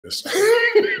Yes.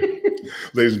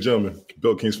 Ladies and gentlemen,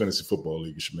 Bill King's Fantasy Football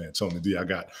League. It's your man, Tony D. I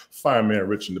got Fireman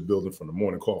Rich in the building from the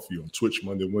Morning Coffee on Twitch,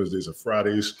 Monday, Wednesdays, and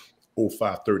Fridays,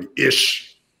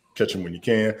 05:30-ish. Catch him when you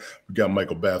can. We got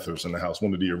Michael Bathurst in the house,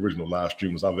 one of the original live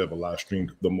streamers I've ever live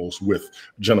streamed the most with.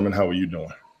 Gentlemen, how are you doing?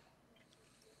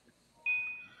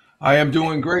 I am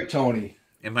doing great, Tony.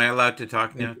 Am I allowed to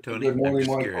talk now, Tony? Good morning,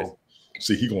 Michael. Curious.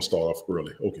 See, he's going to start off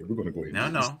early. Okay, we're going to go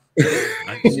ahead. No.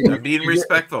 I'm being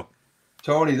respectful.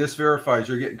 Tony, this verifies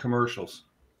you're getting commercials.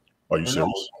 Are you serious?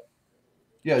 No?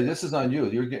 Yeah, this is on you.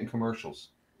 You're getting commercials.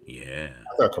 Yeah.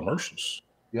 I got commercials.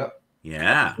 Yep.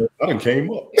 Yeah. I done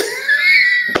came up.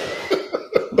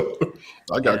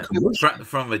 I got commercials.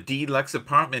 From a deluxe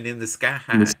apartment in the sky.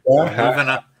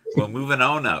 We're moving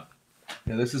on up.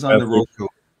 Yeah, this is on the road too.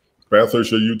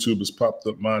 Bathurst, your YouTube has popped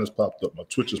up. Mine has popped up. My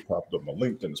Twitch has popped up. My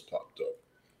LinkedIn has popped up.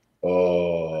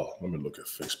 Let me look at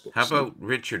Facebook. How about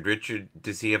Richard? Richard,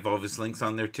 does he have all of his links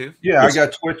on there too? Yeah, I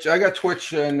got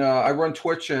Twitch, and I run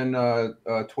Twitch and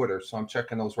Twitter, so I'm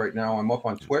checking those right now. I'm up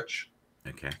on Twitch.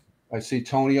 Okay. I see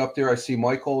Tony up there. I see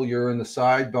Michael. You're in the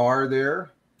sidebar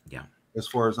there. Yeah. As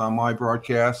far as on my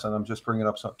broadcast, and I'm just bringing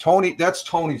up some Tony. That's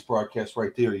Tony's broadcast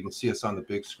right there. You can see us on the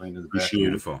big screen in the back.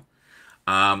 Beautiful.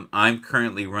 I'm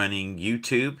currently running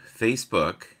YouTube,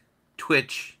 Facebook,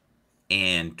 Twitch,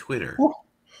 and Twitter.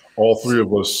 All three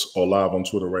of us are live on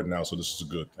Twitter right now, so this is a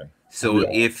good thing. So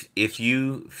if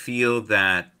you feel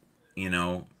that,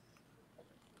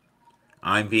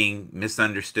 I'm being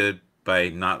misunderstood by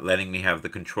not letting me have the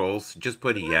controls, just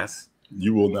put a yes.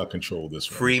 You will not control this.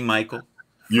 Free Michael.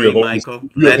 Michael.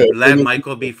 Let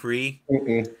Michael be free.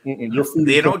 You're free.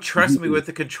 They don't trust me with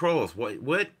the controls.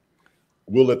 What?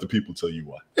 We'll let the people tell you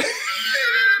why.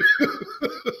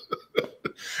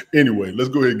 Anyway, let's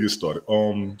go ahead and get started.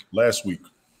 Last week,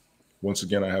 once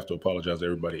again, I have to apologize to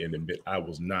everybody and admit I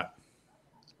was not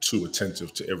too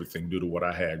attentive to everything due to what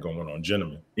I had going on.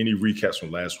 Gentlemen, any recaps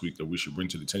from last week that we should bring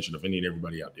to the attention of any and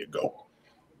everybody out there?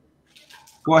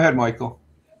 Go ahead, Michael.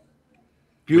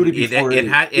 Beauty before it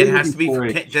has to be.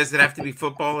 Does it have to be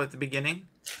football at the beginning?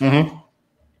 Mm-hmm.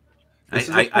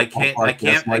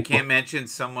 I can't mention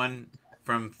someone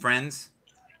from Friends,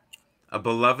 a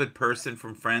beloved person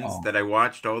from Friends that I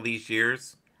watched all these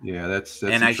years. Yeah, that's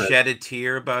and I shed a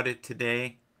tear about it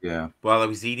today. Yeah, while I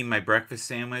was eating my breakfast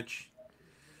sandwich,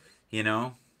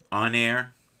 on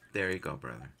air. There you go,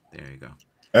 brother. There you go.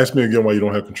 Ask me again why you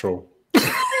don't have control.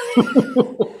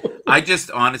 I just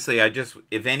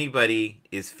if anybody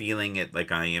is feeling it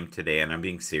like I am today, and I'm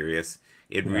being serious,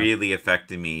 it really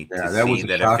affected me to see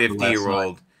that a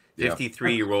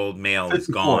 53-year-old male is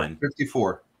gone.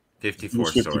 54,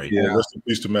 sorry. Yeah. Rest in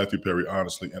peace to Matthew Perry,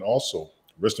 honestly. And also,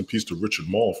 rest in peace to Richard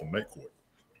Mall from Night Court.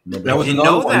 Remember that? I didn't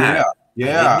know that.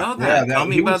 Yeah. I didn't know that. Tell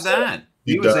me about that.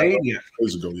 He was 80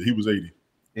 years ago. He was 80.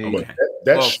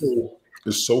 That show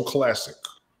is so classic.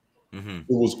 Mm-hmm. It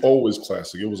was always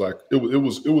classic. It was like I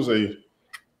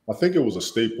think it was a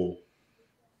staple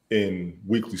in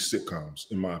weekly sitcoms,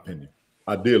 in my opinion.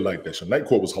 I did like that show. Night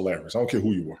Court was hilarious. I don't care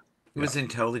who you were. It was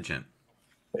intelligent.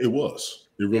 It was.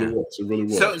 It really was. It really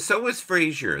was. So was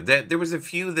Frasier. There was a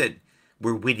few that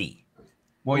were witty.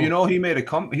 Well,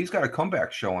 he's got a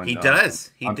comeback show on. He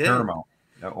does. He did. Paramount.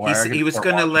 He was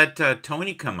going to let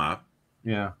Tony come up.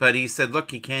 Yeah. But he said,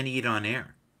 "Look, he can't eat on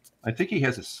air." I think he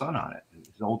has his son on it.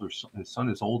 His son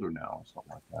is older now,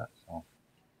 something like that. So,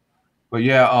 but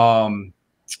yeah,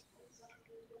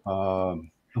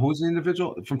 who's the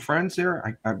individual from Friends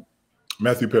there?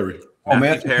 Matthew Perry. Oh,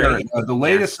 Matthew Perry. The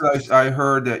latest I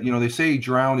heard that they say he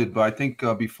drowned, but I think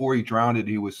before he drowned,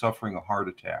 he was suffering a heart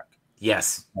attack.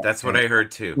 Yes, that's what I heard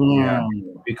too. Yeah,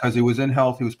 because he was in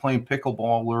health. He was playing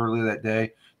pickleball earlier that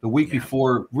day. The week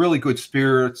before, really good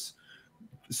spirits.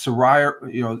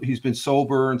 Soraya, he's been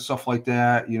sober and stuff like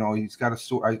that. He's got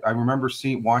I remember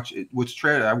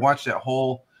I watched that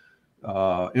whole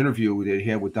interview that he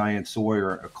had with Diane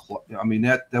Sawyer. I mean,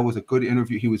 that was a good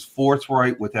interview. He was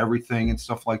forthright with everything and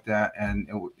stuff like that, and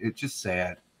it's just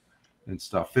sad and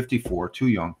stuff. 54, too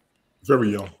young. Very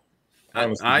young.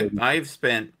 I've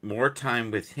spent more time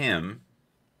with him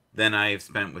than I have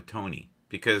spent with Tony,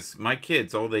 because my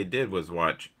kids, all they did was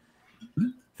watch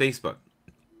Facebook,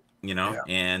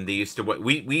 and they used to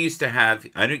we used to have,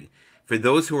 for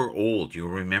those who are old, you'll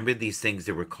remember these things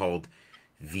that were called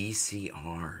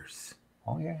VCRs.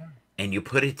 Oh yeah. And you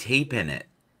put a tape in it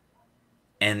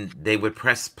and they would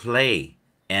press play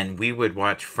and we would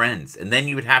watch Friends, and then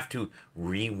you would have to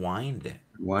rewind it.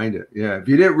 Rewind it. Yeah. If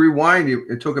you didn't rewind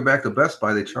it took it back to Best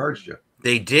Buy, they charged you.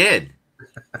 They did.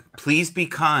 Please be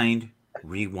kind.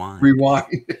 Rewind.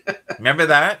 Remember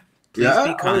that? Please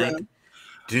be kind.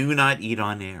 Do not eat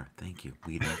on air. Thank you.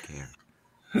 We don't care.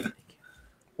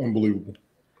 Unbelievable.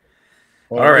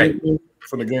 All right.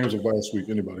 From the games of last week,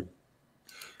 anybody?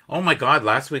 Oh my God,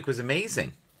 last week was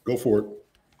amazing. Go for it.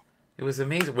 It was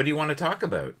amazing. What do you want to talk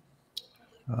about?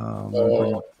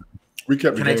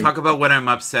 Recap. Can I talk about what I'm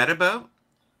upset about?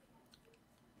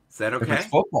 Is that okay? If it's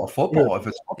football. If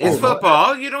it's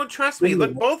football, you don't trust me.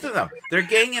 Look, both of them. They're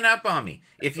ganging up on me.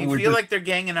 If you feel like they're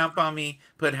ganging up on me,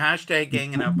 put hashtag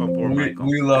ganging up on poor Michael.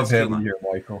 We love having you here,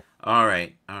 Michael. All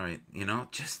right. You know,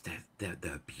 just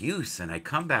the abuse, and I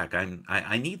come back.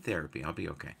 I need therapy. I'll be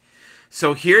okay.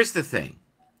 So here's the thing.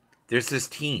 There's this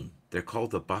team. They're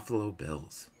called the Buffalo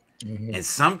Bills. Mm-hmm. And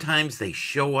sometimes they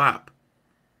show up.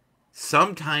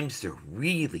 Sometimes they're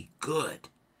really good.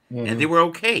 Mm-hmm. And they were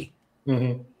okay.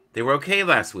 Mm-hmm. They were okay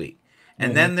last week.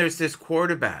 And then there's this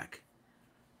quarterback,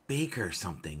 Baker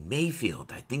something,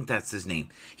 Mayfield. I think that's his name.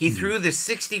 He threw the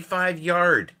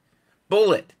 65-yard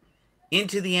bullet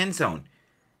into the end zone.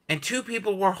 And two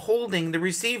people were holding the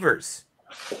receivers.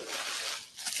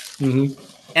 Mm-hmm.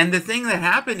 And the thing that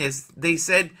happened is they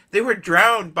said they were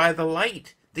drowned by the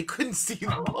light. They couldn't see the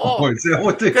ball. Oh, is that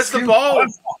what because the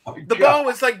ball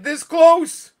was like this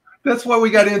close. That's why we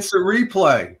got instant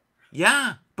replay.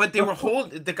 Yeah, but they were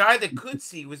the guy that could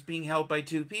see was being held by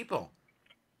two people.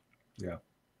 Yeah.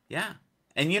 Yeah.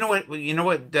 And you know what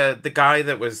the guy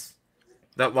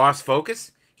that lost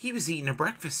focus? He was eating a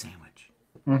breakfast sandwich.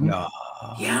 Mm-hmm. No.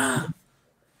 Yeah.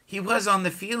 He was on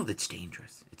the field. It's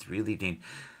dangerous. It's really dangerous.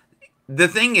 The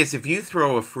thing is, if you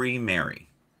throw a free Mary,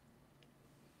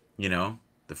 you know,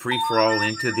 the free-for-all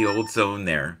into the old zone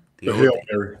there. The Hail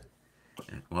Mary.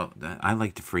 Well, I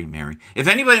like the free Mary. If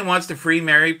anybody wants the free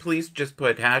Mary, please just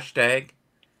put hashtag.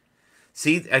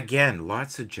 See, again,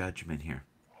 lots of judgment here.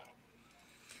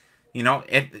 You know,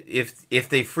 if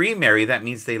they free Mary, that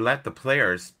means they let the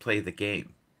players play the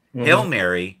game. Mm-hmm. Hail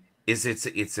Mary is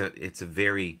it's a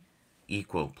very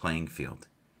equal playing field.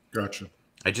 Gotcha.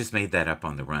 I just made that up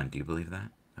on the run. Do you believe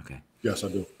that? Okay. Yes, I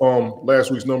do.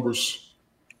 Last week's numbers,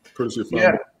 courtesy of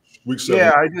week 7.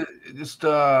 Yeah, I just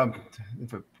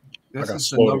this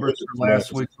is the numbers for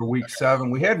last week for week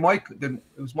 7. We had Mike. It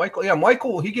was Michael. Yeah,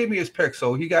 Michael. He gave me his picks,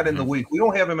 so he got in the week. We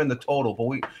don't have him in the total,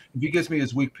 but if he gives me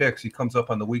his week picks, he comes up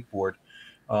on the week board.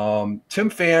 Tim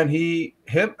Fan,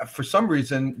 him for some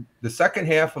reason, the second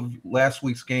half of last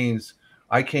week's games,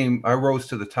 I rose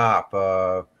to the top.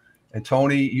 And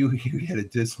Tony, you had a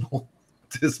dismal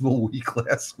week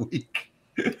last week,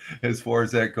 as far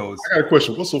as that goes. I got a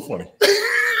question. What's so funny?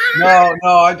 No,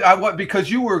 I because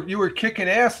you were kicking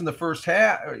ass in the first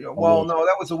half. Well, no,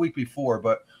 that was the week before,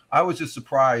 but I was just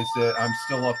surprised that I'm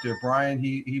still up there. Brian,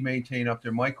 he maintained up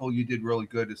there. Michael, you did really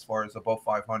good as far as above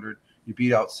 500. You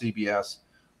beat out CBS,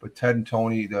 but Ted and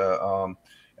Tony,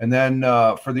 and then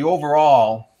for the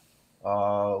overall,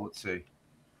 let's see.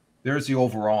 There's the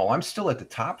overall. I'm still at the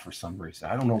top for some reason.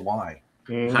 I don't know why.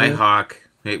 Mm-hmm. Hi, Hawk.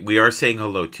 We are saying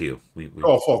hello to you.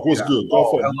 Oh, fuck. What's good?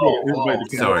 Hello.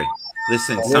 Sorry.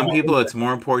 Listen, some people, it's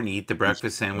more important to eat the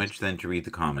breakfast sandwich than to read the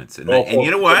comments. And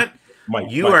you know what?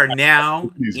 You are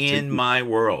now in my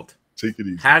world. Take it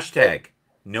easy. Hashtag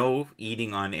no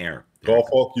eating on air. Golf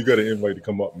Hawk, you got an invite to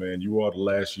come up, man. You are the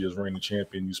last year's reigning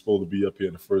champion. You're supposed to be up here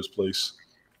in the first place.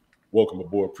 Welcome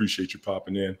aboard. Appreciate you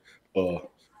popping in.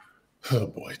 Oh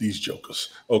boy, these jokers.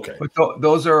 Okay, but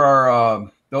those are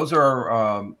an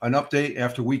update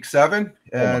after week 7,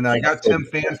 and I got Tim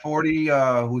Fan 40,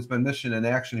 who's been missing in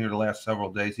action here the last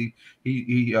several days. He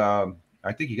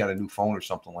I think he got a new phone or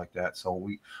something like that. So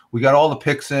we got all the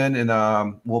picks in,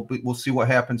 and we'll see what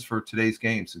happens for today's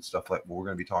games and stuff like what we're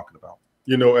going to be talking about.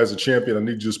 You know, as a champion, I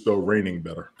need you to spell reigning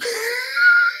better.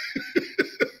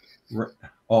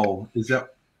 Oh, is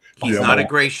that? He's not a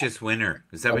gracious winner.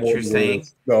 Is that what you're saying?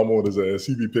 No, I'm on his ass.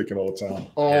 He be picking all the time.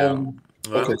 Well,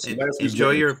 okay, so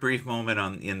enjoy your brief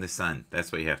moment in the sun.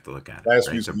 That's what you have to look at.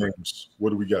 Last week's games. What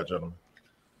do we got, gentlemen?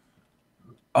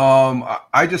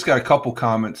 I just got a couple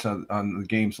comments on the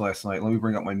games last night. Let me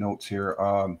bring up my notes here.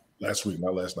 Last week,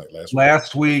 not last night.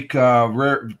 Last week,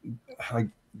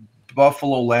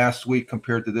 Buffalo last week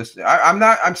compared to this.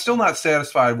 I'm still not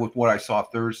satisfied with what I saw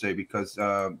Thursday because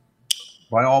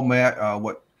by all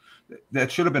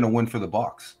that should have been a win for the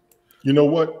Bucs. You know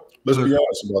what? Let's be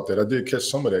honest about that. I did catch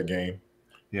some of that game.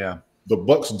 Yeah, the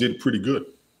Bucs did pretty good.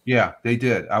 Yeah, they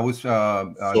did. I was.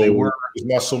 So they were. It's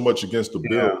not so much against the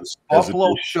Bills.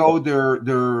 Buffalo showed their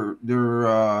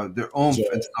oomph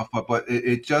and stuff, but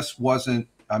it just wasn't.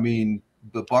 I mean,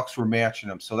 the Bucs were matching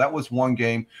them. So that was one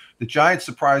game. The Giants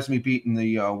surprised me beating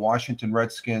the Washington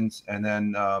Redskins, and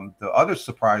then the other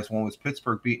surprise one was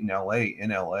Pittsburgh beating LA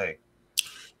in LA.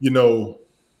 You know,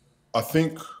 I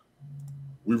think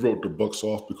we wrote the Bucs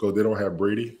off because they don't have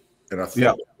Brady, and I think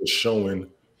it was showing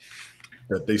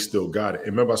that they still got it.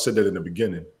 And remember, I said that in the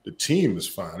beginning. The team is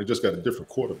fine. They just got a different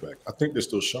quarterback. I think they're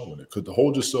still showing it. Because to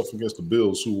hold yourself against the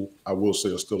Bills, who I will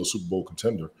say are still a Super Bowl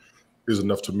contender, is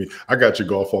enough to me. I got you,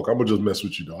 Golf Hawk. I'm going to just mess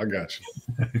with you, though. I got you.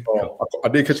 I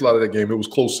did catch a lot of that game. It was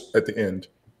close at the end.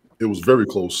 It was very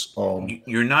close.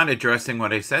 You're not addressing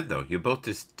what I said, though. You both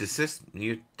dismissed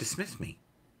me.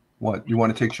 What? You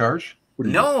want to take charge?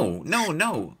 No.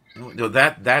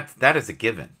 That is a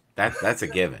given. That's a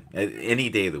given. Any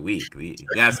day of the week, you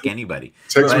ask anybody.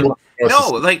 But, no,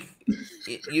 like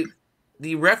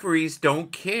the referees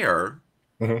don't care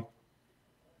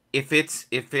if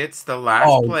it's the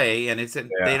last play, and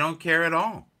they don't care at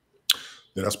all.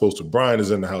 They're not supposed to. Brian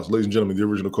is in the house, ladies and gentlemen, the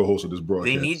original co-host of this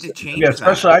broadcast. They need to change. Yeah,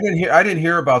 especially that. I didn't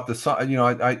hear about the. You know,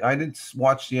 I didn't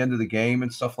watch the end of the game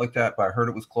and stuff like that, but I heard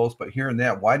it was close. But hearing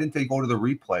that, why didn't they go to the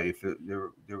replay if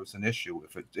there was an issue?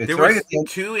 If it's there right was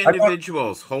two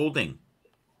individuals holding.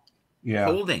 Yeah,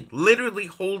 literally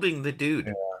holding the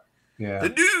dude. Yeah, the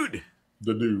dude.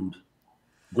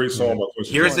 Great song by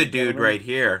Quincy. Here's the dude right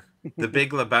here. The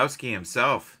Big Lebowski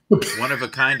himself. One of a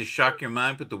kind to shock your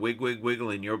mind, put the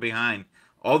wiggle in your behind.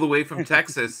 All the way from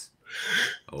Texas.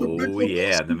 Oh,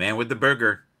 yeah. The man with the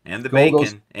burger and the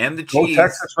bacon and the cheese.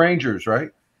 Texas Rangers, right?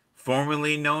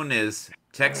 Formerly known as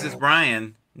Texas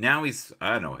Brian. Now I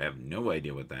have no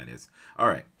idea what that is. All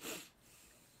right.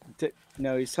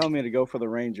 No, he's telling me to go for the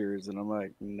Rangers, and I'm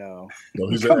like, no. No,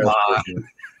 he's Come on.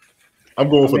 I'm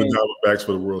going for the Diamondbacks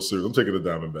for the World Series. I'm taking the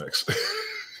Diamondbacks.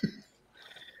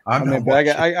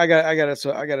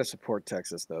 I gotta support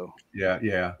Texas though.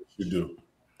 Yeah. You do.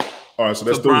 All right,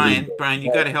 so Brian,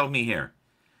 you got to help me here.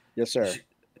 Yes, sir.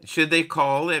 Should they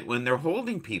call it when they're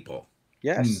holding people?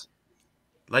 Yes.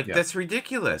 That's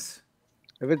ridiculous.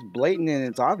 If it's blatant and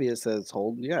it's obvious that it's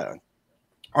holding, yeah.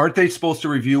 Aren't they supposed to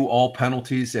review all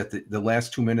penalties at the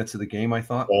last 2 minutes of the game? I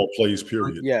thought all plays,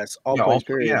 period. Yes, all plays,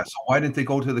 period. Yeah. So why didn't they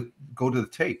go to the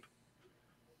tape?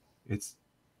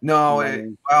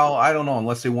 Well, I don't know.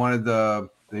 Unless they wanted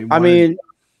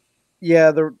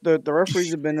yeah, the referees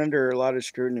have been under a lot of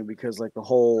scrutiny because, like, the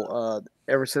whole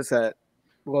ever since the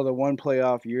one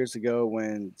playoff years ago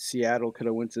when Seattle could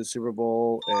have went to the Super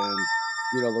Bowl and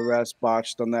the refs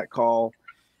botched on that call,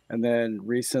 and then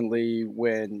recently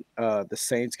when the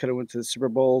Saints could have went to the Super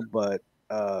Bowl, but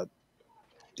the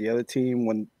other team,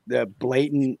 when the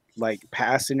blatant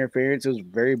pass interference, it was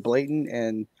very blatant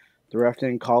and the ref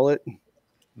didn't call it.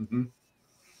 Mm-hmm.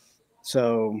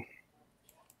 So,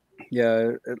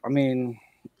 yeah, I mean,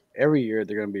 every year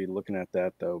they're going to be looking at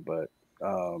that though. But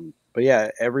yeah,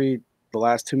 the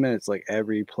last 2 minutes,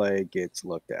 every play gets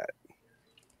looked at.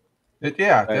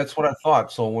 That's what I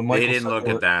thought. So when Michael they didn't look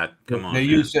at that, come on.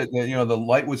 You said that the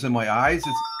light was in my eyes.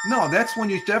 That's when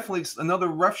you definitely another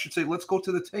ref should say, let's go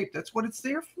to the tape. That's what it's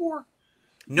there for.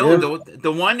 No,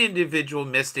 the one individual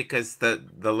missed it because the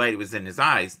light was in his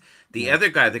eyes. The other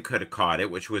guy that could have caught it,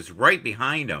 which was right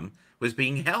behind him, was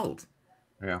being held.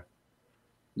 Yeah.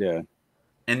 Yeah.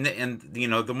 And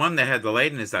the one that had the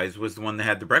light in his eyes was the one that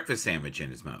had the breakfast sandwich in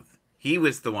his mouth. He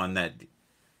was the one that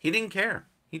he didn't care.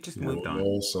 He just moved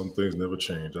on. Some things never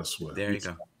change. I swear. There you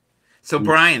go. So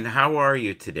Brian, how are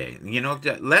you today?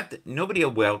 Nobody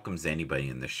welcomes anybody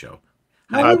in this show.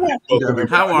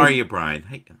 How are you, Brian?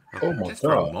 Hey, oh my just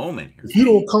God. For a moment here. If you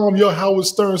don't calm your Howard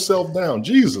Stern self down,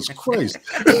 Jesus Christ.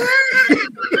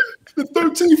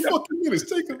 13 fucking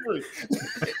minutes. Take a break.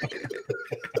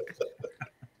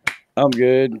 I'm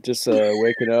good. Just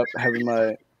waking up, having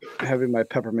my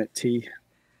peppermint tea.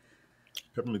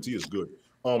 Peppermint tea is good.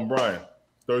 Brian,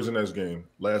 Thursday night's game,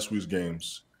 last week's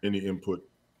games, any input?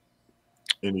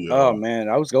 Oh man,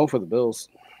 I was going for the Bills.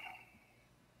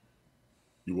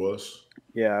 You was?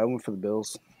 Yeah, I went for the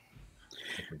Bills.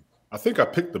 Okay. I think I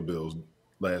picked the Bills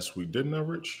last week, didn't I,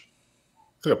 Rich?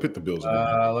 I think I picked the Bills.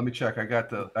 Let me check. I got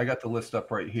the list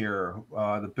up right here.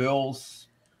 The Bills.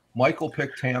 Michael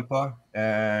picked Tampa,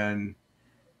 and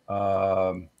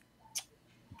Brian,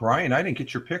 I didn't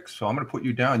get your picks, so I'm going to put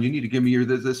you down. You need to give me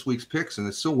this week's picks, and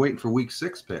it's still waiting for week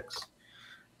 6 picks.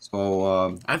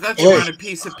 So I thought you were on a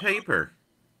piece of paper.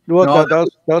 Well, no, that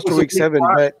was for week 7,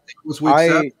 but it was week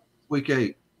 7, week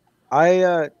 8.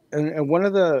 And one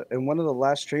of the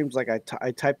last streams,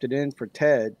 I typed it in for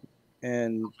Ted,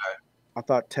 and I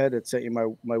thought Ted had sent you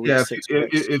my week 6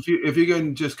 picks. If you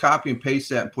can just copy and paste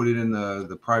that and put it in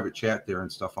the private chat there and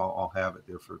stuff, I'll have it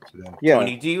there for today. Yeah.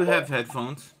 Tony, do you have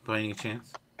headphones by any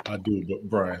chance? I do, but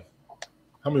Brian,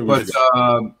 how many? But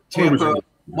Tampa,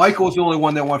 Michael's the only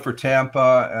one that went for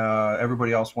Tampa.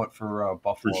 Everybody else went for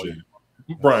Buffalo. Appreciate it.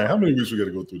 Brian, how many weeks we got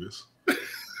to go through this?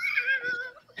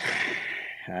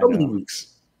 How many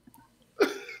weeks?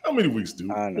 How many weeks,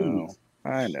 dude? I know.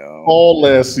 I know. All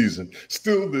last season,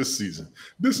 still this season.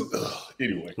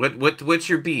 Anyway. What's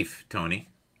your beef, Tony?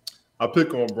 I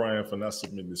pick on Brian for not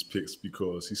submitting his picks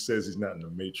because he says he's not in the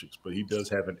Matrix, but he does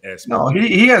have an aspect. No,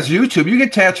 he has YouTube. You can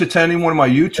attach it to any one of my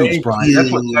YouTubes, Brian.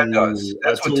 That's what Ted does.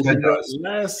 That's what Ted does.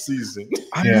 Last season.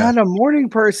 I'm not a morning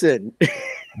person.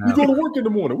 You go to work in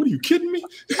the morning. What are you kidding me?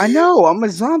 I know. I'm a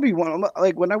zombie one. I'm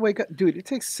like when I wake up, dude, it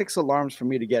takes 6 alarms for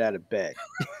me to get out of bed.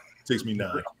 It takes me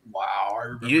 9.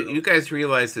 Wow. You guys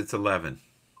realize it's 11.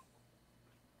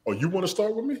 Oh, you want to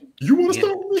start with me? You want to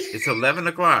start with me? It's 11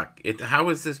 o'clock. How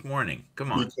is this morning?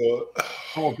 Come on.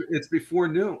 Oh, it's before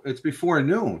noon. It's before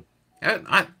noon.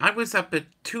 I was up at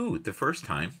 2 the first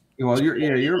time. Well,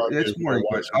 it's morning,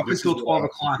 but up until 12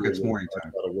 o'clock, it's morning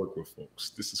time. I gotta work with folks.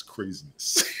 This is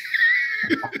craziness.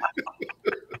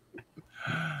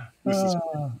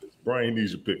 Brian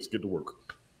needs your picks. Get to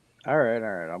work. All right.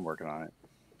 I'm working on it.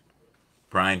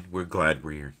 Brian, we're glad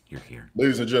you're here.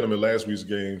 Ladies and gentlemen, last week's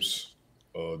games.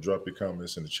 Drop your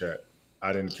comments in the chat.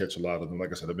 I didn't catch a lot of them.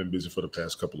 Like I said, I've been busy for the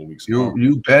past couple of weeks.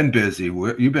 You've been busy.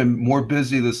 You've been more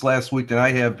busy this last week than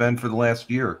I have been for the last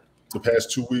year. The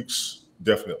past 2 weeks,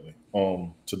 definitely.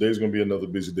 Today's going to be another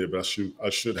busy day, but I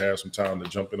should have some time to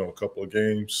jump in on a couple of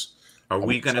games. Are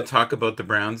we going to talk about the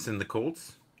Browns and the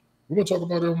Colts? We're going to talk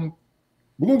about them.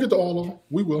 We're going to get to all of them.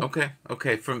 We will.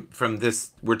 Okay. From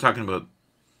this, we're talking about,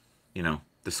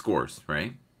 the scores,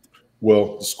 right?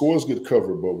 Well, the scores get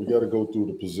covered, but we got to go through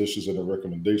the positions and the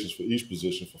recommendations for each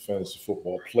position for fantasy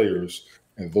football players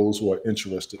and those who are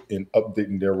interested in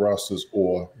updating their rosters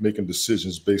or making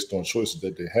decisions based on choices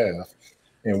that they have.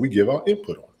 And we give our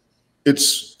input on it.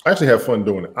 I actually have fun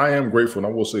doing it. I am grateful, and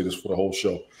I will say this for the whole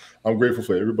show. I'm grateful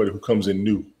for everybody who comes in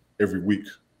new every week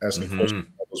asking questions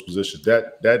about those positions.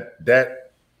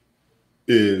 That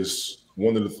is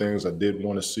one of the things I did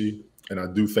want to see, and I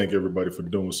do thank everybody for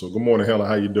doing so. Good morning, Helen.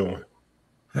 How you doing?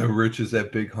 Rich is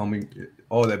that big humming.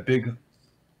 Oh, the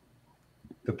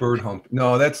bird hump.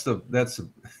 No,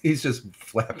 he's just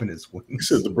flapping his wings. He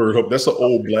said the bird hump. That's an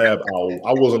old blab owl.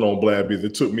 I wasn't on blab either.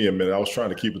 It took me a minute. I was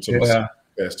trying to keep it to myself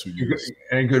the past 2 years.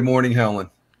 And good morning, Helen.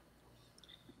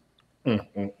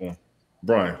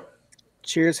 Brian.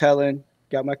 Cheers, Helen.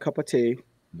 Got my cup of tea.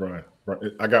 Brian,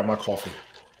 I got my coffee.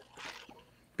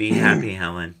 Be happy,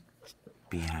 Helen.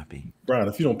 Be happy. Brian,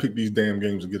 if you don't pick these damn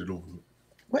games and get it over with.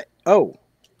 What? Oh.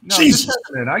 No, Jesus.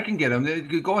 I can get him.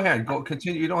 Go ahead. Go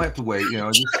continue. You don't have to wait.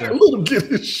 Let him get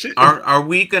his shit. Are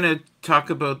we going to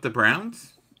talk about the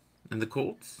Browns and the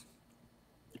Colts?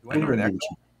 Mike, what are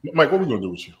we going to do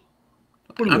with you?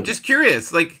 I'm just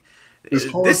curious. Like,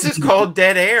 this is called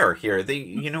dead air here. They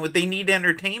need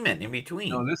entertainment in between.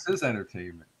 No, this is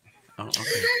entertainment. Oh, okay.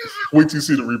 Wait till you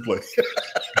see the replay.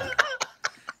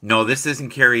 No, this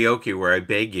isn't karaoke where I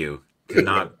beg you to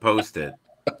not post it.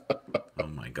 Oh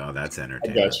my God, that's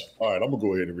entertaining. I got you. All right, I'm gonna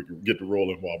go ahead and get the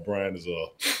rolling while Brian is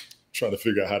trying to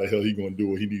figure out how the hell he's gonna do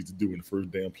what he needs to do in the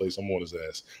first damn place. I'm on his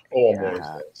ass. Oh, I'm on his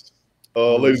ass.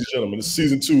 Ladies and gentlemen, this is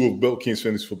season 2 of Belt Kings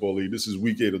Fantasy Football League. This is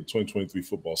week 8 of the 2023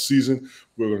 football season.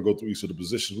 We're gonna go through each of the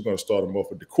positions. We're gonna start them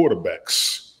off with the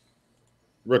quarterbacks.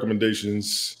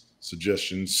 Recommendations,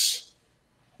 suggestions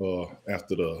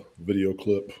after the video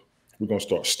clip. We're gonna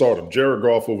start them. Jared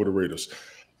Goff over the Raiders.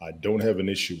 I don't have an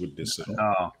issue with this at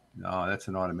all. No, that's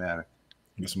an automatic.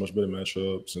 It's a much better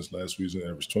matchup since last season.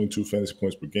 Averaged 22 fantasy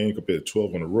points per game compared to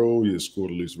 12 on the road. He has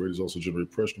scored the least. Raiders also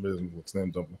generate pressure. I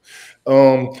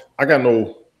got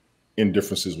no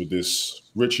indifferences with this.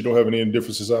 Rich, you don't have any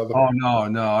indifferences either? Oh,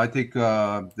 no. I think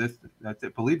I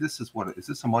believe this is is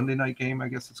this a Monday night game? I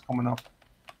guess it's coming up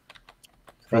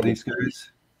for these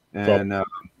guys. And the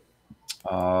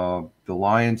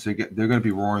Lions, they're going to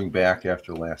be roaring back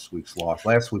after last week's loss.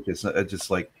 Last week is just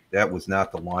like that was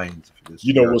not the Lions for this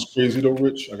year. Know what's crazy though,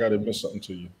 Rich? I got to admit something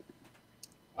to you.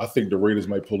 I think the Raiders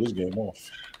might pull this game off.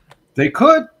 They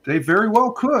could. They very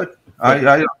well could.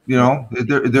 They're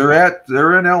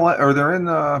in LA or they're in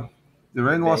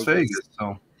Las Vegas.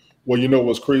 So, well, you know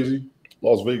what's crazy?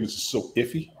 Las Vegas is so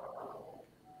iffy,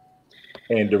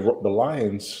 and the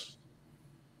Lions.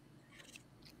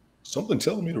 Something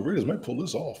telling me the Raiders might pull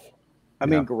this off. I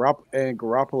mean,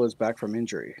 Garoppolo is back from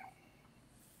injury.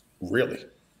 Really?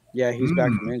 Yeah, he's back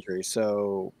from injury.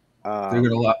 So they're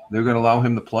gonna allow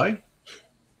him to play.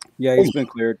 Yeah, he's been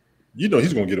cleared. You know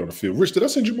he's gonna get on the field. Rich, did I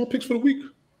send you my picks for the week?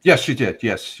 Yes, you did.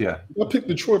 Yes, yeah. I picked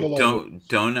Detroit a lot.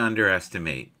 Don't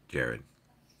underestimate Jared.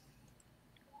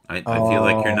 I feel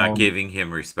like you're not giving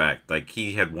him respect. Like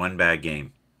he had one bad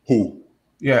game. Who?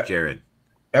 Yeah, Jared.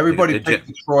 Everybody picked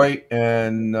Detroit,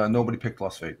 and nobody picked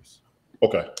Las Vegas.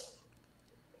 Okay.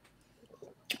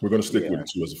 We're going to stick with it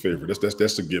too as a favorite.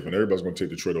 That's a given. Everybody's going to take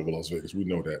Detroit over Las Vegas. We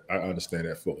know that. I understand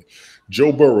that fully.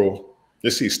 Joe Burrow,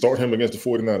 let's see, start him against the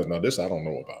 49ers. Now, this I don't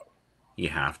know about. You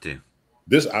have to.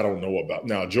 This I don't know about.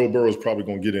 Now, Joe Burrow's probably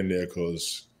going to get in there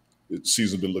because the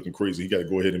season's been looking crazy. He got to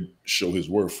go ahead and show his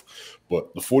worth.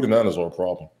 But the 49ers are a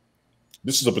problem.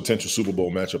 This is a potential Super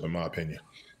Bowl matchup, in my opinion.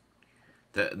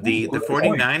 The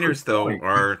 49ers, though,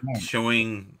 are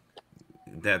showing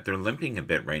that they're limping a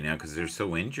bit right now because they're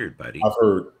so injured, buddy.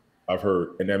 I've heard,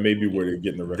 and that may be where they're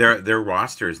getting the record. Their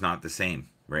roster is not the same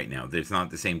right now. It's not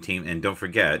the same team, and don't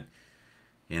forget,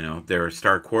 their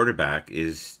star quarterback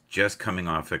is just coming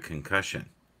off a concussion.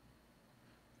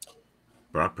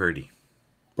 Brock Purdy.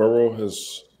 Burrow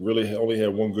has really only had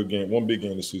one big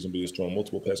game this season, but he's thrown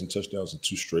multiple passing touchdowns in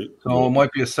 2 straight. So it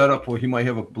might be a setup where he might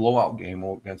have a blowout game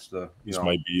against the. This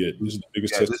might be it. This is the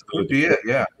biggest test. This could be it.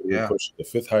 Yeah. The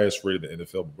 5th highest rated in the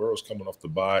NFL. But Burrow's coming off the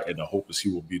bye, and the hope is he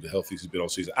will be the healthiest he's been all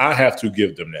season. I have to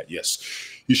give them that. Yes,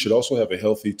 he should also have a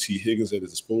healthy T. Higgins at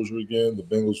his disposal again. The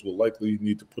Bengals will likely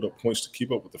need to put up points to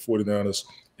keep up with the 49ers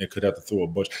and could have to throw a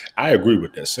bunch. I agree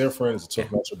with that. San Fran is a tough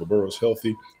matchup, but Burrow's healthy.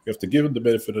 You have to give him the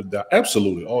benefit of the doubt.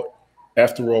 Absolutely.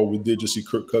 After all, we did just see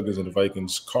Kirk Cousins and the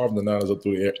Vikings carve the Niners up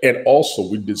through the air. And also,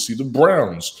 we did see the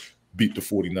Browns beat the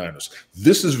 49ers.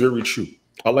 This is very true.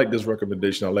 I like this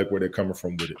recommendation. I like where they're coming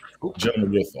from with it.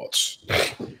 Gentlemen, your thoughts?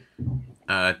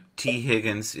 T.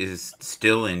 Higgins is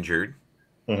still injured.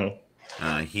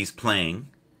 He's playing.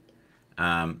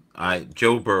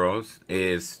 Joe Burrows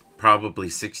is probably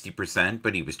 60%,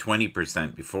 but he was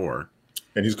 20% before.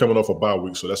 And he's coming off a bye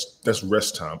week, so that's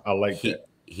rest time. I like that.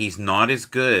 He's not as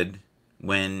good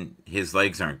when his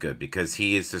legs aren't good because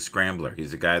he is a scrambler.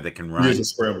 He's a guy that can run. He is a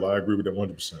scrambler. I agree with that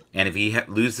 100%. And if he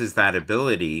loses that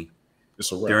ability,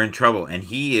 they're in trouble. And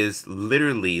he is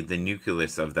literally the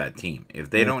nucleus of that team. If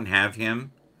they don't have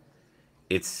him,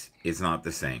 it's not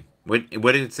the same. What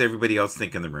does everybody else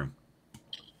think in the room?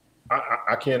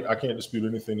 I can't dispute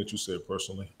anything that you said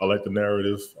personally. I like the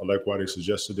narrative. I like why they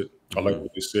suggested it. I like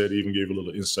what they said. They even gave a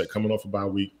little insight coming off a bye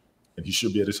week, and he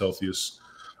should be at his healthiest.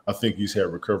 I think he's had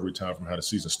recovery time from how the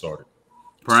season started.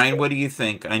 Brian, what do you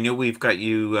think? I know we've got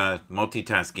you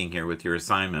multitasking here with your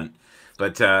assignment,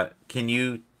 but can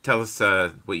you tell us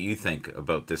what you think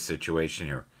about this situation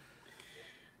here?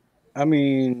 I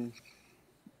mean,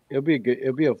 it'll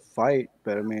be a fight,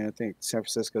 but I mean, I think San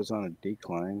Francisco's on a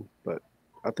decline, but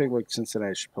I think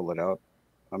Cincinnati should pull it out.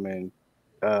 I mean,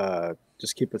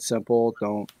 just keep it simple.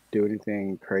 Don't do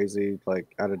anything crazy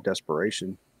out of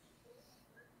desperation.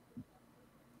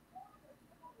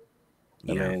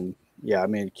 I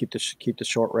mean, keep the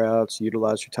short routes,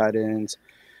 utilize your tight ends,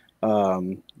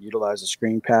 utilize the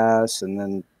screen pass, and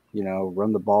then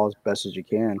run the ball as best as you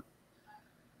can.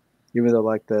 Even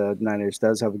though the Niners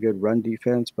does have a good run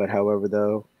defense, but however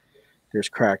though, there's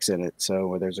cracks in it. So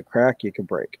where there's a crack, you can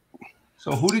break.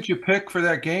 So who did you pick for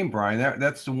that game, Brian?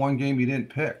 That's the one game you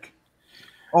didn't pick.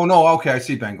 Oh no, okay, I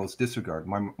see Bengals. Disregard.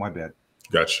 My bad.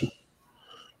 Gotcha.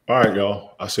 All right,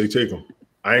 y'all. I say take them.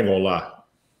 I ain't gonna lie.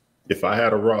 If I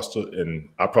had a roster and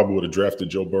I probably would have drafted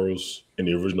Joe Burrows in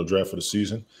the original draft for the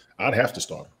season, I'd have to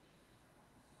start him.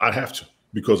 I'd have to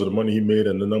because of the money he made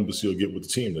and the numbers he'll get with the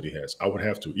team that he has. I would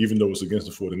have to, even though it's against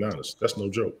the 49ers. That's no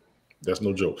joke. That's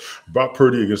no joke. Brock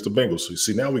Purdy against the Bengals. So,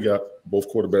 see, now we got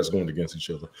both quarterbacks going against each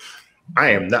other. I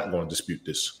am not going to dispute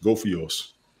this. Go for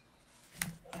yours.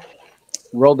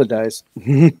 Roll the dice.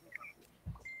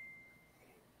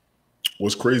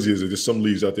 What's crazy is that there's some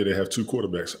leagues out there that have 2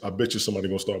 quarterbacks. I bet you somebody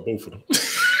going to start both of them.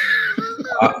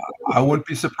 I wouldn't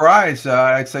be surprised.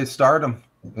 I'd say start them,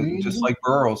 just like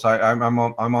Burrows. I'm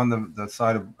on the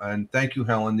side of, and thank you,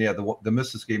 Helen. Yeah, the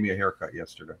missus gave me a haircut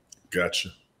yesterday. Gotcha.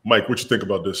 Mike, what you think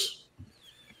about this?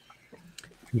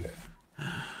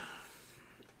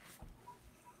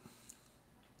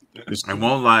 I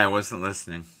won't lie, I wasn't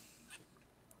listening.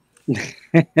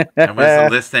 I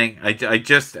wasn't listening. I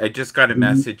just got a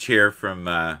message here from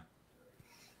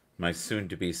my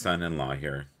soon-to-be son-in-law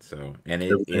here. So and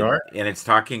it's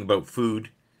talking about food.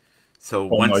 So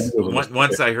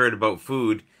once I heard about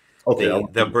food,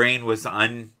 the brain was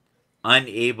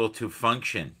unable to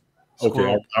function.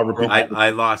 Okay, I'll repeat. I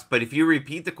lost. But if you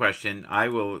repeat the question, I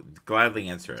will gladly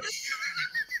answer it.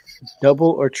 Double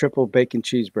or triple bacon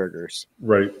cheeseburgers.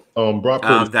 Right.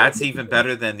 That's even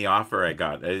better than the offer I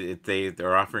got.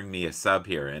 They're offering me a sub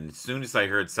here, and as soon as I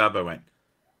heard sub, I went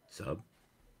sub.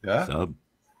 Yeah.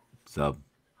 Sub.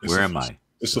 Where am I?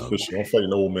 It's official. I'm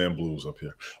fighting old man blues up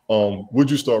here. Would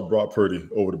you start Brock Purdy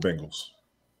over the Bengals?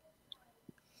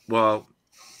 Well,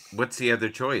 what's the other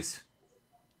choice?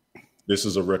 This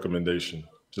is a recommendation.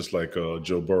 Just like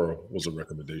Joe Burrow was a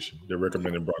recommendation. They're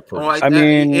recommending Brock Purdy. Oh, I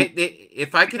mean,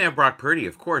 if I can have Brock Purdy,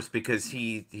 of course, because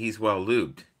he's well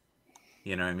lubed.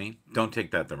 You know what I mean? Don't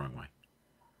take that the wrong way.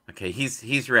 Okay,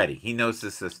 he's ready. He knows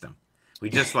the system. We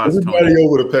just lost Everybody Tony.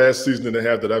 over the past season and a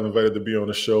half that I've invited to be on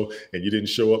the show and you didn't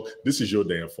show up, this is your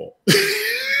damn fault.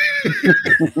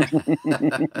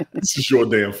 This is your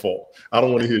damn fault. I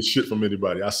don't want to hear shit from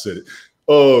anybody. I said it.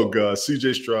 Oh, God.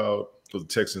 C.J. Stroud for the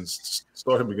Texans.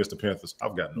 Start him against the Panthers.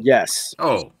 I've got no yes. debate.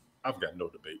 Oh, I've got no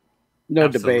debate. No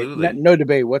Absolutely. debate. No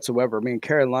debate whatsoever. I mean,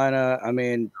 Carolina,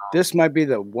 this might be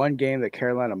the one game that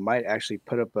Carolina might actually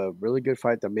put up a really good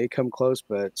fight that may come close,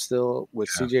 but still with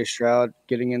CJ Stroud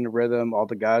getting in the rhythm, all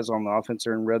the guys on the offense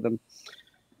are in rhythm.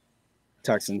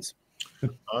 Texans.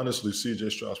 Honestly, CJ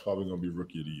Stroud's probably going to be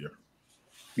Rookie of the Year.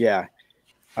 Yeah.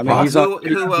 I mean, who else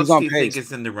do you pace. think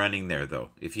is in the running there, though?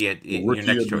 If you had your Rookie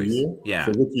next of the choice. Year? Yeah.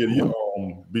 For Rookie of the Year,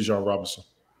 Bijan Robinson.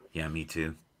 Yeah, me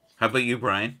too. How about you,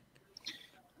 Brian?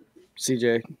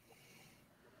 CJ.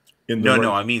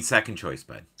 No, I mean second choice,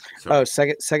 bud. Sorry. Oh,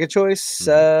 second choice,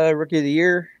 Rookie of the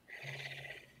Year.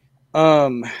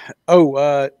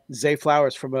 Zay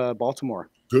Flowers from Baltimore.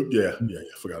 Good, yeah.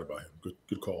 Forgot about him.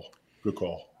 Good call.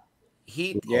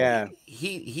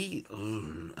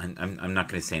 I'm not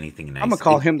going to say anything nice. I'm gonna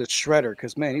call him the shredder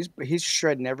because man, he's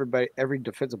shredding everybody, every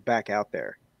defensive back out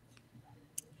there.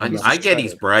 I get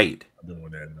he's bright. I don't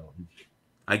want that. No.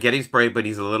 I get he's bright, but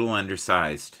he's a little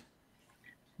undersized.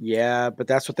 Yeah, but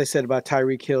that's what they said about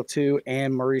Tyreek Hill too,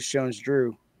 and Maurice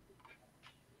Jones-Drew.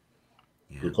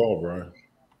 Yeah. Good call, Brian.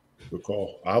 Good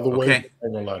call. Either way, I ain't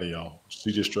gonna lie to y'all.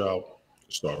 CJ Stroud,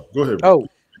 starter. Go ahead.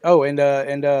 Oh,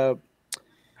 and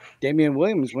Damian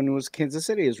Williams, when he was Kansas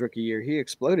City his rookie year, he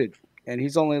exploded, and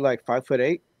he's only like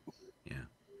 5'8". Yeah,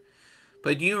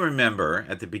 but you remember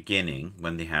at the beginning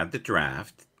when they had the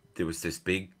draft, there was this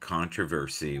big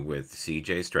controversy with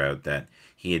CJ Stroud that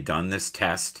he had done this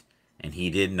test and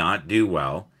he did not do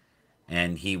well,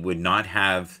 and he would not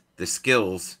have the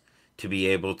skills to be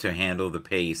able to handle the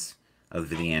pace of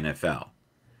the NFL.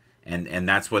 And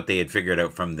that's what they had figured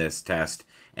out from this test.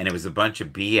 And it was a bunch of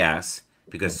BS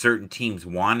because certain teams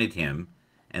wanted him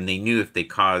and they knew if they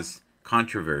caused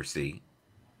controversy,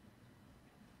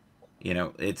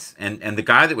 it's and the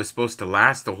guy that was supposed to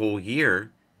last the whole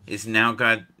year is now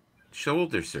got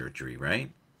shoulder surgery,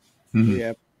 right? Mm-hmm.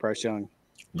 Yeah, Bryce Young.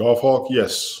 Golf Hawk,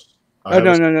 yes. No.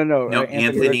 No,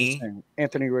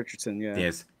 Anthony Richardson, yeah.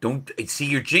 Yes. Don't see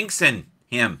you're jinxing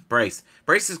him, Bryce.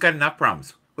 Bryce has got enough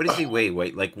problems. What does he weigh?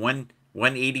 Like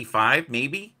 185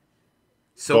 maybe?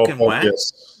 Soaking wet?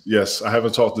 Yes. I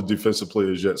haven't talked to defensive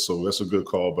players yet, so that's a good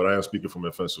call. But I am speaking from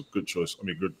offensive. Good choice. I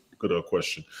mean, good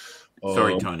question.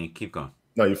 Sorry, Tony. Keep going.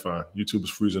 No, you're fine. YouTube is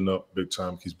freezing up big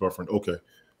time. Keeps buffering. Okay.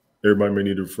 Everybody may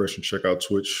need to refresh and check out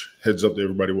Twitch. Heads up to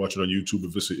everybody watching on YouTube.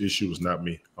 If it's an issue, it's not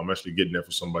me. I'm actually getting that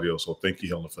for somebody else. So thank you,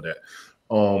 Helen, for that.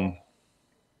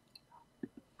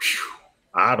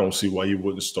 I don't see why you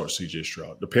wouldn't start CJ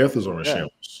Stroud. The Panthers are in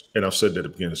shambles. And I've said that at the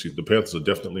beginning of the season. The Panthers are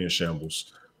definitely in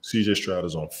shambles. CJ Stroud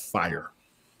is on fire.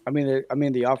 I mean,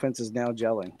 the offense is now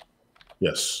gelling.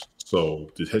 Yes. So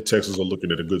the Texans are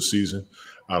looking at a good season.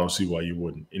 I don't see why you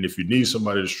wouldn't. And if you need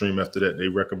somebody to stream after that, they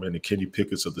recommend the Kenny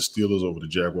Pickett's of the Steelers over the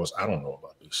Jaguars. I don't know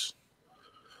about this.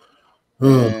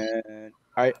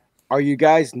 Are you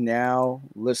guys now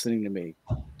listening to me?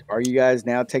 Are you guys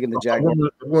now taking the Jaguars?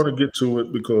 I want to get to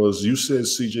it because you said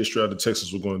CJ Stroud, the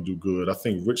Texans were going to do good. I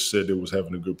think Rich said they was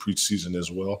having a good preseason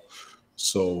as well.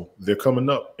 So they're coming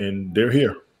up and they're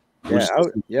here. Yeah,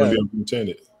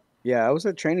 I was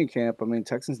at training camp. I mean,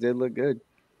 Texans did look good.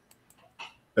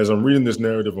 As I'm reading this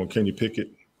narrative on Kenny Pickett.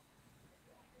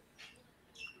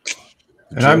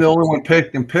 And I'm the only one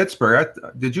picked in Pittsburgh.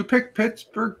 Did you pick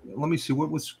Pittsburgh? Let me see.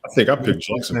 What was? I think I picked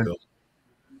Jacksonville.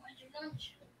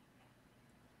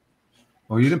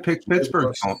 Oh, you didn't pick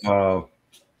Pittsburgh,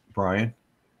 Brian.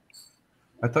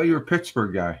 I thought you were a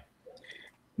Pittsburgh guy.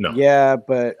 No. Yeah,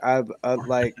 but I've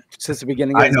like since the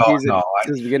beginning of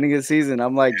the season,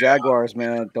 I'm like Jaguars,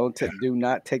 man. Do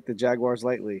not take the Jaguars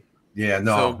lightly. Yeah,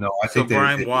 no. I think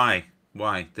Brian, why?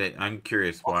 I'm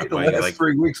curious why. The last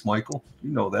 3 weeks, Michael.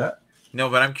 You know that. No,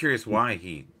 but I'm curious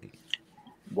why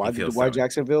why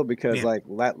Jacksonville? Because like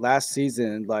last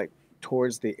season, like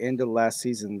towards the end of last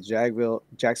season,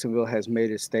 Jacksonville has made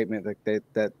a statement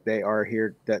that they are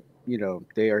here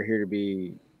to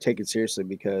be taken seriously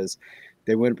because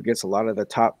they went up against a lot of the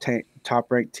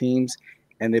top ranked teams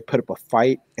and they put up a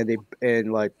fight and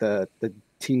the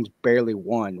teams barely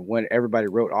won when everybody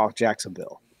wrote off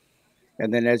Jacksonville.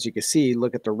 And then as you can see,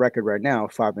 look at the record right now,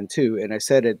 5-2. And I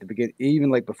said at the beginning, even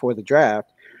like before the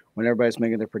draft, when everybody's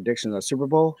making their predictions on the Super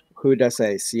Bowl, who did I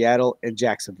say? Seattle and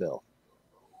Jacksonville.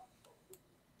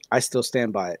 I still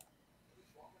stand by it.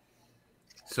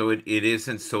 So it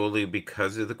isn't solely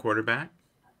because of the quarterback?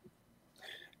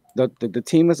 The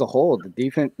team as a whole, the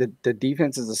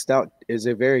defense is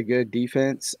a very good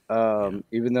defense.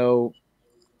 Even though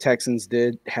Texans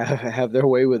did have their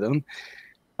way with them.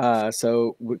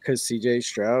 So because CJ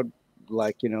Stroud,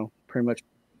 pretty much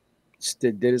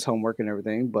did his homework and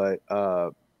everything, but I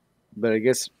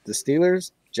guess the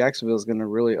Steelers, Jacksonville's going to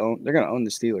really they're going to own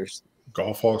the Steelers.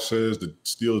 Golf Hawk says the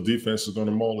Steelers defense is going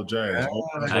to maul the Jags.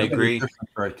 I agree.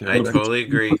 Right there. I totally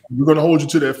agree. We're going to hold you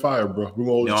to that fire, bro.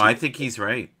 No, I think he's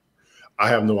right. I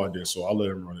have no idea, so I'll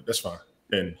let him run it. That's fine.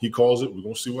 And he calls it. We're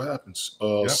going to see what happens.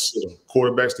 So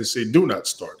quarterbacks, they say do not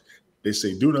start. They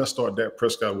say do not start Dak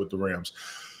Prescott with the Rams.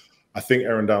 I think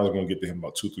Aaron Donald is going to get to him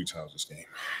about 2-3 times this game.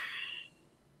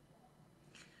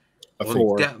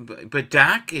 But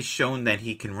Dak has shown that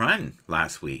he can run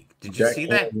last week. Did you see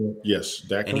that? Yes.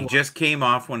 Dak and he just came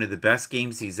off one of the best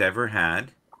games he's ever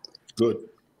had. Good.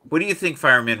 What do you think,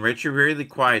 Fireman Rich? You're really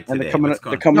quiet today.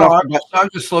 I'm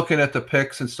just looking at the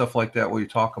picks and stuff like that while you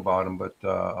talk about them. But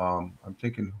I'm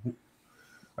thinking,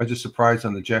 I just surprised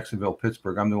on the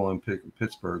Jacksonville-Pittsburgh. I'm the one picking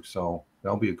Pittsburgh, so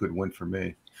that'll be a good win for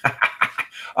me.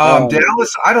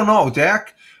 Dallas, I don't know.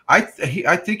 Dak, I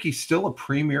think he's still a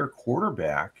premier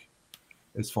quarterback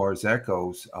as far as that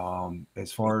goes.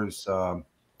 As far as what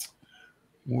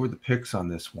were the picks on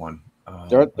this one?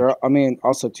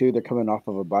 Also too, they're coming off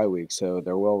of a bye week, so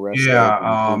they're well rested.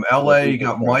 Yeah, LA, you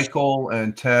got Michael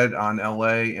and Ted on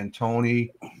LA and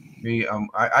Tony. Me,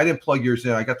 I didn't plug yours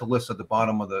in. I got the list at the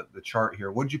bottom of the chart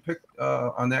here. What did you pick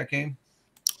on that game?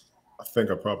 I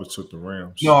think I probably took the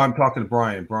Rams. No, I'm talking to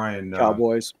Brian. Brian,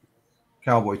 Cowboys.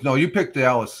 No, you picked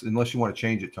Dallas unless you want to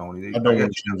change it, Tony. I don't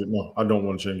want to change it. No, I don't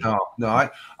want to change it. No,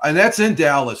 and that's in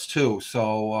Dallas too.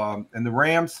 So, and the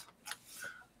Rams,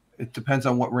 it depends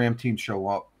on what Ram teams show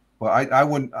up. But I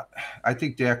wouldn't. I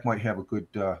think Dak might have a good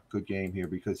game here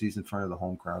because he's in front of the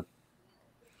home crowd.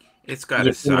 It's got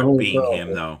to suck being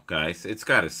him, though, guys. It's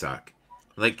got to suck.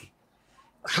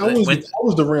 How is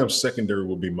the Rams secondary?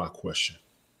 Will be my question.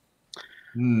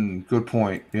 Good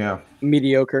point. Yeah,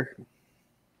 mediocre.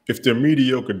 If they're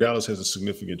mediocre, Dallas has a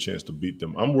significant chance to beat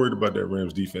them. I'm worried about that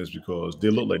Rams defense because they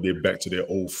look like they're back to their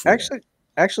old form.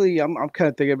 Actually, I'm kind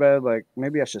of thinking about it. Like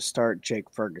maybe I should start Jake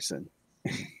Ferguson.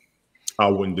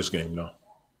 I'll win this game, no.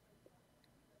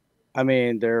 I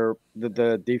mean,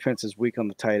 the defense is weak on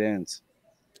the tight ends.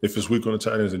 If it's weak on the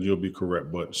tight ends, then you'll be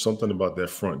correct. But something about that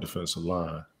front defensive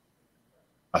line,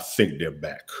 I think they're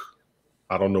back.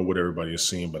 I don't know what everybody is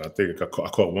seeing, but I think I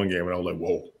caught one game and I was like,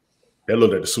 whoa, that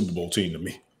looked like the Super Bowl team to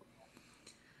me.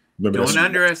 Don't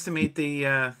underestimate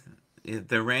the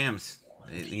Rams.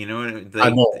 You know, I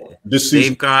know. This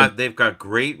season, they've got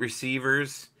great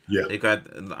receivers. Yeah, they've got,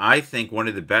 I think, one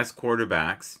of the best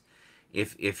quarterbacks.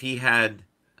 If he had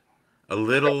a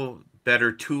little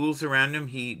better tools around him,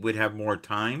 he would have more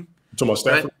time. To my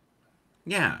Stafford.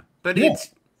 But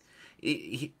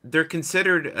they're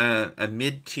considered a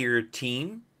mid-tier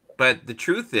team. But the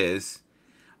truth is,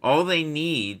 all they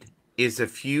need is a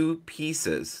few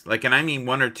pieces, and I mean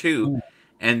one or two,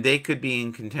 and they could be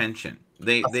in contention.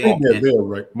 I think they're there,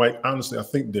 right, Mike? Honestly, I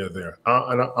think they're there.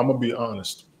 And I'm gonna be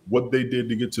honest. What they did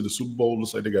to get to the Super Bowl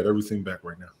looks like they got everything back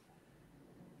right now.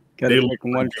 Got to pick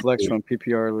one flex from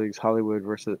PPR leagues: Hollywood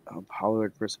versus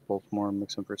Baltimore,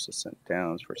 Mixon versus St.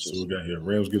 Downs versus. So we got here.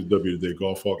 Rams get a W today.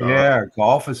 Golf Hawk. Yeah,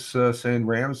 Golf is saying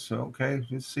Rams. Okay,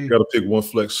 let's see. Got to pick one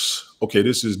flex. Okay,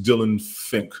 this is Dylan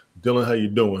Fink. Dylan, how you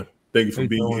doing? Thank you for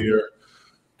being here.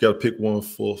 Got to pick one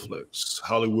full flex.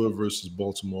 Hollywood versus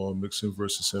Baltimore, Mixon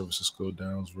versus San Francisco,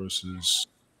 Downs versus.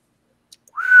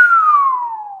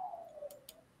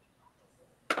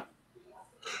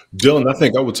 Dylan, I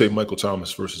think I would take Michael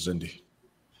Thomas versus Indy.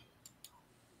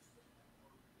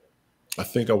 I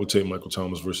think I would take Michael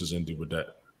Thomas versus Indy with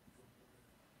that.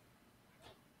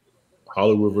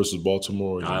 Hollywood versus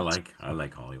Baltimore. I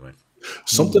like Hollywood.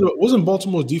 Wasn't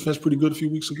Baltimore's defense pretty good a few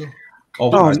weeks ago?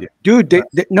 Oh, dude!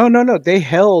 No. They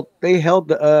held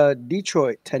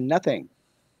Detroit to nothing.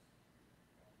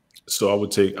 So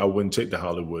I wouldn't take the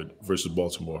Hollywood versus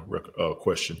Baltimore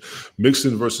question.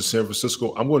 Mixon versus San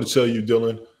Francisco. I'm going to tell you,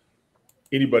 Dylan.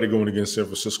 Anybody going against San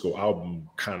Francisco, I'm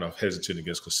kind of hesitant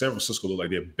against because San Francisco look like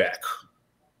they're back.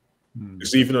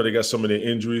 Because even though they got some of their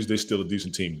injuries, they're still a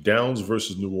decent team. Downs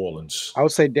versus New Orleans. I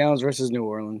would say Downs versus New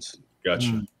Orleans.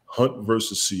 Gotcha. Hunt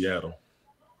versus Seattle.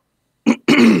 I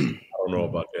don't know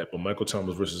about that, but Michael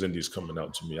Thomas versus Indy is coming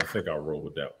out to me. I think I'll roll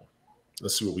with that one.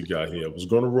 Let's see what we got here. I was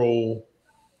going to roll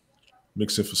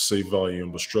Mixing for safe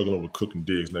volume, but struggling with Cook and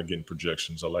Diggs, not getting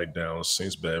projections. I like Downs.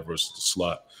 Saints bad versus the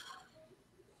slot.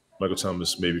 Michael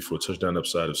Thomas maybe for a touchdown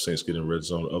upside if Saints get in red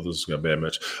zone. Others got a bad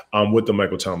match. I'm with the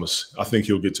Michael Thomas. I think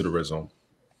he'll get to the red zone.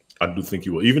 I do think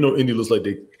he will. Even though Indy looks like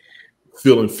they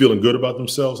feeling good about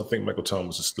themselves, I think Michael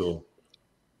Thomas is still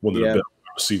one of the best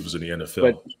receivers in the NFL.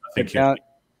 But I think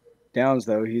Downs,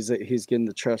 though, he's getting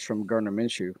the trust from Gardner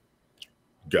Minshew.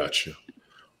 Gotcha.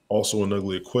 Also, an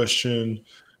ugly question.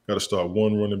 Got to start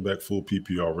one running back full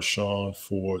PPR. Rashawn,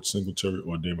 Ford, Singletary,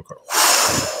 or Damon Carter?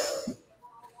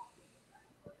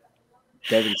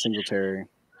 Devin Singletary.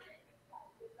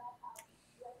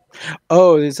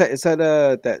 Oh, is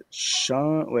that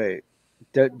Sean? Wait,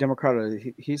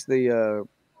 Democrata. He's the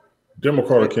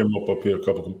Democrata came up here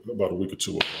about a week or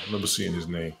two ago. I remember seeing his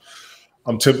name.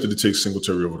 I'm tempted to take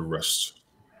Singletary over the rest.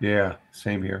 Yeah,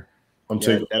 same here. I'm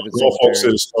taking. All folks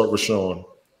said start Rashawn.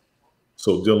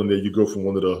 So Dylan, there you go from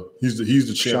one of the. He's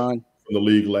the champ from the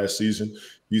league last season.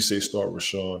 You say start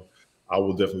Rashawn. I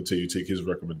will definitely tell you take his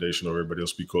recommendation over everybody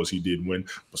else because he did win.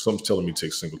 But something's telling me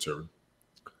take Singletary.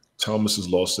 Thomas is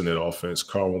lost in that offense.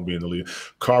 Carr won't be in the league.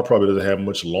 Carr probably doesn't have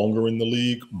much longer in the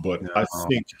league, but I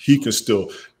think he can still.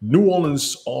 New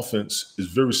Orleans' offense is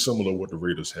very similar to what the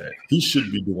Raiders had. He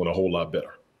should be doing a whole lot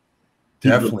better.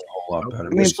 Definitely a whole lot better. I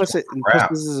mean, plus this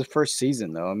is his first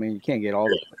season, though. I mean, you can't get all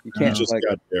the. You can't just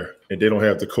got there, and they don't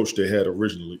have the coach they had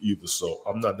originally either. So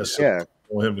I'm not necessarily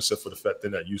on him except for the fact they're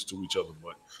not used to each other.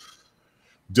 But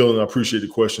Dylan, I appreciate the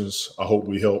questions. I hope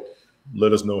we help.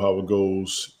 Let us know how it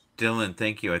goes. Dylan,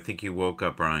 thank you. I think you woke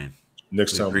up Ryan.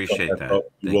 Next time we appreciate that.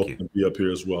 You're welcome to be up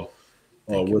here as well.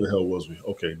 Where the hell was we?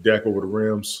 Okay, Dak over the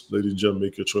Rams. Ladies and gentlemen,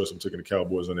 make your choice. I'm taking the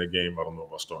Cowboys in that game. I don't know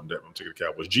about starting Dak. I'm taking the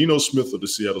Cowboys. Geno Smith of the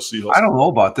Seattle Seahawks. I don't know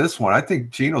about this one. I think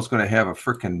Geno's going to have a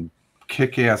freaking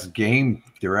kick-ass game.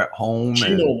 They're at home.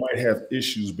 Geno might have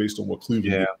issues based on what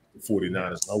Cleveland did with the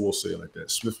 49ers. I will say it like that.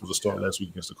 Smith was a start last week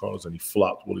against the Cardinals, and he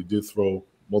flopped. Well, he did throw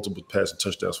multiple passing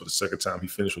touchdowns for the second time. He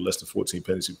finished with less than 14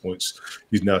 fantasy points.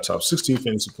 He's now top 16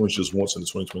 fantasy points just once in the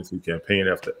 2023 campaign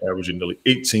after averaging nearly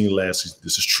 18 last season.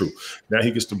 This is true. Now he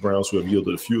gets the Browns, who have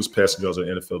yielded the fewest passing yards in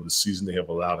the NFL this season. They have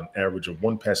allowed an average of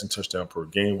one passing touchdown per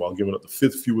game while giving up the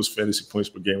fifth fewest fantasy points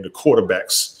per game to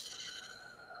quarterbacks.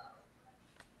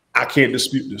 I can't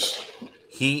dispute this.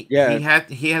 He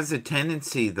has a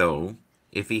tendency, though,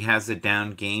 if he has a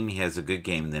down game, he has a good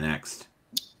game the next.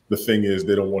 The thing is,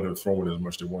 they don't want him throwing as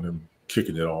much. They want him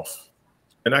kicking it off,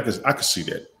 and I could see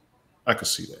that. I could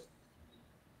see that.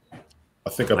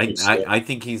 I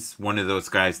think he's one of those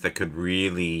guys that could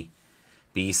really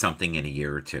be something in a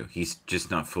year or two. He's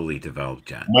just not fully developed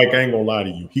yet. Mike, I ain't gonna lie to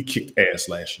you. He kicked ass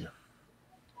last year.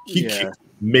 He kicked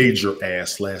major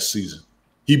ass last season.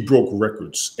 He broke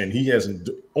records, and he hasn't.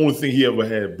 The only thing he ever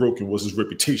had broken was his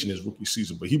reputation his rookie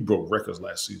season, but he broke records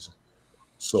last season.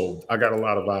 So I got a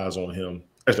lot of eyes on him.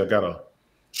 Actually, I got a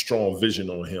strong vision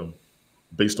on him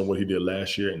based on what he did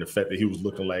last year and the fact that he was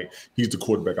looking like he's the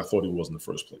quarterback I thought he was in the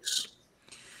first place.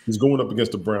 He's going up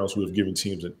against the Browns, who have given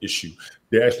teams an issue.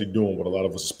 They're actually doing what a lot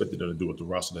of us expected them to do with the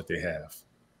roster that they have.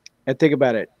 And think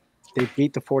about it. They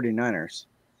beat the 49ers.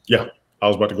 Yeah, I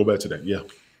was about to go back to that. Yeah.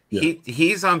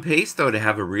 He's on pace, though, to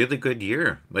have a really good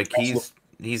year. Like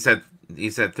he's at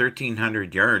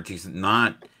 1,300 yards. He's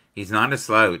not a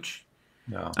slouch.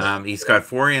 No. He's got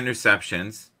 4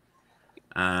 interceptions.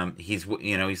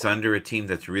 He's under a team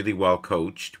that's really well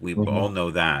coached. We all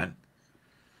know that.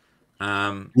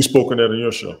 We spoke on that in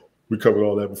your show. We covered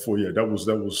all that before. Yeah, that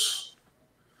was.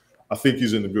 I think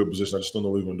he's in a good position. I just don't know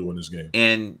what he's going to do in this game.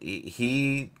 And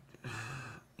he's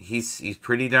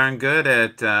pretty darn good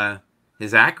at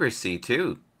his accuracy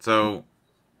too. So,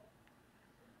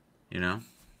 Yeah,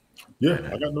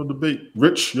 I got no debate.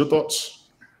 Rich, your thoughts?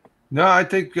 No, I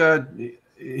think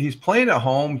he's playing at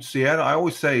home. Seattle. I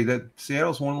always say that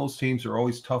Seattle's one of those teams that are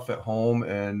always tough at home,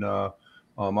 and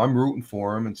I'm rooting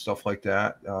for him and stuff like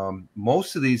that.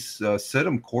 Most of these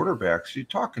sit-em quarterbacks, you're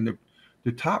talking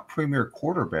the top premier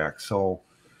quarterbacks. So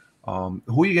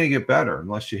who are you going to get better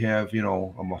unless you have a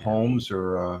Mahomes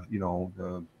or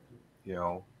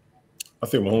I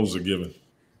think Mahomes is a given.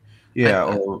 Yeah,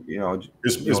 or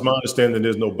it's my understanding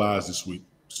there's no buys this week.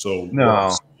 So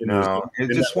no,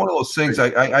 it's just one of those things.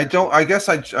 I guess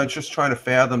I'm just trying to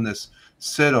fathom this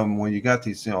sit-em when you got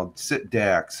these sit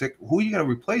Dak. Who are you going to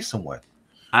replace him with?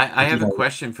 I have a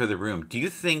question for the room. Do you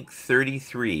think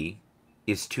 33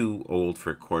 is too old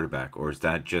for a quarterback, or is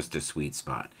that just a sweet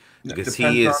spot? Because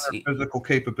he is on their physical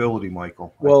capability,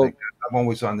 Michael. Well, I'm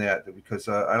always on that because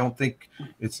I don't think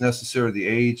it's necessarily the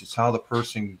age; it's how the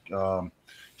person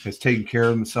has taken care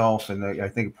of himself. And I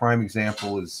think a prime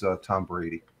example is Tom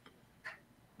Brady.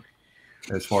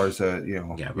 As far as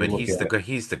yeah, but he's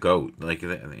the GOAT. Like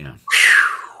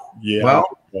yeah,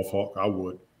 well, I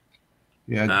would.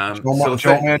 Yeah, Joe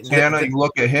Montana. You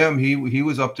look at him; he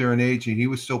was up there in age, and he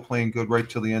was still playing good right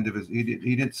till the end of his. He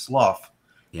didn't slough.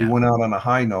 Yeah. He went out on a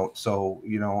high note. So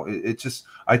it just.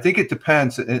 I think it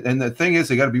depends. And the thing is,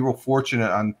 they got to be real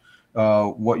fortunate on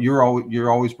what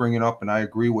you're always bringing up, and I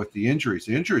agree with the injuries.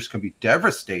 The injuries can be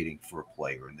devastating for a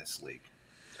player in this league.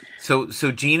 So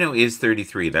Gino is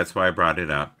 33. That's why I brought it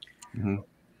up. Mm-hmm.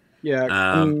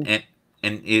 Yeah.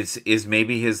 And is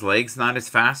maybe his legs not as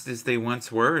fast as they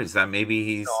once were? Is that maybe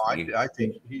he's? No, I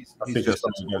think he's just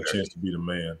got a chance to be the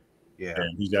man. Yeah,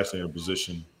 and he's actually in a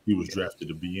position he was drafted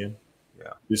to be in.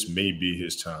 Yeah, this may be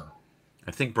his time.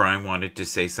 I think Brian wanted to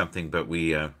say something, but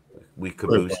we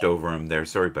caboosed over him there.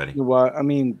 Sorry, buddy. Well, I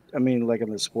mean, like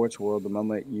in the sports world, the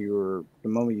moment you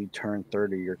turn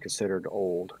 30, you're considered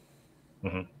old.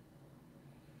 Mm-hmm.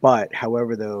 But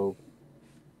however, though,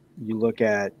 you look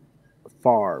at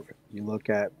Favre, you look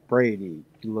at Brady,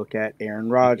 you look at Aaron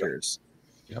Rodgers.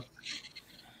 Yep.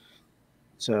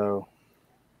 So,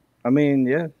 I mean,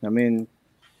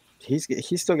 he's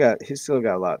still got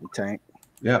a lot in the tank.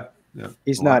 Yeah.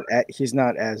 He's not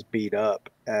as beat up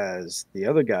as the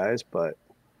other guys, but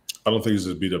I don't think he's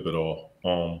as beat up at all.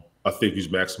 I think he's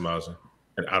maximizing,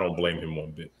 and I don't blame him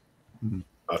one bit. Mm-hmm.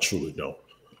 I truly don't.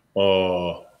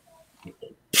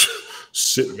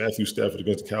 Sit Matthew Stafford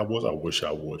against the Cowboys. I wish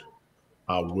I would.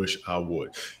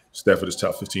 Stafford is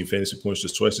top 15 fantasy points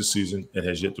just twice this season and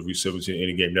has yet to reach 17 in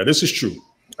any game. Now, this is true.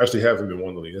 I actually have him in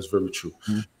one league. That's very true.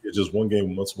 Mm-hmm. It's just one game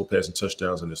with multiple passing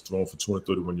touchdowns and is thrown for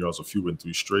 231 yards or fewer in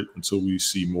 3 straight. Until we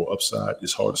see more upside,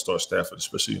 it's hard to start Stafford,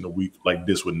 especially in a week like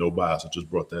this with no buys. I just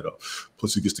brought that up.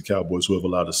 Plus, he gets the Cowboys, who have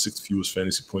allowed the 6th fewest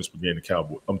fantasy points per game to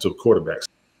the quarterbacks.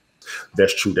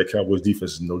 That's true. That Cowboys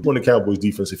defense is no. Join the Cowboys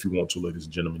defense if you want to, ladies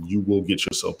and gentlemen. You will get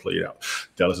yourself played out.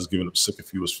 Dallas has given up 2nd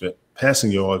fewest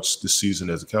passing yards this season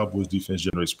as the Cowboys defense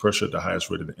generates pressure at the highest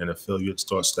rate in the NFL. Yet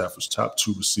starts Stafford's top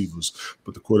 2 receivers,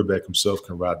 but the quarterback himself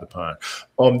can ride the pine.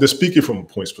 They're speaking from a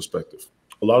points perspective.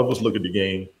 A lot of us look at the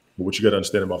game, but what you got to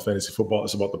understand about fantasy football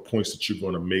is about the points that you're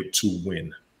going to make to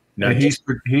win. Now, and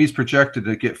he's projected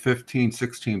to get 15,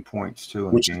 16 points too,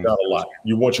 which is not a lot.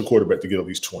 You want your quarterback to get at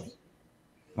least 20.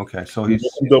 Okay, so he's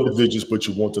double digits, but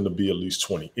you want them to be at least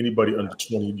 20. Anybody under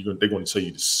 20, they're going to tell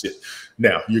you to sit.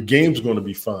 Now, your game's going to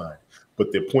be fine,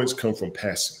 but their points come from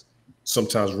passing,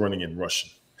 sometimes running and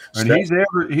rushing. And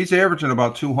he's averaging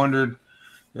about 200,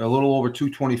 a little over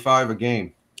 225 a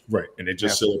game. Right, and they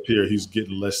just said up here he's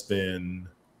getting less than.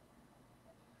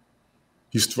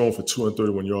 He's thrown for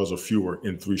 231 yards or fewer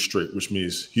in 3 straight, which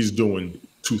means he's doing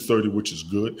 230, which is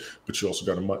good. But you also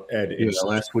got to add the interception.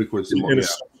 Last week was the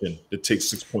interception. It takes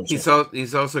 6 points.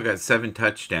 He's also got 7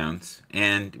 touchdowns,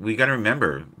 and we got to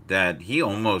remember that he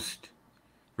almost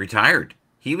retired.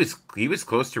 He was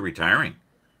close to retiring.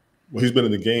 Well, he's been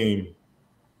in the game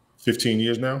 15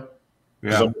 years now.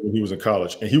 Yeah, he was in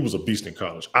college, and he was a beast in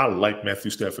college. I like Matthew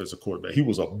Stafford as a quarterback. He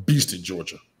was a beast in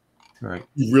Georgia. Right.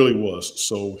 He really was.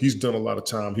 So he's done a lot of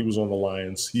time. He was on the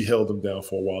Lions. He held them down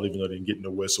for a while, even though they didn't get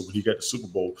nowhere. So when he got the Super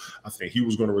Bowl, I think he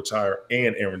was going to retire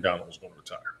and Aaron Donald was going to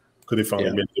retire because they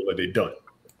finally made it like they done.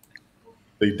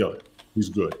 They done. He's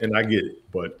good. And I get it,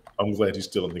 but I'm glad he's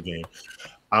still in the game.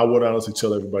 I would honestly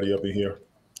tell everybody up in here,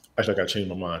 actually, I got to change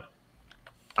my mind.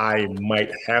 I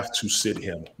might have to sit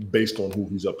him based on who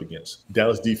he's up against.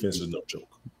 Dallas defense is no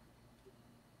joke.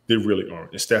 They really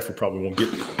aren't. And Stafford probably won't get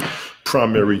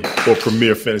primary or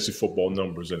premier fantasy football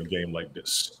numbers in a game like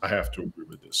this. I have to agree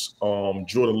with this.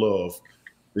 Jordan Love,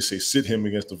 they say sit him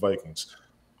against the Vikings.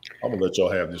 I'm gonna let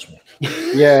y'all have this one.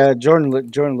 Yeah, Jordan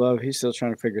Love, he's still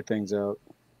trying to figure things out.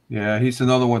 Yeah, he's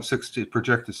another one.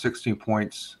 Projected 16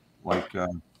 points.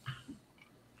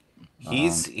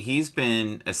 He's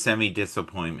been a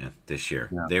semi-disappointment this year.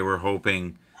 Yeah. They were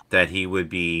hoping that he would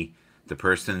be the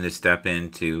person to step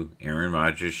into Aaron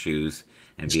Rodgers' shoes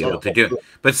and be able to do it.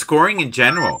 But scoring in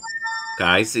general,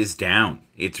 guys, is down.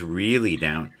 It's really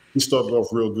down. He started off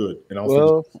real good, and I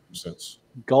don't think it's sense.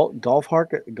 Golf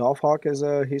Hawk is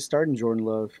he's starting Jordan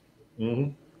Love.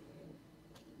 Mm-hmm.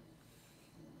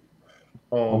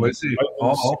 Is he?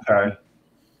 Oh, okay.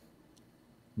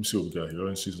 Let me see what we got here.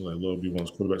 In season like Love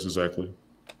B1's quarterbacks exactly.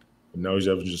 And now he's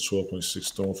averaging just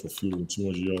 12.6 thrown for fewer than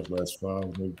 200 yards last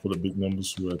 5. Maybe put up big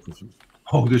numbers.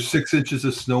 Oh, there's 6 inches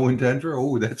of snow in Denver.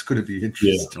 Oh, that's going to be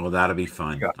interesting. Yeah. Well, that'll be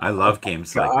fun. God. I love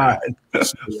games like that.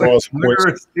 As far as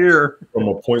points, here. From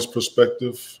a points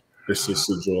perspective, it's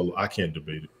just I can't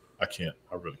debate it. I can't.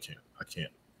 I really can't. I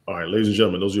can't. All right, ladies and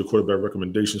gentlemen, those are your quarterback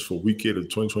recommendations for week 8 of the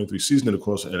 2023 season and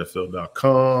across the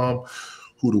NFL.com.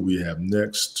 Who do we have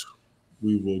next?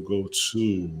 We will go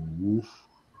to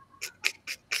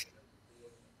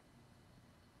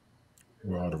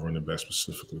where are the running back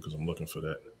specifically because I'm looking for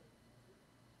that.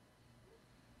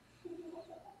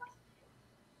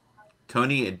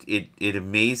 Tony, it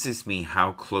amazes me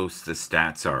how close the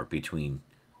stats are between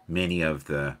many of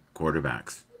the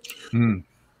quarterbacks.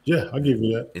 Yeah, I'll give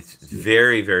you that. It's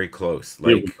very, very close.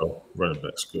 Here we go. Running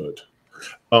back's good.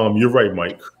 You're right,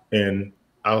 Mike. And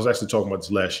I was actually talking about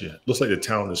this last year. Looks like the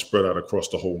talent is spread out across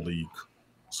the whole league.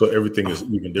 So everything is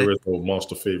even. There is no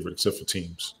monster favorite except for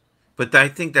teams. But I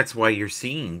think that's why you're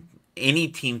seeing any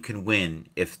team can win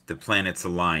if the planets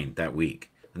align that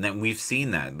week. And then we've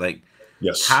seen that. Like,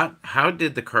 yes. How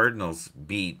did the Cardinals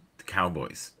beat the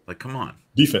Cowboys? Like, come on.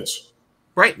 Defense.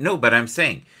 Right. No, but I'm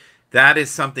saying that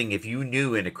is something, if you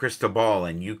knew in a crystal ball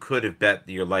and you could have bet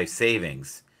your life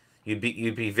savings, you'd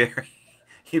be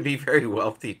very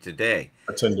wealthy today.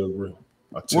 I tend to agree.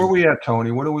 Where are we at,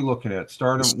 Tony? What are we looking at?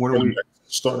 Starting running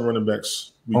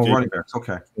backs. Running backs.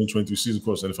 Okay. 2023 season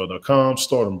course NFL.com.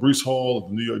 Starting Breece Hall of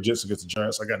the New York Jets against the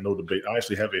Giants. I got no debate. I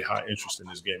actually have a high interest in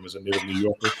this game as a native New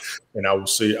Yorker, and I will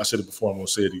say, I said it before, I'm going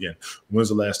to say it again. When's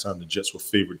the last time the Jets were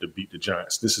favored to beat the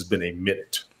Giants? This has been a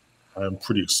minute. I'm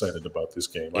pretty excited about this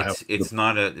game. It's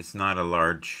not a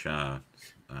large.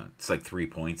 It's like 3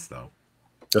 points though.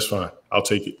 That's fine. I'll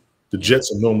take it. The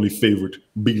Jets are normally favored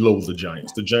below the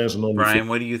Giants. The Giants are normally. Brian,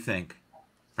 what do you think?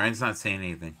 Brian's not saying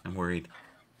anything. I'm worried.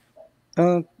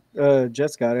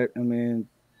 Jets got it. I mean,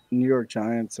 New York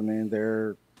Giants. I mean,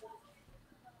 they're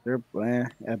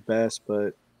at best,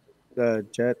 but the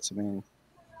Jets. I mean,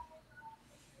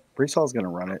 Breece Hall's gonna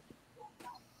run it.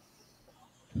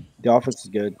 The offense is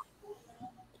good.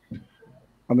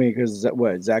 I mean, because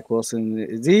Zach Wilson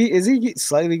is he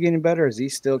slightly getting better? Or is he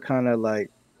still kind of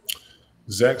like?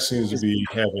 Zach seems to be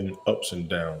having ups and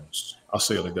downs. I'll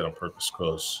say it like that on purpose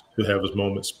because he'll have his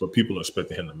moments, but people are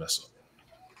expecting him to mess up.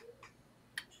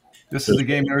 This is the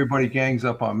game everybody gangs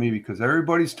up on me because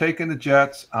everybody's taking the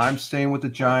Jets. I'm staying with the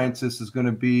Giants. This is going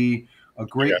to be a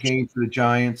great game for the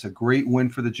Giants, a great win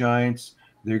for the Giants.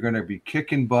 They're going to be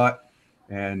kicking butt,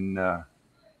 and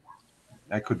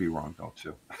I could be wrong, though,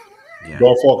 too. Yeah.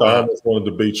 Golf, I almost want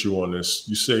to debate you on this.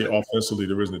 You say offensively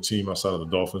there isn't a team outside of the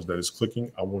Dolphins that is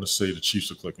clicking. I want to say the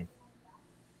Chiefs are clicking.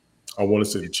 I also want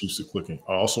to say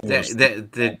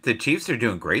the Chiefs are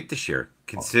doing great this year,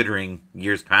 considering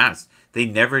years past. They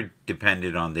never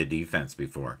depended on the defense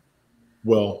before.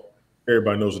 Well,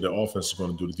 everybody knows that the offense is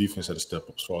going to do. The defense had to step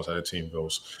up as far as how the team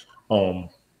goes.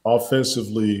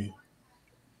 Offensively,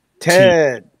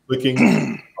 Ted clicking.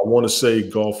 I want to say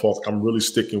Golf Hawk. I'm really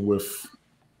sticking with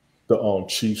the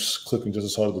Chiefs clicking just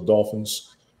as hard as the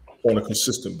Dolphins on a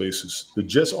consistent basis. The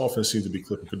Jets offense seemed to be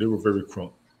clicking because they were very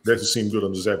crunk. They actually seemed good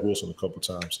under Zach Wilson a couple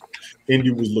times.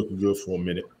 Indy was looking good for a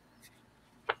minute.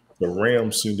 The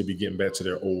Rams seem to be getting back to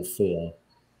their old form.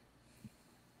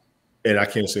 And I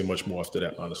can't say much more after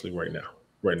that, honestly, right now.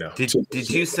 Did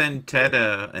you send Ted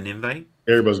an invite?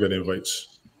 Everybody's got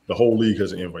invites. The whole league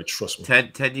has an invite, trust me.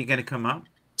 Ted, you going to come up?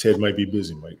 Ted might be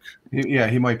busy, Mike.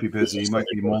 He might be busy. He might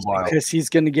be mobile. Because he's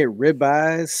going to get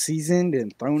ribeyes seasoned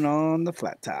and thrown on the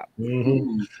flat top.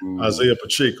 Mm-hmm. Isaiah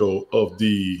Pacheco of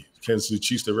the Kansas City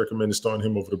Chiefs, they recommended starting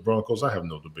him over the Broncos. I have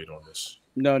no debate on this.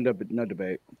 No debate.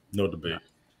 No debate.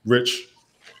 Rich?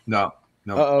 No.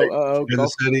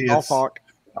 Kansas City. Hawk.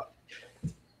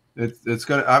 It's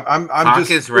gonna. I'm Hawk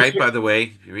just is right, by the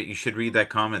way. You should read that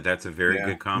comment. That's a very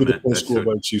good comment.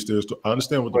 I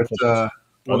understand what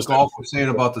what Golf was saying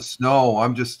about the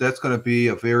snow. That's going to be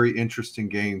a very interesting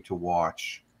game to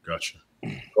watch. Gotcha.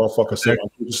 Golf, like I said,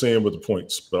 I'm just saying with the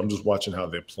points, but I'm just watching how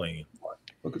they're playing.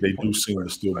 They do seem to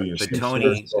still be in. But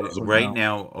Tony, right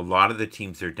now, a lot of the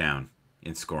teams are down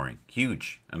in scoring.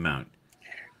 Huge amount.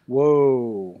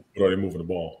 Whoa. But are they moving the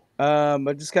ball? I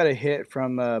just got a hit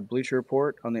from Bleacher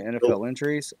Report on the NFL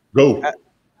injuries. Go.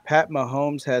 Pat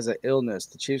Mahomes has an illness.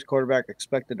 The Chiefs quarterback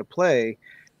expected to play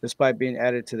despite being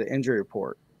added to the injury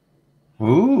report.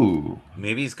 Ooh.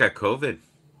 Maybe he's got COVID.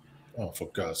 Oh, for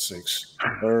God's sakes.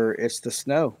 Or it's the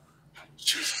snow.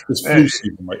 It's flu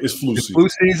season, Mike. It's flu season. Flu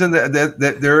season.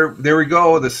 There we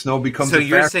go. The snow becomes. So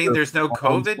you're saying there's no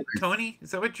COVID, Tony? Is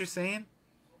that what you're saying?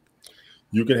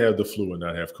 You can have the flu and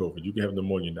not have COVID. You can have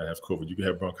pneumonia and not have COVID. You can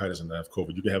have bronchitis and not have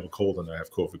COVID. You can have a cold and not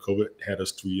have COVID. COVID had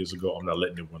us 3 years ago. I'm not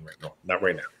letting it win right now. Not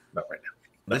right now.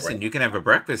 Listen, you can have a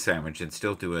breakfast sandwich and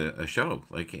still do a show.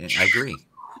 Like, I agree.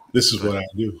 This is what I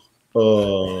do.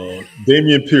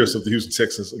 Damian Pierce of the Houston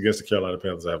Texans against the Carolina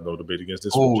Panthers. I have no debate against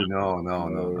this. Oh,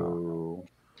 no.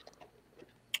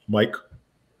 Mike?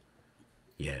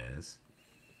 Yes.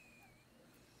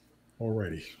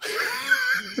 Alrighty.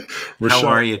 How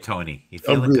are you, Tony? You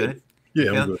feeling good?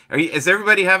 Yeah, I'm good. Is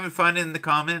everybody having fun in the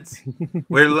comments?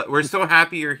 We're so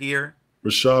happy you're here.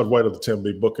 Rashad White of the Tampa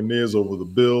Bay Buccaneers over the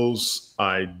Bills.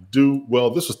 I do. Well,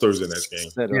 this was Thursday night's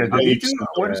game. Yeah,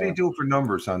 what does he do for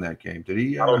numbers on that game? Did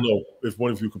he? I don't know. If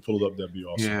one of you could pull it up, that'd be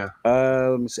awesome. Yeah.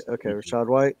 Let me see. Okay, Rashad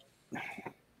White.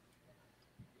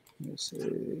 Let's see.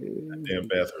 Damn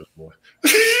Bathurst boy.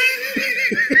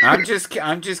 I'm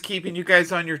just keeping you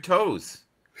guys on your toes.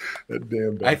 That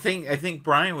damn Bathurst. I think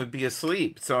Brian would be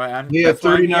asleep. So I'm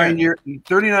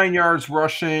 39 yards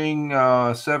rushing,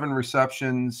 7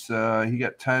 receptions. He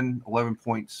got 11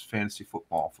 points fantasy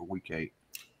football for week 8.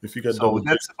 If you got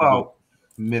that's about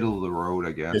middle of the road,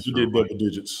 I guess. If you did double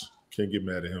digits, can't get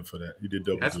mad at him for that. He did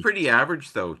double. That's digits. Pretty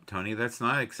average though, Tony. That's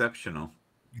not exceptional.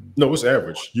 No, it's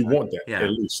average. You want that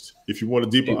at least. If you want a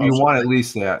deeper option, you want at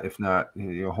least that. If not,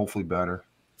 hopefully better.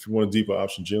 If you want a deeper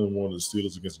option, Jalen Warren of the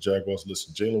Steelers against the Jaguars.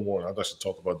 Listen, Jalen Warren, I've actually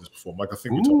talked about this before. Mike, I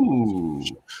think we talked about this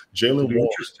before. Jalen Warren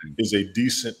is a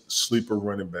decent sleeper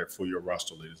running back for your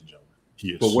roster, ladies and gentlemen.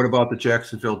 He is. But what about the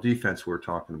Jacksonville defense we're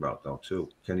talking about, though, too?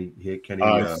 Can he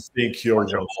I think he'll run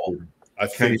through them.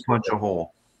 Can he punch a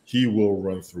hole? He will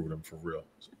run through them for real.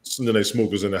 Sunday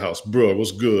Smoker's in the house. Bro,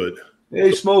 what's good?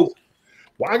 Hey, Smoke.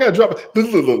 Why I got to drop it?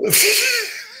 Look.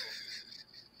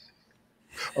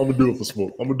 I'm gonna do it for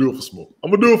Smoke. I'm gonna do it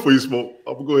for you, Smoke.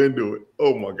 I'm gonna go ahead and do it.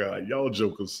 Oh my God, y'all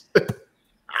jokers.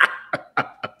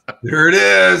 There it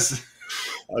is.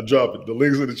 I drop it. The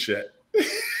link's in the chat.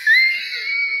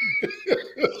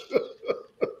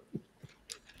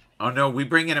 Oh no, we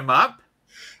bringing him up?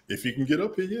 If he can get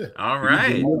up here, yeah. All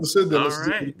right. All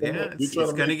right. Yeah, it's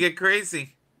gonna get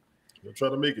crazy. We'll try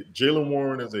to make it. Jalen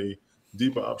Warren is a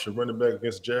deeper option running back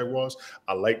against the Jaguars.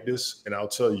 I like this, and I'll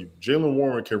tell you, Jalen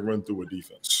Warren can run through a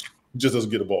defense. He just doesn't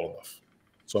get the ball enough.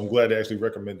 So I'm glad they actually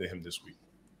recommended him this week.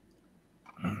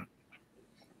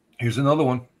 Here's another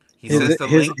one. He says the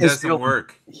link doesn't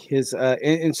work. His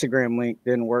Instagram link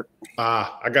didn't work.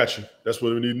 I got you. That's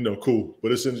what we need to know. Cool.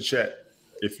 But it's in the chat.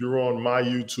 If you're on my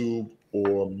YouTube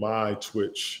or my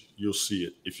Twitch, you'll see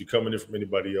it. If you're coming in from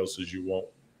anybody else's, you won't.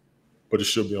 But it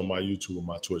should be on my YouTube or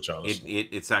my Twitch, honestly.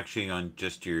 It's actually on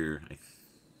just your.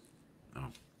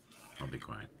 Oh, I'll be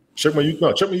quiet. Check my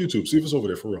YouTube. See if it's over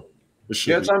there for real. It's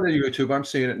on the YouTube. I'm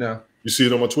seeing it now. You see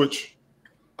it on my Twitch?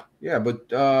 Yeah, but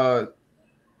I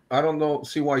don't know.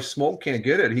 See why Smoke can't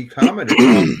get it. He commented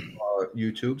on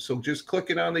YouTube, so just click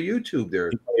it on the YouTube there.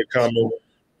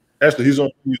 Actually, he's on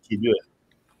YouTube. Yeah.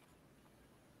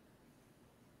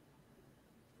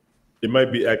 It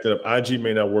might be acting up. IG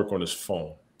may not work on his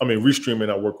phone. I mean, Restream may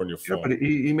not work on your phone. Yeah, but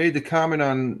he made the comment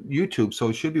on YouTube, so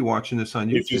he should be watching this on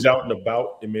YouTube. If he's out and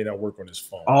about, it may not work on his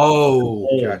phone. Oh,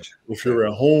 gotcha. If you're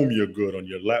at home, you're good on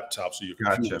your laptop, so your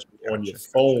computer. On your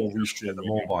phone, Restream. Yeah, the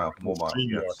mobile.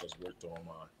 Yes. Does work on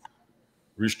mine.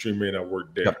 Restream may not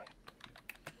work there. Yep.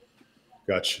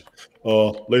 Gotcha.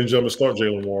 Ladies and gentlemen, start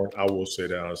Jalen Warren. I will say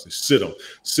that honestly. Sit him.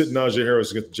 Sit Najee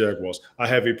Harris against the Jaguars. I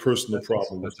have a personal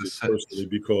problem with this personally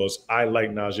because I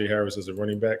like Najee Harris as a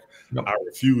running back. Yep. I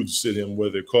refuse to sit him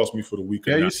whether it costs me for the week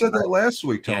or not. Yeah, you said that last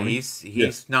week, Tony. Yeah,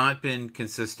 he's not been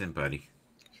consistent, buddy.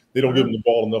 They don't give him the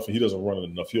ball enough, and he doesn't run it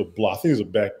enough. He'll block. I think he's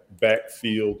a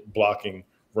backfield blocking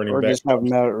running back. Or just have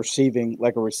him out receiving,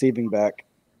 like a receiving back.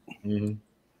 Mm-hmm.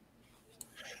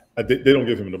 They don't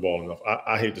give him the ball enough.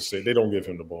 I hate to say it, they don't give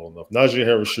him the ball enough. Najee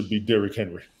Harris should be Derrick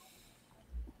Henry.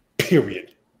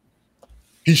 Period.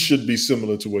 He should be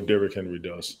similar to what Derrick Henry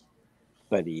does.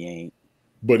 But he ain't.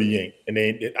 And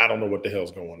I don't know what the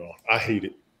hell's going on. I hate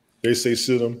it. They say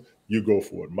sit him, you go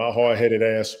for it. My hard-headed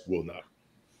ass will not.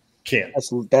 Can't.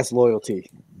 That's loyalty.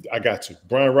 I got to.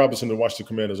 Brian Robinson to watch the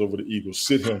Commanders over the Eagles.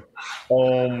 Sit him.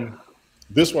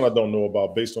 This one I don't know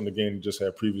about based on the game we just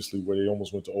had previously where they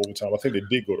almost went to overtime. I think they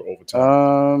did go to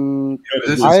overtime.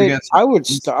 I would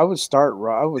start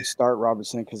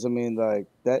Robinson because I mean like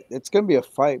that it's gonna be a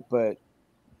fight, but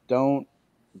don't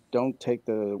take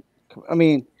the. I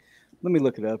mean, let me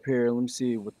look it up here. Let me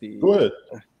see what the. Go ahead.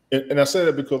 And I say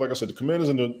that because, like I said, the Commanders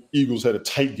and the Eagles had a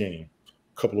tight game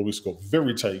a couple of weeks ago.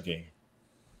 Very tight game.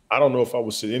 I don't know if I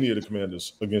would sit any of the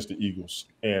Commanders against the Eagles,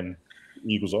 and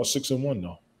the Eagles are 6-1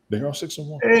 now. They are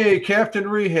 6-1. Hey, Captain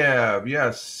Rehab.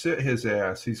 Yes, sit his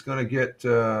ass. He's going to get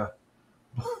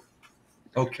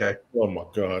okay. Oh, my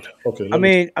God. Okay. I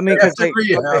mean, because I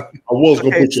was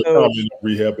going to put your comment in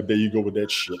rehab, but there you go with that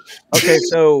shit. Okay,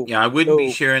 so. Yeah, I wouldn't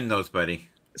be sharing those, buddy.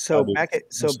 So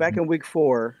back in week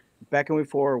four,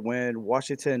 when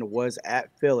Washington was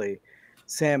at Philly,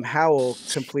 Sam Howell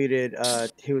completed,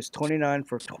 he was 29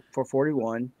 for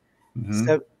 41,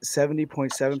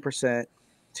 70.7%.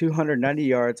 290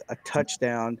 yards, a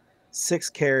touchdown, 6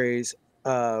 carries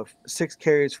for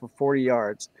 40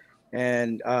 yards.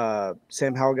 And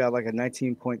Sam Howell got like a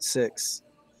 19.6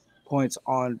 points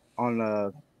on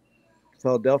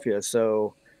Philadelphia.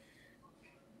 So,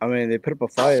 I mean, they put up a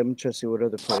fight. I'm trying to see what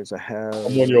other players I have.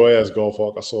 I'm on your ass, Golf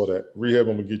Hawk. I saw that. Rehab,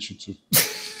 I'm going to get you too.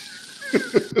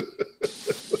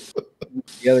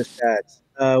 The other stats.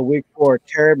 Week 4,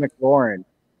 Terry McLaurin.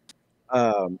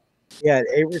 He had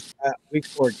week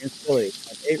 4 against Philly.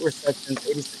 8 receptions,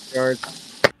 86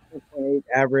 yards, 2.8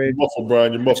 average. You're muffled,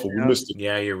 Brian. You're muffled. We missed it.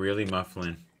 Yeah, you're really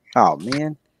muffling. Oh,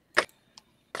 man.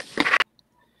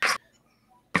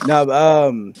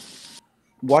 No,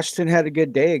 Washington had a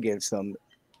good day against them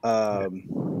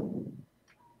on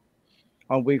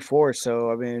week 4.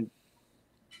 So I mean,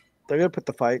 they're gonna put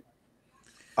the fight.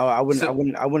 I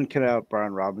wouldn't cut out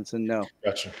Brian Robinson. No.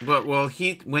 Gotcha. But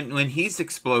when he's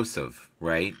explosive,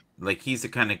 right? Like he's the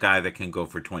kind of guy that can go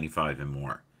for 25 and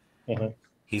more.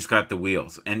 He's got the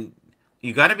wheels, and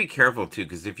you got to be careful too,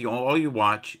 because if all you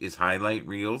watch is highlight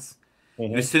reels,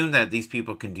 you assume that these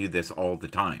people can do this all the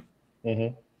time.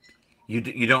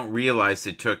 You don't realize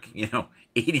it took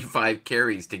 85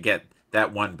 carries to get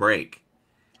that one break.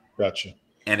 Gotcha.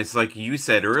 And it's like you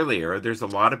said earlier, there's a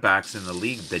lot of backs in the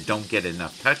league that don't get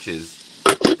enough touches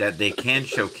that they can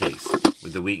showcase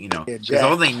with the week, because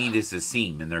all they need is a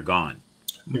seam and they're gone.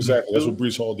 Exactly. That's what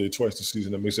Brees Hall did twice this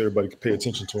season. That makes everybody pay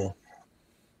attention to him.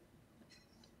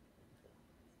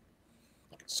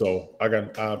 So I go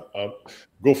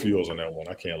for yours on that one.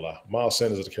 I can't lie. Miles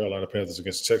Sanders of the Carolina Panthers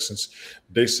against the Texans.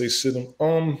 They say sit him.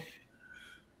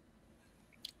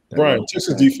 Brian,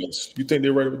 Texans defense. You think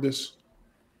they're right with this?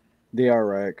 They are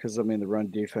right, because I mean the run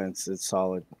defense is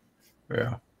solid.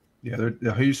 Yeah.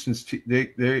 The Houston's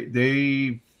they've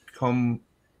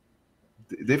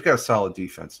got a solid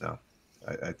defense now.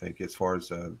 I think as far as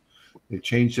they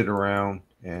changed it around,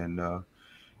 and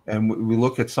we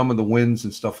look at some of the wins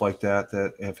and stuff like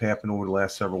that have happened over the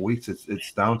last several weeks.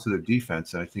 It's down to their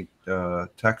defense, and I think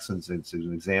Texans is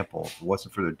an example. If it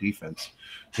wasn't for their defense,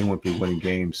 they wouldn't be winning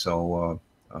games. So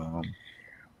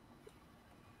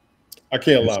I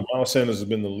can't lie. Miles Sanders has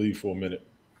been in the league for a minute.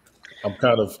 I'm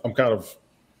kind of.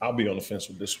 I'll be on the fence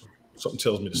with this one. Something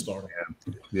tells me to start him.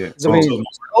 Yeah.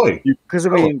 Because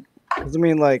I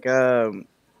mean, like,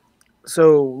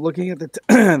 so looking at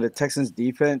the Texans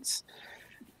defense,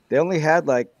 they only had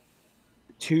like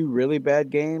 2 really bad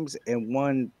games and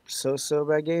 1 so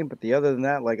bad game. But the other than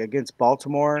that, like against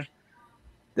Baltimore,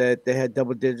 that they had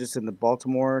double digits in the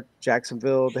Baltimore,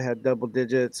 Jacksonville, they had double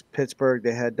digits. Pittsburgh,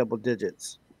 they had double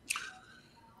digits.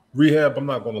 Rehab, I'm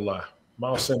not going to lie.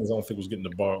 Miles Sanders, I don't think was getting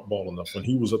the ball enough. When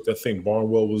he was up there, I think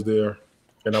Barnwell was there,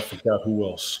 and I forgot who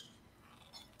else.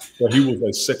 But he was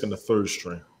like second or third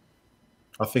string.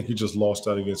 I think he just lost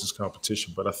out against his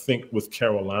competition. But I think with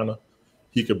Carolina,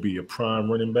 he could be a prime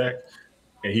running back,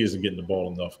 and he isn't getting the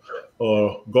ball enough.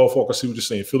 Golf Walk, I see what you're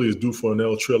saying. Philly is due for an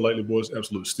L. Trail lightly, boys.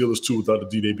 Absolutely. Steelers, too, without the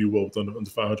D, they'd be well with under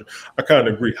 500. I kind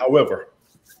of agree. However,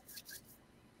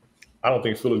 I don't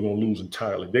think Philly's going to lose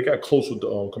entirely. They got close with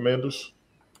the Commanders,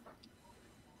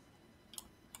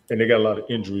 and they got a lot of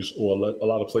injuries or a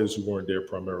lot of players who weren't there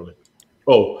primarily.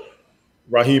 Oh,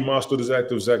 Raheem Mostert is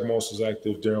active. Zach Moss is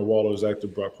active. Darren Waller is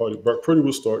active. Brock Purdy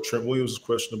will start. Trent Williams is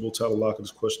questionable. Tyler Lockett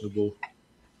is questionable.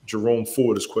 Jerome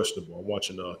Ford is questionable. I'm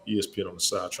watching ESPN on the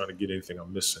side trying to get anything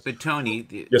I'm missing. But,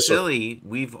 Tony, yes, Philly,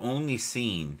 we've only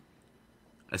seen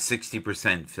a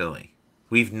 60% Philly.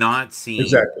 We've not seen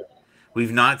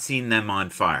We've not seen them on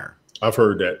fire. I've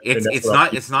heard that.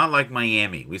 It's not like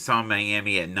Miami. We saw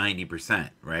Miami at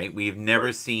 90%, right? We've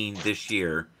never seen this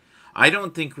year. I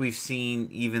don't think we've seen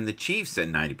even the Chiefs at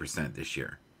 90% this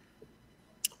year.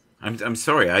 I'm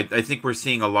sorry. I think we're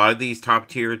seeing a lot of these top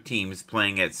tier teams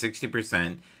playing at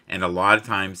 60%, and a lot of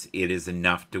times it is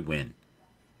enough to win.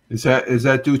 Is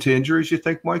that due to injuries, you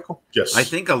think, Michael? Yes. I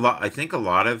think a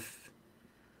lot of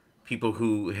people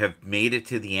who have made it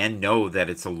to the end know that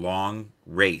it's a long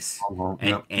race,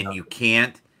 and you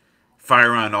can't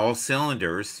fire on all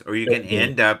cylinders, or you can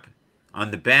end up on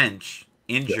the bench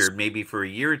injured maybe for a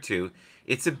year or two.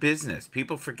 It's a business.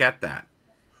 People forget that.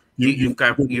 You've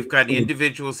got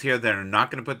individuals here that are not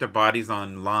going to put their bodies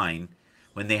on line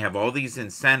when they have all these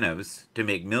incentives to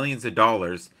make millions of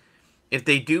dollars. If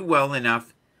they do well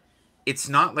enough, it's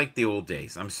not like the old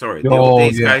days. I'm sorry. The old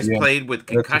days, guys played with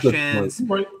concussions,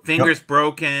 fingers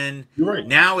broken. You're right.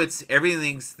 Now it's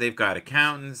everything's. They've got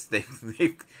accountants. They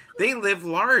live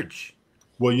large.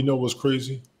 Well, you know what's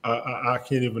crazy? I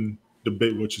can't even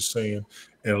debate what you're saying.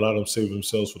 And a lot of them save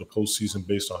themselves for the postseason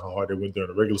based on how hard they went during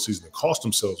the regular season and cost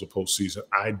themselves the postseason.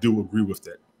 I do agree with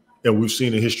that. And we've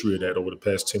seen a history of that over the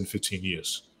past 10, 15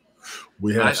 years.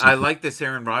 We have. I like this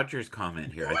Aaron Rodgers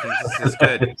comment here. I think this is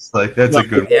good. It's like that's a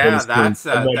good one. Yeah, that's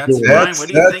Brian. What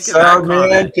do you think of that our man,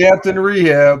 comment? Captain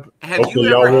Rehab. Have you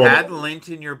ever had lint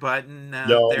in your button out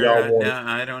there? No,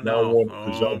 I don't know.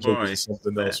 Y'all boy,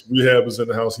 something else. Rehab is in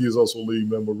the house. He is also a league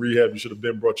member. Rehab, you should have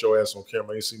been brought your ass on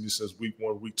camera. I ain't seen you since week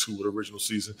 1, week 2 of the original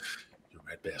season. You're a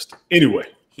mad bastard. Anyway.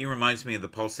 He reminds me of the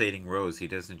pulsating rose. He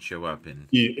doesn't show up in.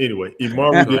 Anyway,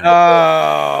 Imari did.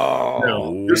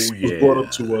 Now, this was brought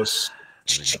up to us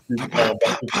about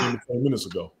 15 to 20 minutes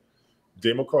ago.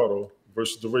 Dave Mercado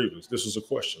versus the Ravens. This was a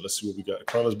question. Let's see what we got.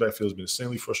 Carlos backfield has been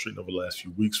insanely frustrating over the last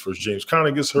few weeks. First, James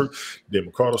Conner gets hurt. Dave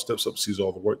Mercado steps up, sees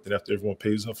all the work. Then, after everyone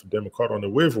pays up for Dave Mercado on the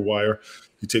waiver wire,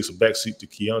 he takes a backseat to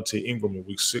Keontae Ingram in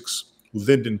week 6. Who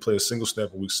then didn't play a single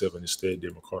snap in week 7. Instead,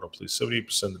 Dave Mercado played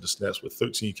 78% of the snaps with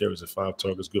 13 carries and 5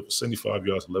 targets, good for 75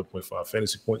 yards, 11.5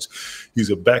 fantasy points. He's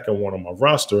a back and one on my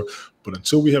roster, but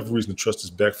until we have a reason to trust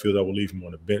his backfield, I will leave him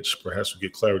on the bench. Perhaps we'll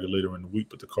get clarity later in the week,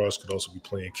 but the Cards could also be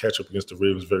playing catch-up against the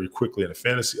Ravens very quickly, and the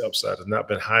fantasy upside has not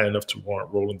been high enough to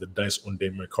warrant rolling the dice on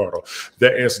Dave Mercado.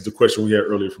 That answers the question we had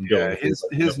earlier from Dylan.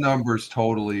 His numbers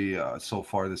totally so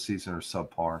far this season are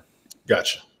subpar.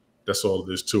 Gotcha. That's all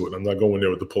there is to it. I'm not going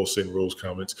there with the pulsating rose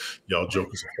comments. Y'all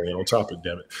jokers are staying on topic,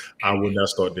 damn it. I would not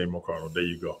start Dave Mercado. There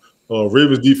you go.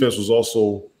 Ravens defense was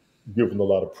also given a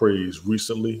lot of praise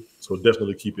recently, so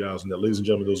definitely keep your eyes on that. Ladies and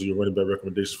gentlemen, those are your running back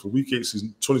recommendations for Week 8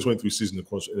 season, 2023 season, of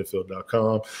course,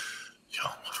 NFL.com. Yo,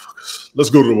 motherfuckers. Let's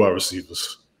go to the wide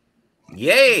receivers.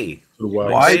 Yay! To the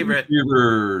wide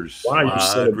receivers. Why are you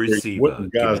celebrating? What in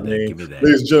God's name?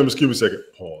 Ladies and gentlemen, give me a second.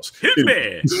 Pause. Hit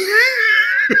me!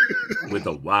 With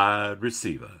a wide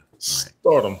receiver.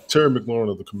 Start him. Terry McLaurin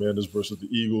of the Commanders versus the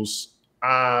Eagles.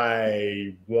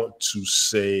 I want to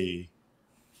say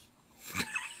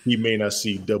he may not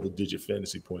see double-digit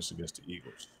fantasy points against the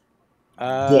Eagles.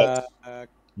 But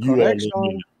you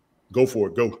all go for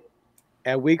it. Go.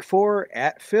 At week 4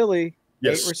 at Philly,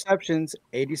 yes. 8 receptions,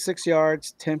 86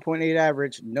 yards, 10.8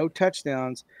 average, no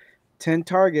touchdowns, 10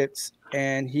 targets,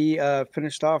 and he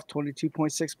finished off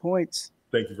 22.6 points.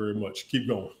 Thank you very much. Keep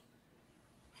going.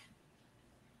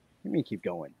 Let me keep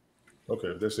going.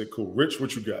 Okay, that's it. Cool. Rich,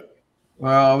 what you got?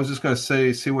 Well, I was just going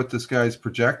to see what this guy's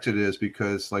projected is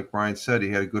because, like Brian said, he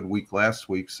had a good week last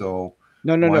week. So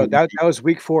no. That was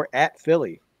week 4 at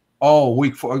Philly. Oh,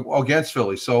 week 4 against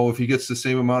Philly. So if he gets the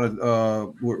same amount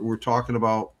of, we're talking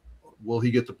about, will he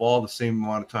get the ball the same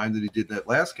amount of time that he did that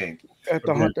last game?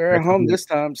 They're at home this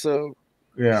time, so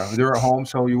yeah, they're at home.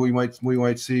 So we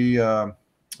might see.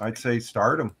 I'd say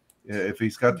start him if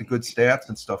he's got the good stats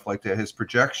and stuff like that. His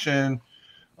projection,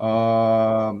 it's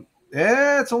only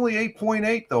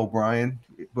 8.8 though, Brian.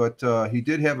 But he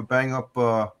did have a bang up.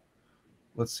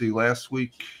 Let's see, last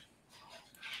week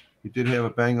he did have a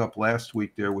bang up last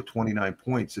week there with 29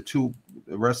 points. The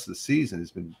rest of the season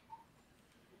has been.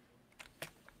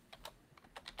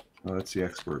 That's the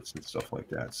experts and stuff like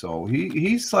that. So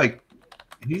he's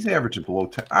averaging below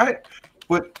 10.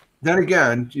 But then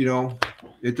again,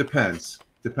 it depends.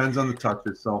 Depends on the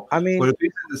touches. So I mean, but if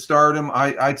he's to start him,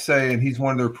 I'd say, and he's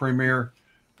one of their premier.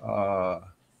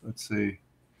 Let's see.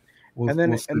 And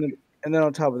then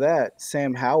on top of that,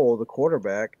 Sam Howell, the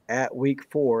quarterback, at week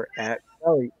 4 at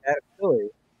Philly.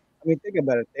 I mean, think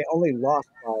about it. They only lost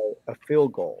by a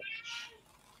field goal.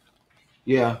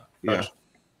 Yeah.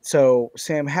 So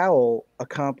Sam Howell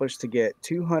accomplished to get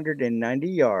 290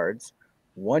 yards,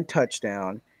 1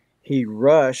 touchdown. He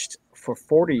rushed for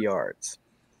 40 yards.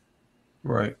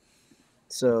 Right.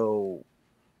 So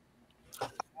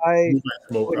I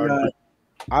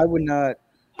would not.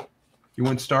 You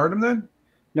wouldn't start him then?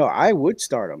 No, I would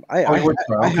start him. In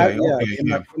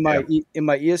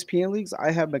my ESPN leagues,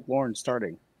 I have McLaurin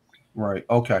starting. Right.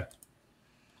 Okay.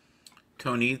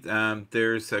 Tony,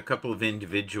 there's a couple of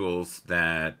individuals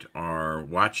that are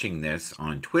watching this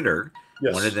on Twitter.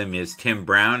 Yes. One of them is Tim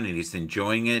Brown, and he's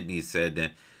enjoying it. And he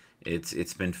said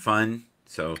it's been fun.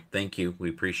 So thank you. We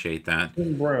appreciate that.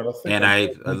 Tim Brown,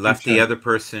 I left the other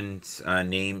person's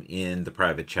name in the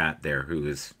private chat there, who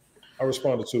is. I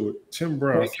responded to it. Tim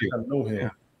Brown, I know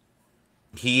him.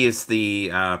 He is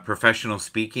the professional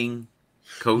speaking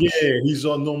coach. Yeah, he's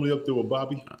normally up there with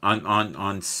Bobby.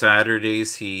 On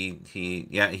Saturdays, he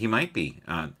might be.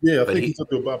 I think he's up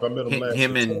there with Bobby. I met him last year.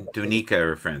 Him and Donika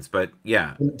are friends, but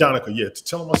yeah. Donica, yeah.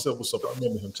 Tell him I said what's up. I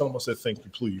remember him. Tell him I said thank you,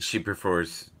 please. She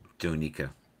prefers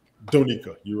Donika.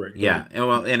 Donika, you're right. Yeah,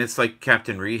 and it's like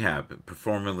Captain Rehab,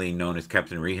 formerly known as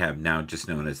Captain Rehab, now just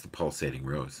known as the Pulsating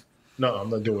Rose. No,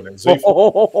 I'm not doing that. Zay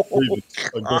Flowers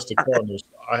against the Cardinals.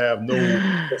 I have no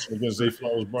question against Zay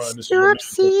Flowers, Brian. Stop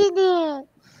seeing it.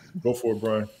 Go for it,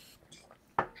 Brian.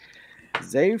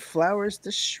 Zay Flowers the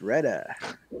shredder.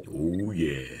 Oh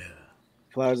yeah.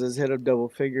 Flowers has hit up double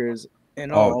figures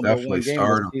in Oh, all but definitely one game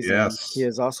stardom, this season. yes. He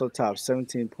has also topped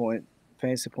 17-point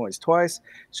fantasy points twice,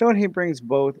 showing he brings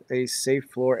both a safe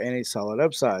floor and a solid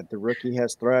upside. The rookie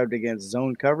has thrived against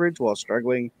zone coverage while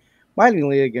struggling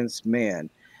mightily against man.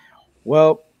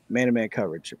 Well, man-to-man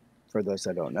coverage, for those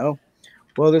that don't know.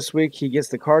 Well, this week he gets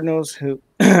the Cardinals, who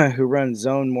who run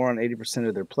zone more on 80%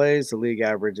 of their plays. The league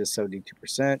average is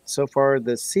 72%. So far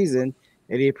this season,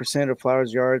 88% of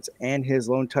Flowers' yards and his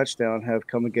lone touchdown have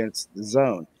come against the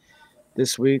zone.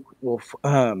 This week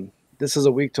this is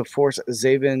a week to force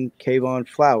Zaven Kayvon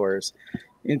Flowers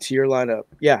into your lineup.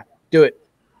 Yeah, do it.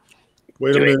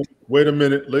 Wait a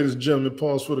minute. Ladies and gentlemen,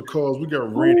 pause for the cause. We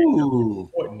got Randy Ooh.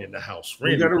 Orton in the house. We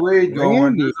Randy. got a raid going.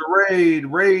 Randy. There's a raid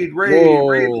Whoa.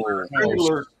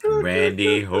 alert. Randy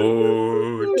Randy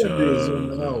is in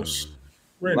the Horton. house.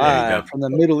 Randy. There you Live go. from the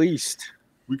Middle East.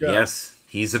 We got Yes,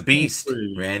 he's a beast.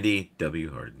 Sweet. Randy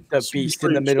W. Harden. The Sweet beast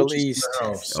in the Free Middle Church is in East. the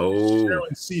house. Oh, Sharon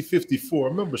C54.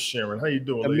 Remember Sharon. How you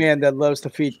doing, The lady? man that loves to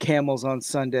feed camels on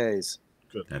Sundays.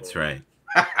 Good that's Lord.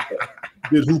 right.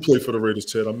 Did who play for the Raiders,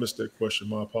 Ted? I missed that question.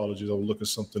 My apologies. I was looking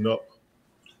something up.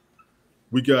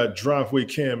 We got Driveway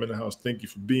Cam in the house. Thank you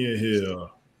for being here.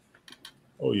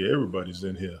 Oh, yeah, everybody's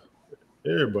in here.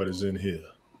 Everybody's in here.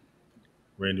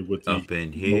 Randy with the Up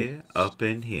in here, up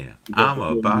in here. You got I'm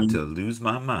the about little- to lose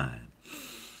my mind.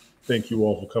 Thank you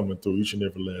all for coming through, each and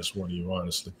every last one of you,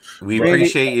 honestly. We Randy-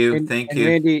 appreciate you. And, Thank and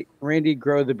you. Randy,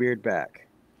 grow the beard back.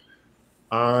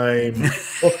 I'm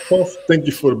Puff, thank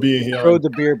you for being here. Grow the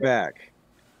beard back.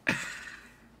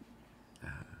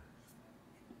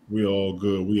 We are all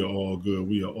good. We are all good.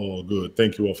 We are all good.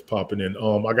 Thank you all for popping in.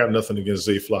 I got nothing against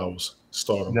Zay Flowers.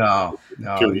 Start him. No.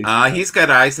 He's got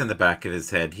eyes in the back of his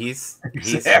head. He's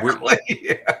Exactly.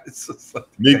 Yeah, it's just like-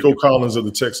 Nico Collins of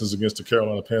the Texans against the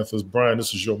Carolina Panthers. Brian,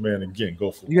 this is your man again.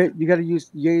 Go for it. You got to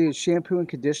use shampoo and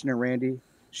conditioner, Randy.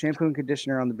 Shampoo and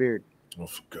conditioner on the beard. Oh,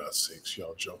 for God's sakes,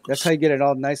 y'all jokers. That's how you get it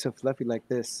all nice and fluffy like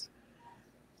this.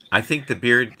 I think the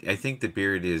beard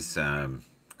is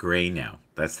gray now.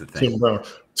 That's the Tim thing. Brown.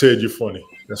 Ted, you're funny.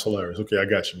 That's hilarious. Okay, I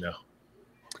got you now.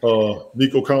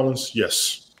 Nico Collins,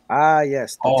 yes. Ah,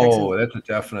 yes. the Oh, Texans- that's a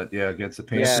definite. Yeah, against the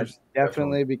yeah, Panthers.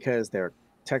 definitely because their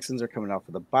Texans are coming off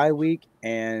of the bye week,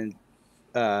 and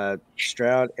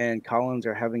Stroud and Collins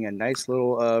are having a nice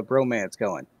little bromance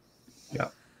going.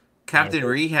 Captain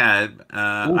Rehab,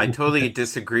 I totally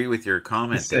disagree with your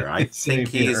comment there. I Same think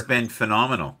he has here. been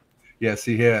phenomenal. Yes,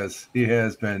 he has. He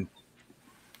has been.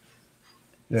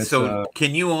 That's, So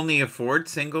can you only afford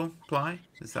single ply?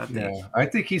 Is that the yeah, I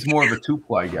think he's more of a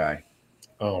two-ply guy.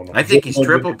 I don't know. I think he's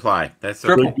triple ply. That's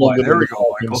Triple okay. ply. There we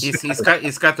go, Michael.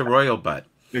 He's got the royal butt.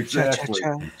 Exactly.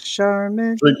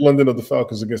 Charmin. Drake London of the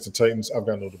Falcons against the Titans. I've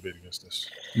got no debate against this.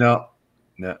 No.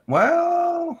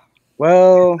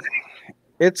 Well,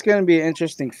 it's going to be an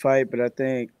interesting fight, but I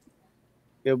think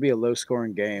it'll be a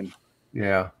low-scoring game.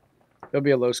 Yeah. It'll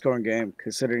be a low-scoring game,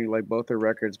 considering like both their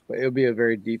records, but it'll be a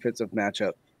very defensive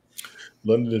matchup.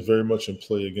 London is very much in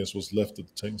play against what's left of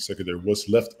the Titans secondary. What's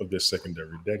left of their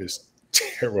secondary. That is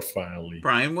terrifyingly.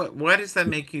 Brian, why does that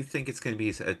make you think it's going to be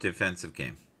a defensive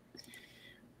game?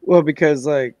 Well, because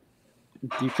like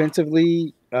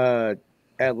defensively,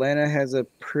 Atlanta has a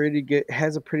pretty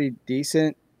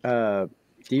decent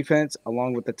defense.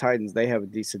 Along with the Titans, they have a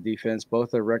decent defense.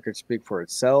 Both their records speak for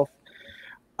itself.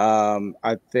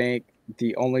 I think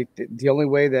the only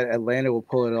way that Atlanta will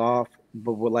pull it off,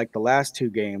 but with like the last two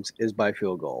games, is by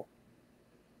field goal.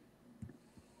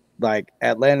 Like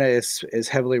Atlanta is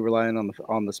heavily relying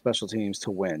on the special teams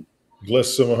to win. Gliss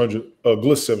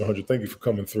 700. Thank you for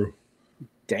coming through.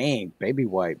 Dang, baby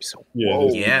wipes. Yeah, Whoa.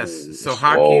 Yes. So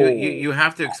Hawk, you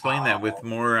have to explain that with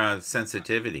more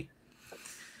sensitivity.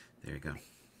 There you go.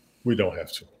 We don't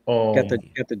have to.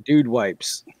 Got the dude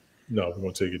wipes. No, we're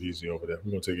going to take it easy over there.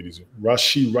 We're going to take it easy.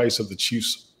 Rashee Rice of the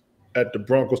Chiefs at the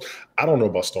Broncos. I don't know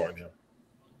about starting him.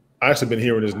 I've actually been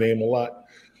hearing his name a lot.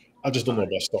 I just don't know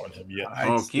about starting him yet.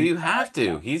 Oh, you have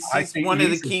to. He's I think one of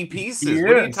the he's- key pieces. he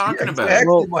What are you is. talking Yeah, about? exactly,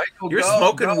 Well, Michael. You're Go,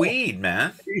 smoking go. weed,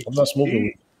 man. I'm not smoking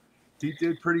weed. He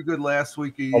did pretty good last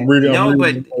week. I'm reading No, the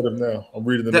but narrative now. I'm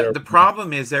reading the The narrative.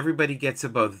 problem is everybody gets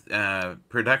about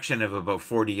production of about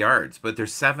 40 yards, but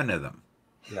there's 7 of them.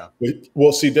 Yeah.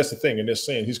 Well, see, that's the thing, and they're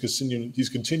saying he's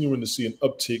continuing to see an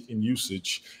uptick in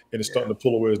usage, and it's starting to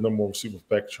pull away his number one receiver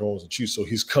back Charles and Chiefs. So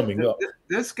he's coming up.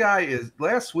 This guy is.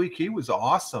 Last week he was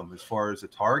awesome as far as the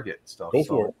target and stuff. Go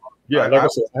for it. Yeah, like I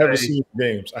said, I haven't seen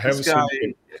games. I haven't This guy.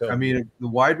 seen. I mean, the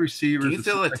wide receivers. Do you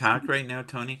feel attacked right now,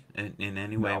 Tony? In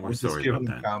any way? No, We're just sorry giving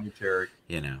about him that. commentary.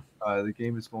 You know. The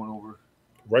game is going over.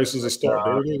 Rice is a start.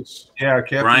 There it is. Yeah,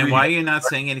 Captain Brian, why are Reed. you not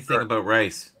saying anything about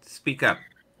Rice? Speak up.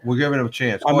 We're giving him a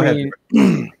chance. Go ahead.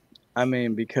 I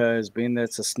mean, because being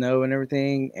that's the snow and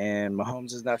everything, and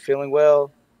Mahomes is not feeling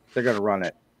well, they're gonna run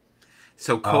it.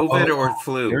 So COVID or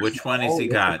flu? Which one has he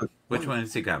got? Which one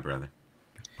has he got, brother?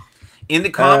 In the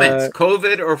comments,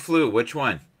 COVID or flu? Which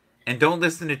one? And don't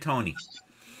listen to Tony.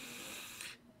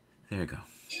 There you go.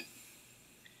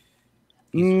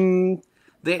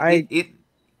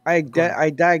 I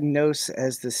diagnose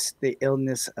as the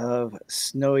illness of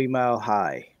Snowy Mile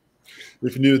High.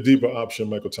 If you need a deeper option,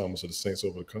 Michael Thomas of the Saints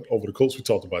over the Colts. We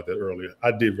talked about that earlier.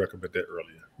 I did recommend that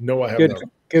earlier. No, I have not.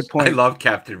 Good point. I love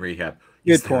Captain Rehab.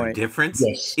 Good point. A difference?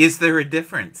 Yes. Is there a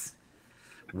difference?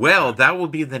 Well, that will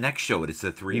be the next show. It's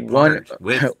a 3-part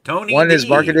with Tony. One is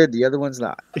marketed, the other one's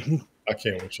not. I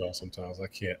can't with y'all sometimes. I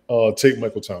can't. Take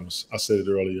Michael Thomas. I said it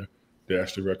earlier. They're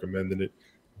actually recommending it.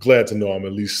 Glad to know I'm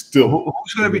at least still.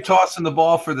 Who's going to be tossing the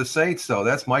ball for the Saints, though?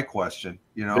 That's my question.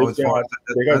 You know, they got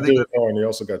Derek Carr, and they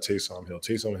also got Taysom Hill.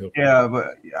 Taysom Hill. Yeah,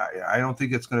 but I don't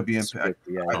think it's going to be impacted.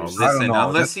 Listen,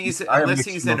 unless he's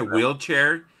in a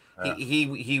wheelchair,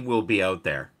 he will be out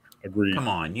there. Agreed. Come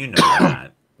on, you know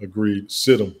that. Agreed.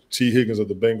 Sit him. T. Higgins of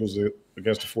the Bengals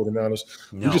against the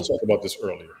 49ers. No. We just talked about this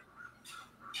earlier.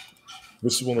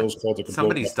 This is one of those calls that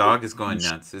somebody's dog is going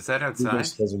nuts. Is that outside?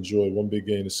 Higgins has enjoyed one big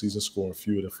game this season, scoring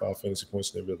fewer than 5 fantasy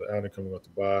points in every other outing coming out to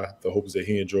bye. The hope is that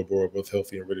he and Joe Burrow are both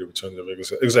healthy and ready to return to the regular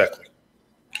season. Exactly.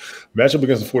 Matchup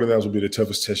against the 49ers will be the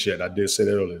toughest test yet. I did say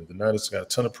that earlier. The Niners got a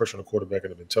ton of pressure on the quarterback and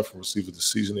have been tough for receivers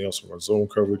this season. They also run zone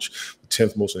coverage, the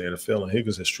 10th most in the NFL, and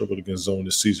Higgins has struggled against zone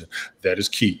this season. That is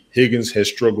key. Higgins has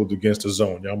struggled against the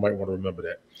zone. Y'all might want to remember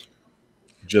that.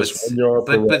 Just 1 yard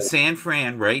per but San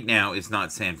Fran right now is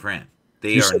not San Fran.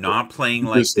 They are not playing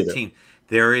like the team.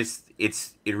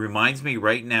 It reminds me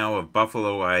right now of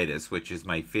Buffalo-itis, which is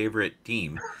my favorite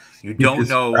team. You don't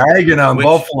know bragging on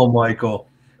Buffalo, Michael.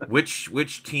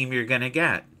 Which team you're gonna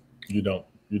get. You don't.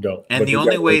 And the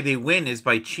only way they win is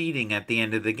by cheating at the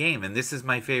end of the game. And this is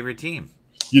my favorite team.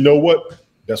 You know what?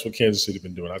 That's what Kansas City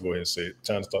been doing. I'll go ahead and say it.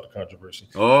 Time to start the controversy.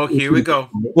 Oh, here we go.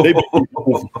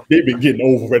 They've been getting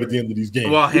over right at the end of these games.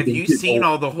 Well, have you seen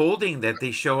all the holding that they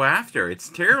show after? It's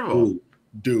terrible.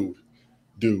 Dude.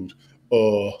 Higgins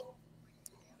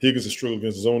has struggled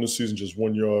against the zone this season, just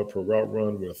 1 yard per route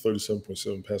run with a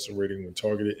 37.7 passer rating when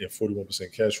targeted and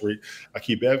 41% catch rate. I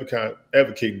keep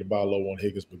advocating to buy low on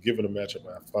Higgins, but given the matchup,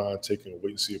 I'm fine taking a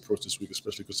wait-and-see approach this week,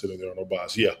 especially considering there are no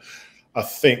buys. Yeah, I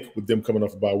think with them coming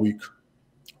off a bye week,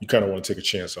 you kind of want to take a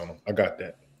chance on them. I got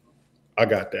that.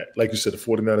 Like you said, the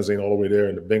 49ers ain't all the way there,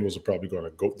 and the Bengals are probably going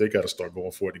to go. They got to start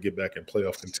going for it to get back in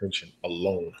playoff contention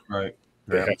alone. Right.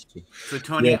 They have to. So,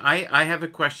 Tony, I have a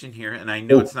question here, and I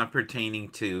know it's not pertaining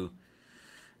to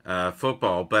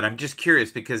football, but I'm just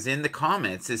curious because in the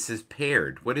comments it says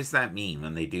paired. What does that mean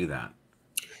when they do that?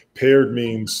 Paired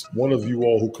means one of you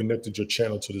all who connected your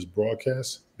channel to this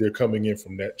broadcast, they're coming in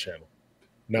from that channel,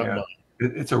 not mine.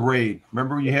 It's a raid.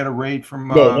 Remember you had a raid from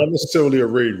No, not necessarily a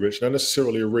raid, Rich. Not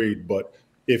necessarily a raid, but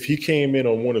if he came in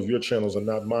on one of your channels and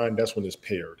not mine, that's when it's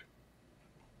paired.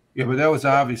 Yeah, but that was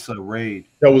obviously a raid.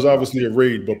 That was obviously a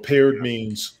raid, but paired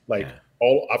means like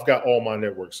I've got all my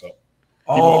networks up.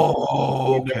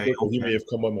 Okay. He may have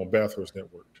come up on Bathurst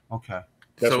Network. Okay.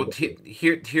 So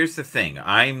here's the thing.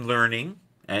 I'm learning.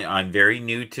 I'm very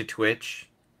new to Twitch.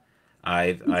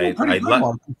 I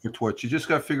love for Twitch. You just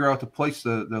got to figure out to place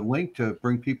the link to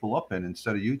bring people up in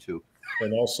instead of YouTube.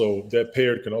 And also, that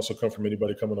paired can also come from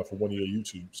anybody coming off of one of your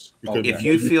YouTubes. If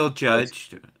you feel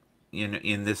judged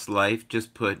in this life,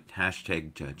 just put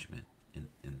 #judgment.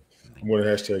 I'm going to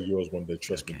hashtag yours one day.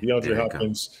 Trust me. DeAndre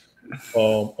Hopkins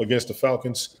against the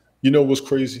Falcons. You know what's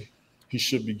crazy? He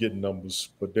should be getting numbers,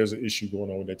 but there's an issue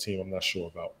going on with that team I'm not sure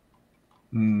about.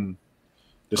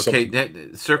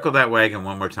 Okay, circle that wagon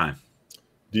one more time.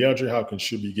 DeAndre Hopkins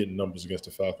should be getting numbers against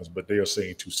the Falcons, but they are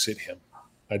saying to sit him.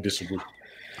 I disagree.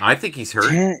 I think he's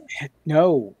hurt.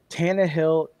 No,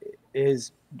 Tannehill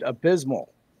is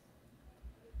abysmal.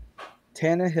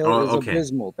 Tannehill is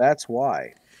abysmal. That's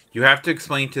why. You have to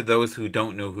explain to those who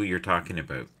don't know who you're talking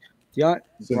about.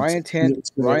 Ryan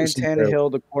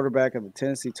Tannehill, the quarterback of the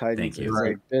Tennessee Titans, is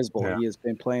abysmal. Yeah. He has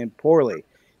been playing poorly.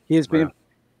 He has been,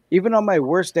 even on my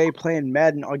worst day playing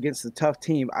Madden against the tough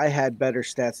team, I had better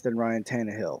stats than Ryan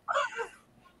Tannehill.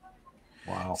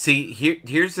 Wow. See,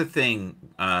 here's the thing,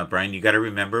 Brian. You got to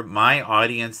remember, my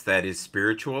audience that is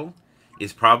spiritual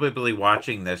is probably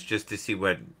watching this just to see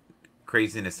what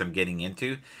craziness I'm getting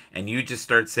into. And you just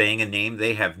start saying a name,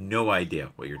 they have no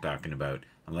idea what you're talking about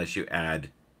unless you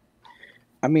add.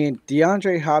 I mean,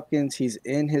 DeAndre Hopkins, he's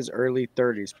in his early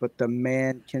 30s, but the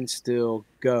man can still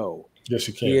go. Yes,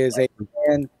 you can. He is a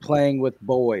man playing with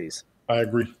boys. I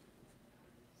agree.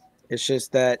 It's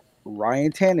just that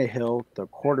Ryan Tannehill, the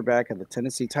quarterback of the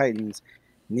Tennessee Titans,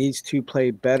 needs to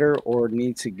play better or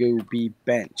needs to go be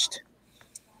benched.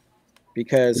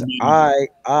 Because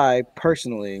I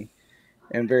personally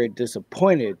am very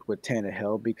disappointed with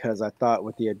Tannehill because I thought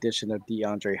with the addition of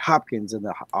DeAndre Hopkins in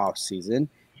the offseason,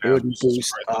 it would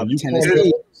boost up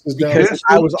Tennessee because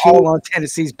I was all on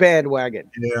Tennessee's bandwagon.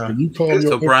 Yeah.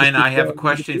 So, Brian, I have a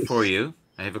question for you.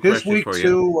 His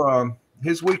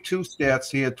week 2 stats,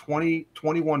 he had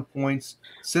 21 points.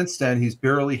 Since then, he's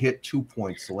barely hit 2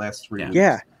 points the last 3 weeks.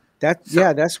 Yeah.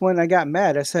 That's when I got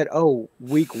mad. I said, "Oh,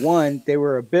 week 1 they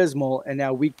were abysmal, and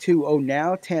now week 2, oh,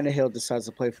 now Tannehill decides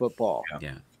to play football."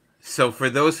 Yeah. So for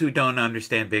those who don't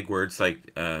understand big words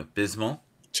like abysmal,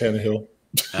 Tannehill,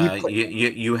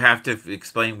 you have to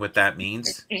explain what that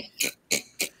means.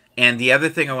 And the other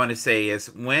thing I want to say is,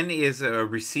 when is a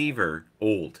receiver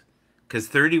old? Because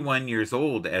 31 years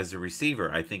old as a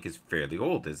receiver, I think, is fairly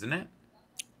old, isn't it?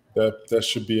 That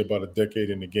should be about a decade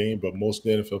in the game, but most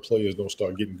NFL players don't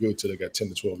start getting good till they got 10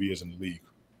 to 12 years in the league.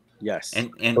 Yes. And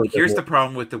here's the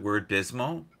problem with the word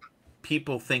bismal.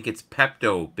 People think it's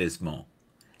Pepto-Bismol.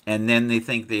 And then they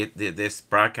think this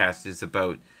broadcast is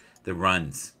about the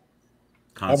runs,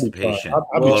 constipation,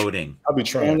 bloating. I'll be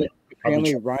trying.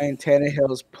 Apparently, Ryan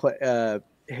Tannehill's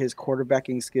his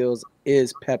quarterbacking skills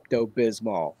is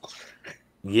Pepto-Bismol.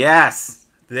 Yes.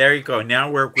 There you go.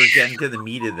 Now we're getting to the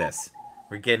meat of this.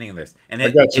 We're getting this. And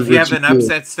if you have an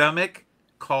upset stomach,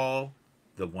 call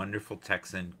the wonderful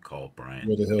Texan. Call Brian.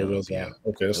 Where the hell was that?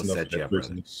 Okay, that's enough of that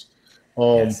business.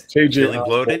 Yes. KJ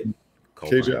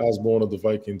Osborne of the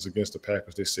Vikings against the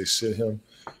Packers. They say sit him.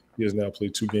 He has now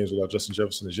played 2 games without Justin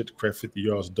Jefferson. Has yet to crack 50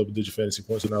 yards and double-digit fantasy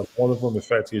points. And now one of them, in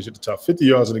fact, he has hit the top 50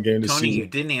 yards in the game this season. Tony, you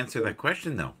didn't answer that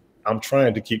question, though. I'm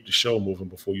trying to keep the show moving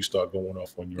before you start going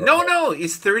off on your. No,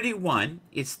 it's 31.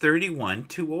 It's 31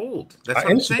 too old. That's what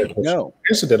I'm saying. No,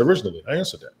 I answered that originally. I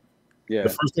answered that. Yeah. The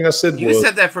first thing I said was. You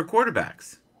said that for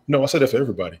quarterbacks. No, I said that for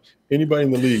everybody. Anybody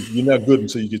in the league, you're not good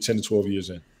until you get 10 to 12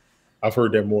 years in. I've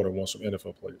heard that more than once from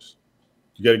NFL players.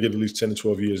 You got to get at least 10 to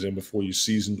 12 years in before you're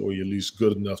seasoned or you're at least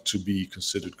good enough to be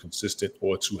considered consistent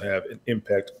or to have an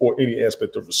impact or any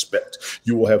aspect of respect.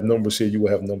 You will have numbers here, you will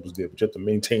have numbers there, but you have to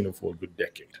maintain them for a good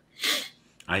decade.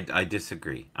 I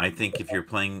disagree. I think if you're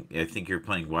playing,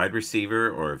 wide receiver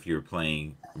or if you're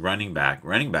playing running back.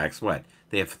 Running backs, what?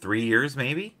 They have 3 years,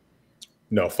 maybe?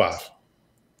 No, 5.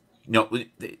 No,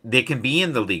 they can be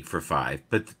in the league for 5,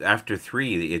 but after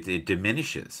 3, it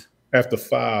diminishes. After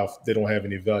 5, they don't have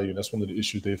any value. That's one of the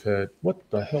issues they've had. What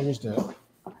the hell was that?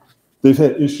 They've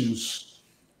had issues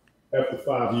after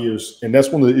 5 years, and that's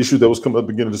one of the issues that was coming up at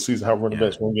the beginning of the season. How running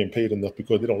backs weren't getting paid enough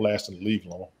because they don't last in the league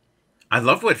long. I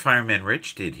love what Fireman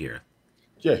Rich did here.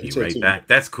 Yeah, he's right back.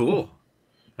 That's cool.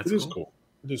 It is cool.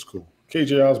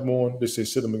 KJ Osborne, they say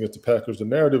sit him against the Packers. The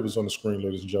narrative is on the screen,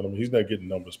 ladies and gentlemen. He's not getting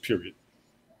numbers, period.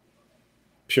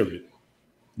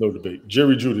 No debate.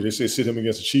 Jerry Jeudy, they say sit him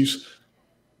against the Chiefs.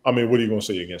 I mean, what are you going to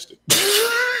say against it?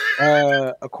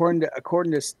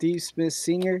 According to Steve Smith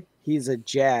Sr., he's a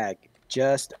jag,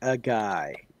 just a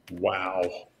guy. Wow.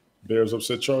 Bears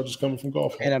upset charges coming from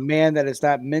golf. And a man that is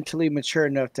not mentally mature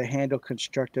enough to handle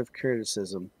constructive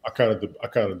criticism. I kind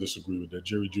of disagree with that.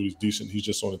 Jerry Jeudy's decent. He's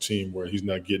just on a team where he's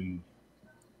not getting.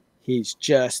 He's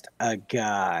just a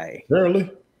guy.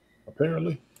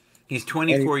 Apparently. He's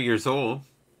 24 years old.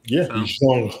 Yeah, so he's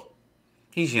young.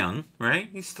 He's young, right?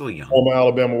 He's still young. Former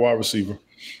Alabama wide receiver.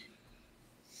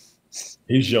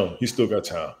 He's young. He's still got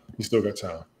time.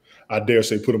 I dare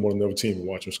say put him on another team and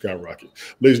watch him skyrocket.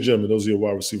 Ladies and gentlemen, those are your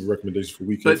wide receiver recommendations for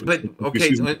week 8. But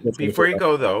okay, before you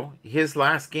go though, his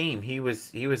last game he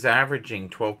was averaging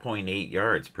 12.8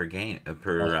 yards per game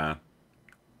per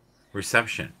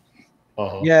reception.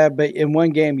 Yeah, but in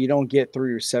one game you don't get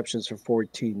 3 receptions for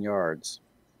 14 yards.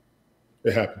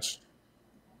 It happens.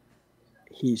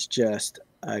 He's just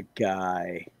a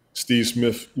guy. Steve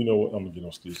Smith, you know what? I'm gonna get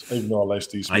on Steve. Even though I like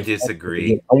Steve Smith, I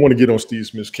disagree. I want to get on Steve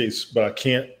Smith's case, but I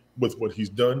can't with what he's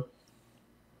done.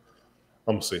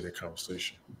 I'm gonna say that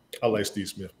conversation. I like Steve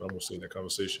Smith, but I'm gonna say that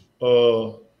conversation.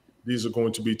 These are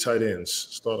going to be tight ends.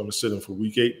 Start them and sit them for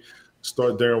week 8.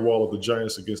 Start Darren Waller of the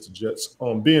Giants against the Jets.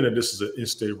 Being that this is an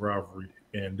in-state rivalry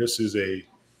and this is a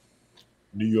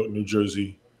New York, New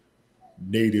Jersey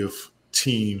native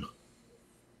team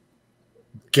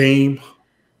game,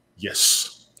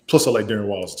 yes. Plus, I like Darren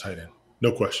Waller as a tight end.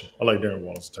 No question. I like Darren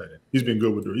Waller as a tight end. He's been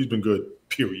good he's been good,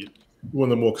 period.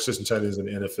 One of the more consistent tight ends in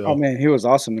the NFL. Oh, man, he was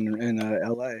awesome in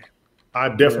L.A. I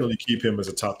definitely keep him as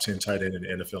a top 10 tight end in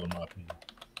the NFL, in my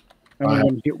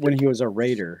opinion. When he was a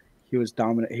Raider, He was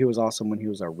dominant. He was awesome when he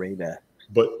was a Raider.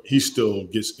 But he still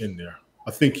gets in there.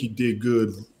 I think he did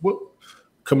good. What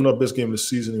coming up best game of the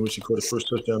season in which he caught the first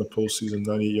touchdown in the postseason,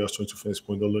 98 yards, 22 fantasy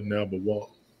points. Don't look now, but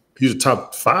he's a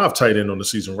top 5 tight end on the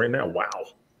season right now. Wow.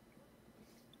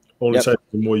 Only tight end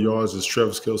with more yards is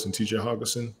Travis Kelce and TJ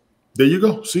Hawkinson. There you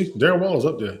go. See, Darren Waller's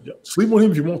up there. Yeah. Sleep on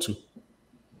him if you want to.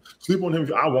 Sleep on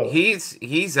him. I won't.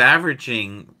 He's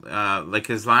averaging like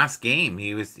his last game.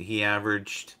 He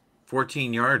averaged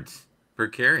 14 yards per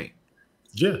carry.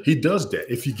 Yeah, he does that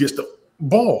if he gets the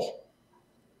ball.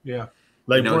 Yeah,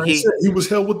 like Brian said, he was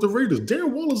held with the Raiders.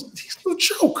 Darren Waller's no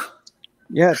joke.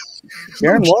 Yeah,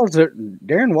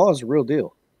 Darren Waller's a real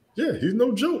deal. Yeah, he's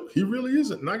no joke. He really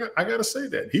isn't. And I got to say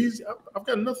that I've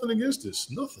got nothing against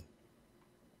this. Nothing.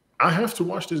 I have to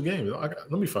watch this game.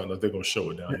 Let me find out if they're going to show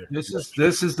it down here.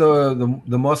 This is the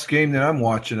must game that I'm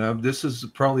watching. This is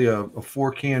probably a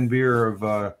 4-can beer of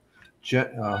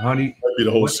honey. Might be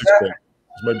the whole 6-pack.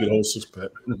 This might be the whole 6-pack.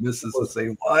 This is the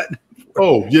same what?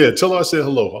 Oh yeah, tell her I said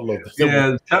hello. I love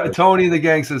that. Yeah, Tony and the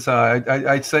gang says hi.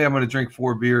 I'd say I'm going to drink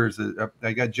 4 beers.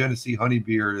 I got Genesee honey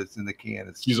beer that's in the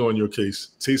can. She's on your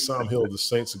case. Taysom Hill, the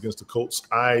Saints against the Colts.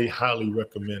 I highly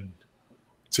recommend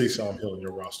Taysom Hill in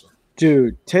your roster.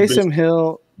 Dude, Taysom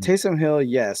Hill,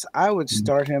 yes. I would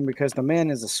start him because the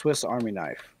man is a Swiss Army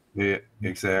knife. Yeah,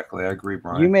 exactly. I agree,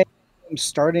 Brian. You may have him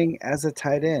starting as a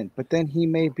tight end, but then he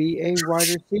may be a wide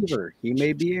receiver. He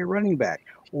may be a running back,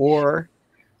 or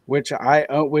which I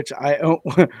own.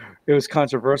 It was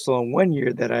controversial in one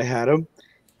year that I had him.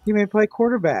 He may play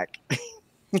quarterback.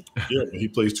 Yeah, he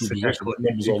plays 2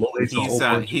 numbers all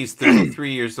over. He's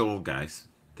 33 years old, guys.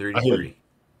 33.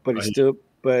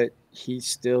 But he's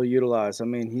still utilized. I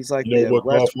mean, he's like the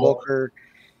Wes Welker.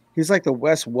 He's like the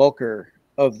Wes Welker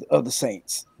of the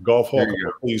Saints. Golf Hawk, I'll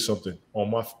tell you something.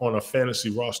 On a fantasy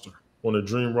roster, on a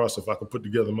dream roster, if I could put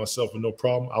together myself with no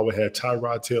problem, I would have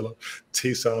Tyrod Taylor,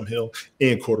 Taysom Hill,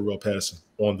 and Cordarrelle Patterson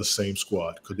on the same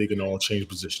squad because they can all change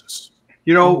positions.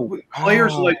 You know,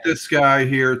 players like this guy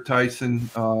here, Tyson,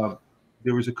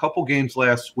 there was a couple games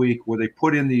last week where they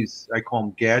put in these, I call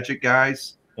them gadget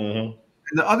guys. Mm-hmm.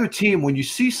 And the other team, when you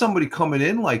see somebody coming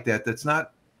in like that, that's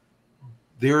not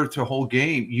there to whole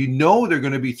game, you know they're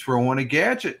going to be throwing a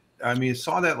gadget. I mean, I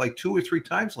saw that like 2 or 3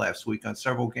 times last week on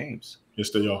several games.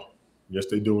 Yes, they are. Yes,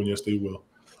 they do, and yes, they will.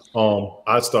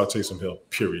 I'd start Taysom Hill,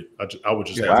 period. I would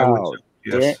just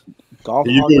Yes.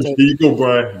 Here you go,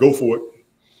 Brian. Go for it.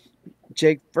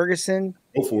 Jake Ferguson.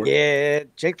 Go for it. Yeah,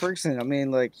 Jake Ferguson. I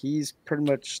mean, like, he's pretty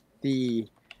much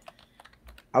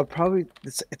I'll probably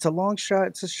it's a long shot,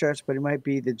 it's a stretch, but it might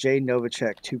be the Jay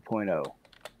Novacek 2.0.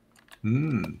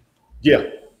 Yeah,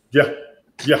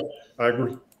 I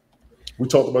agree. We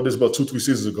talked about this about 2-3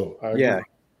 seasons ago. Yeah.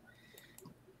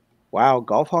 Wow,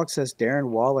 Golf Hawk says Darren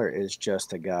Waller is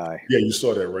just a guy. Yeah, you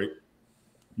saw that, right?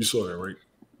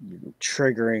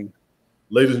 Triggering.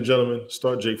 Ladies and gentlemen,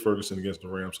 start Jake Ferguson against the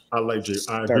Rams. I like Jake.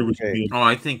 I agree with you.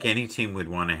 I think any team would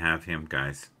want to have him,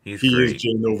 guys. He is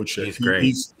Jay Novacek. He's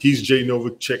great. He's Jay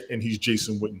Novacek, and he's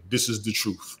Jason Witten. This is the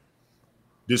truth.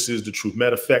 This is the truth.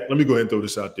 Matter of fact, let me go ahead and throw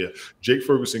this out there. Jake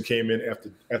Ferguson came in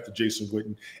after Jason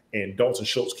Witten, and Dalton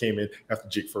Schultz came in after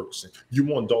Jake Ferguson. You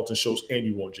want Dalton Schultz, and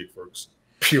you want Jake Ferguson.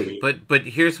 Period. But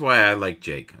here's why I like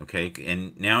Jake, okay?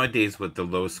 And nowadays with the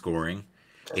low scoring,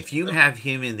 if you have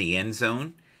him in the end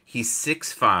zone, he's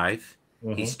 6'5",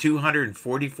 he's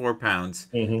 244 pounds.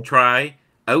 Try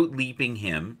out-leaping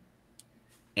him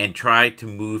and try to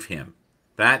move him.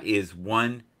 That is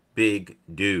one big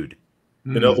dude.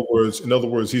 In other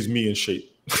words, he's me in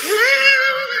shape.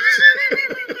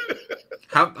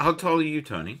 How tall are you,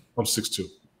 Tony? I'm 6'2".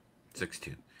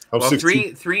 6'2". I'm well,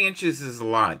 6'2". 3 inches is a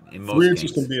lot in most 3 games.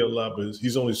 inches can be a lot, but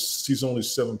he's only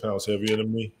 7 pounds heavier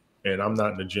than me, and I'm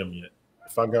not in the gym yet.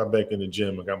 If I got back in the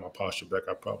gym and got my posture back,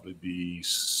 I'd probably be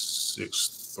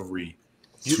 6'3".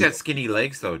 You got skinny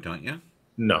legs though, don't you?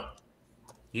 No.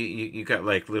 You got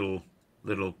like little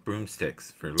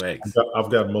broomsticks for legs.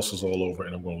 I've got muscles all over,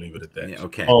 and I'm going to leave it at that. Yeah,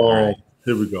 okay. All right.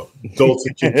 Here we go.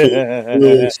 Dalton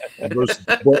Kincaid versus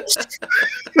Bucks.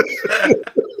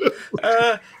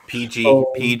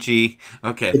 PG.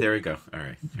 Okay, there we go. All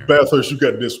right. Bathurst, you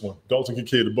got this one. Dalton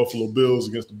Kincaid, the Buffalo Bills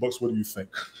against the Bucks. What do you think?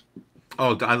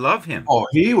 Oh, I love him. Oh,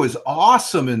 he was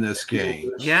awesome in this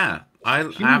game. Yeah, I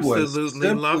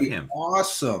absolutely love him.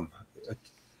 Awesome.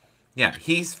 Yeah,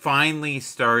 he's finally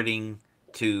starting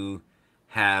to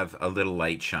have a little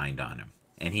light shined on him,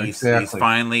 and he's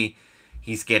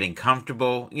getting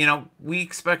comfortable. You know, we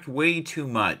expect way too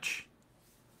much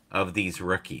of these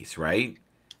rookies, right?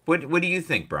 What do you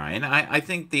think, Brian? I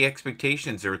think the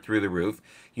expectations are through the roof.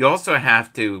 You also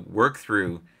have to work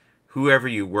through whoever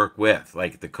you work with,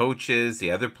 like the coaches,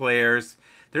 the other players.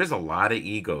 There's a lot of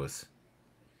egos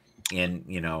in,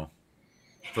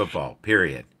 football,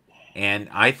 period. And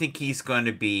I think he's going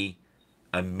to be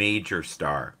a major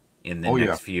star in the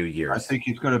next few years. I think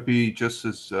he's going to be just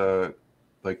as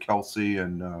like Kelsey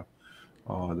and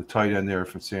the tight end there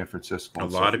from San Francisco. A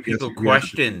lot of people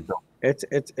question.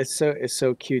 It's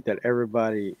so cute that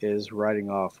everybody is writing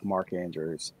off Mark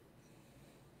Andrews.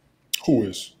 Who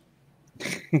is?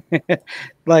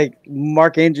 Like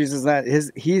Mark Andrews is not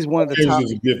his. He's one of the top.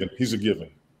 He's a given. He's a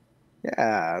given.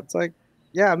 Yeah, it's like,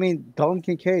 yeah. I mean, Dalton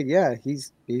Kincaid. Yeah,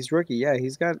 he's rookie. Yeah,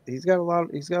 he's got a lot.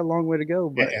 He's got a long way to go.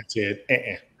 But Ted,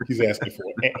 he's asking for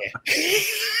it.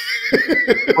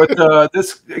 But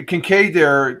this Kincaid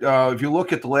there, if you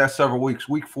look at the last several weeks,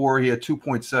 week 4 he had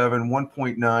 2.7,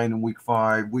 1.9 in week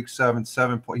 5, week 7,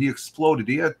 7 point. He exploded.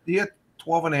 He had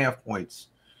 12.5 points,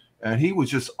 and he was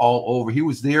just all over. He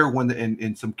was there when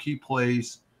in some key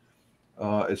plays,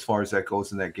 as far as that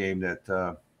goes in that game.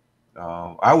 That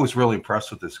I was really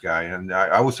impressed with this guy, and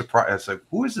I was surprised. I was like,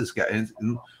 who is this guy? And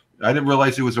I didn't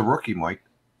realize he was a rookie, Mike.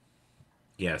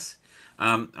 Yes.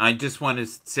 I just want to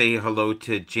say hello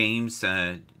to James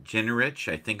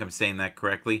Generich. I think I'm saying that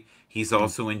correctly. He's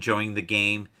also enjoying the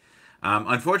game.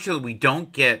 Unfortunately, we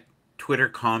don't get Twitter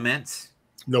comments.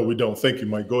 No, we don't. Thank you,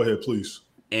 Mike. Go ahead, please.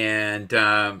 And,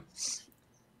 I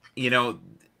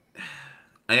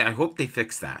hope they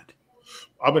fix that.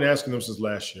 I've been asking them since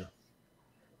last year.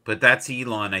 But that's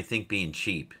Elon, I think, being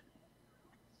cheap.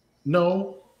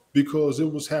 No, because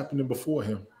it was happening before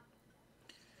him.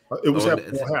 It was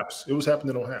happening on Haps. It was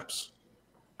happening on Haps.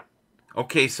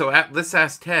 Okay, so let's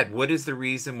ask Ted. What is the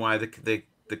reason why the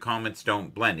comments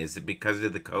don't blend? Is it because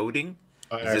of the coding?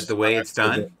 Is it the way it's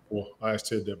done? I asked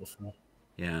Ted that before.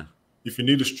 Yeah. If you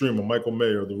need a stream of Michael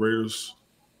Mayer, the Raiders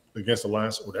against the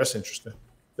Lions, that's interesting.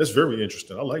 That's very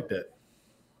interesting. I like that.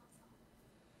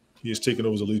 He has taken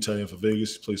over as a lead tight end for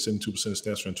Vegas. He played 72% of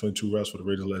snaps and 22 routes for the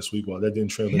Raiders last week. While that didn't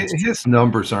translate, his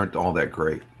numbers aren't all that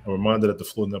great. I'm reminded that the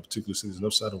floor in that particular season is an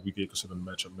upside of week 8 considering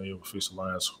the matchup. Mayo will face the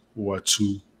Lions, who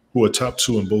are top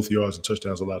 2 in both yards and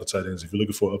touchdowns. A lot of tight ends. If you're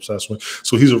looking for an upside swing,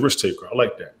 so he's a risk taker. I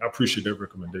like that. I appreciate that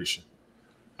recommendation.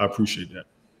 I appreciate that.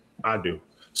 I do.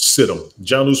 Sit him.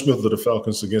 Jonnu Smith of the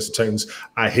Falcons against the Titans.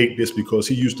 I hate this because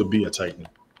he used to be a Titan.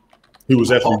 He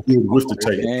was actually good with the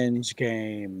Titans. Revenge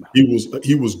game. He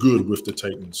was good with the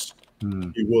Titans.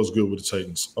 He was good with the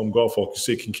Titans. Golf Hawk, you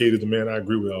say Kincaid is the man. I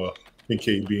agree with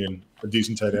Kincaid being a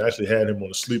decent tight end. I actually had him on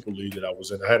a sleeper league that I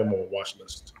was in. I had him on a watch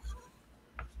list.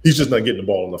 He's just not getting the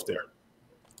ball enough there.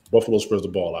 Buffalo spreads the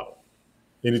ball out.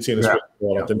 Any team that spreads the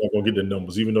ball out, they're not going to get the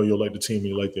numbers. Even though you like the team and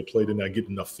you like their play, they're not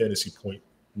getting enough fantasy point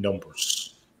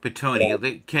numbers. But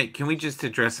Tony, can we just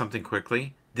address something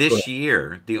quickly? This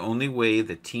year, the only way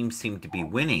the teams seem to be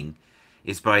winning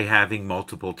is by having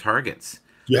multiple targets.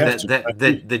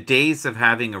 The days of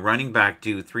having a running back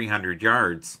do 300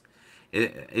 yards,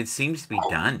 it seems to be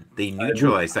done. They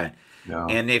neutralize that. Yeah.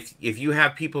 And if you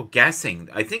have people guessing,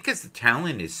 I think because the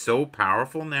talent is so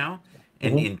powerful now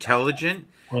and intelligent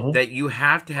that you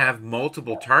have to have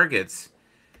multiple targets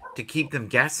to keep them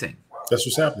guessing. That's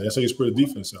what's happening. That's how you spread the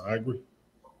defense out. I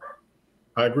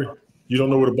agree. You don't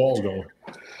know where the ball's going.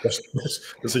 That's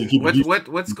how you keep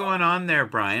what's going on there,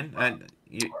 Brian? Are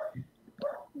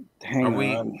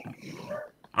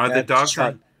the dogs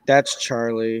on? That's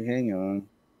Charlie. Hang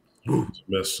on.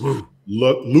 Mess.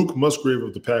 Luke Musgrave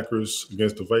of the Packers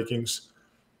against the Vikings.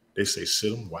 They say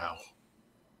sit him. Wow.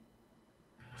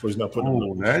 So he's not putting up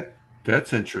numbers.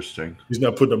 That's interesting. He's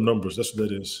not putting up numbers. That's what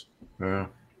that is. Yeah.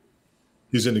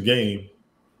 He's in the game.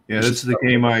 Yeah, this is the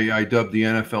game I dubbed the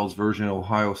NFL's version of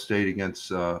Ohio State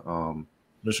against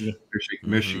Michigan.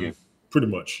 Michigan. Pretty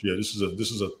much. Yeah, this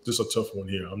is a tough one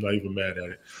here. I'm not even mad at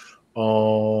it.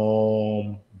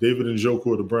 David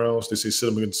Njoku of the Browns. They say sit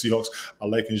him against the Seahawks. I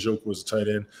like Njoku as a tight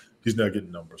end. He's not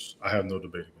getting numbers. I have no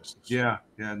debate against this. Yeah,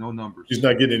 no numbers. He's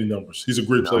not getting any numbers. He's a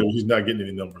great player. He's not getting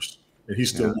any numbers, and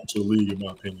he's still new to the league, in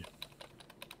my opinion.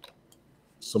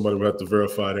 Somebody will have to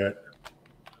verify that.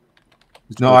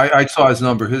 No, I saw his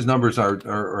number. His numbers are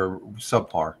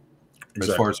subpar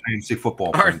as far as fantasy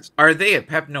football. Are they at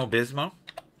Pepto-Bismol?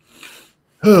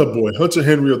 Oh boy, Hunter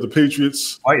Henry of the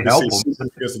Patriots. I help him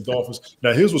against the Dolphins.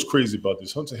 Now, here's what's crazy about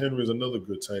this: Hunter Henry is another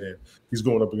good tight end. He's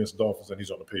going up against the Dolphins, and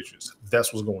he's on the Patriots.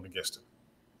 That's what's going against him.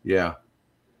 Yeah,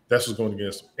 that's what's going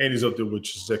against him. And he's up there with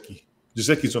Gesicki.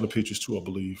 Gesicki's on the Patriots too, I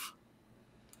believe.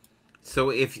 So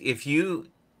if you,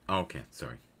 okay,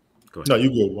 sorry. Go ahead. No, you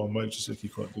go. Well, Mike Gesicki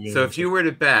caught the game. So if you were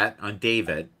to bet on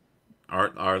David,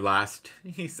 our last,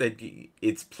 he said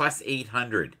it's plus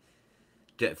 800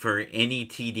 for any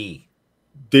TD.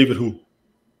 David who?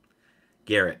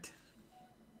 Garrett.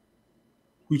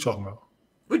 Who you talking about?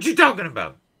 What you talking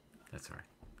about? That's all right.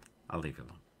 I'll leave it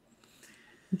alone.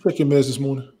 You take your meds this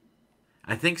morning?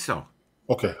 I think so.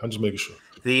 Okay, I'm just making sure.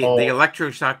 The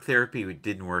electroshock therapy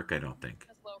didn't work, I don't think.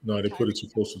 No, they put it too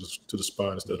close to the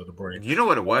spine instead of the brain. You know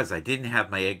what it was? I didn't have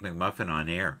my Egg McMuffin on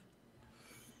air.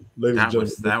 Ladies and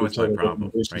gentlemen, that was my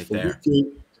problem right there.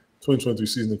 2023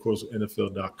 season, of course,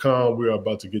 NFL.com. We are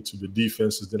about to get to the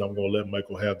defenses. Then I'm going to let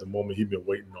Michael have the moment he's been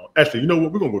waiting on. Actually, you know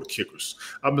what? We're going to go to kickers.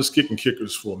 I've been skipping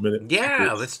kickers for a minute.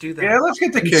 Yeah, let's do that. Yeah, let's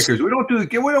get the kickers. We don't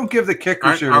give the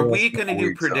kickers. Are we going to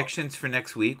do predictions for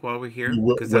next week while we're here?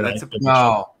 No,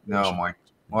 Mike.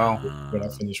 Well, when I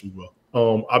finish, we will.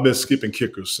 I've been skipping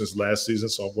kickers since last season,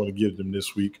 so I'm going to give them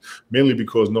this week, mainly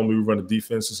because normally we run the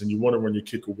defenses, and you want to run your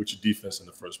kicker with your defense in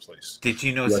the first place. Did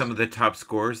you know some of the top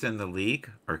scorers in the league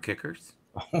are kickers?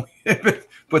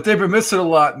 But they've been missing a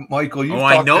lot, Michael.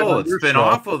 I know it's been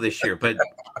awful this year, but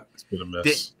it's been a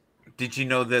mess. Did you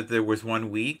know that there was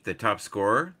 1 week the top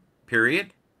scorer,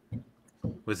 period,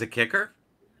 was a kicker?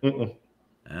 Mm-mm.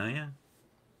 Oh yeah.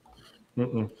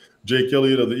 Mm-mm. Jake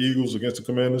Elliott of the Eagles against the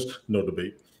Commanders, no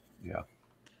debate. Yeah.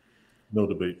 No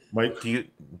debate. Mike? Do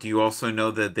you also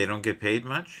know that they don't get paid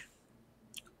much?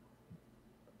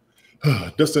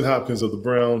 Dustin Hopkins of the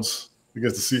Browns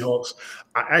against the Seahawks.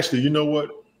 You know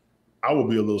what? I will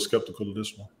be a little skeptical of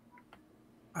this one.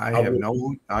 I have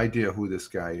no idea who this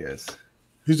guy is.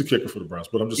 He's the kicker for the Browns,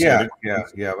 but I'm just saying. Yeah.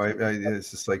 It's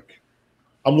just like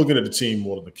I'm looking at the team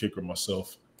more than the kicker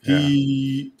myself.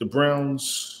 The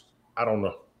Browns, I don't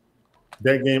know.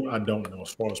 That game, I don't know.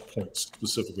 As far as points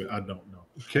specifically, I don't know.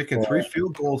 Kicking 3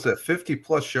 field goals at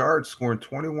 50-plus yards, scoring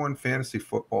 21 fantasy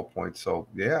football points. So,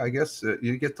 yeah, I guess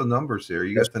you get the numbers there.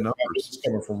 You get the numbers. It's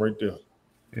coming from right there.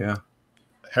 Yeah.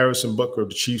 Harrison Butker of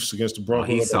the Chiefs against the Broncos.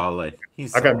 He's solid.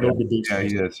 I got no debate. Yeah,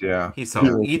 he is. Yeah. He's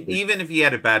solid. Even if he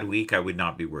had a bad week, I would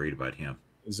not be worried about him.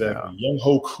 Exactly. Young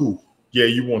Ho Koo. Yeah,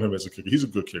 you want him as a kicker. He's a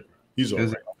good kicker. He's all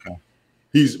right. Okay.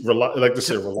 He's, like they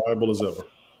said, reliable as ever.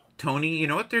 Tony, you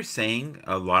know what they're saying?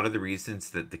 A lot of the reasons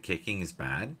that the kicking is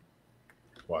bad?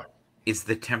 Why? Is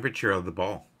the temperature of the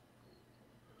ball.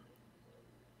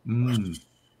 I'm going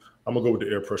to go with the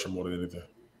air pressure more than anything.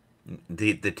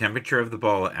 The temperature of the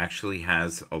ball actually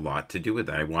has a lot to do with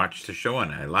it. I watched the show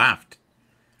and I laughed.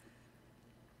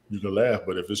 You can laugh,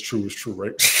 but if it's true, it's true,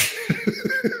 right?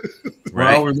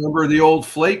 Right. Well, remember the old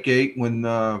Flakegate when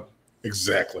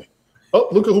Exactly. Oh,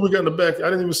 look at who we got in the back. I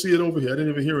didn't even see it over here. I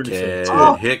didn't even hear anything.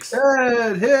 Ted Hicks.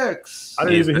 Ted Hicks. I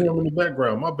didn't even hear him in the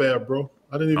background. My bad, bro.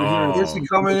 I didn't even hear him. Where's he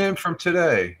coming in from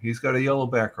today? He's got a yellow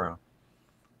background.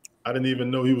 I didn't even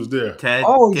know he was there.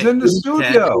 He's in the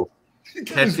studio.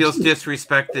 Ted feels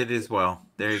disrespected as well.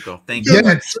 There you go. Thank you.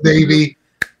 Yes, baby.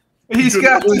 He's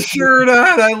got the shirt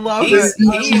on. I love it.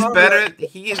 He's better.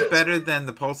 He is better than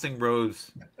the Pulsing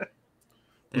Rose.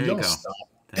 There you go.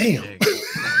 Damn. There you go.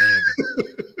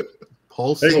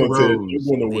 Pulsing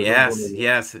Rose.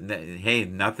 Yes. Hey,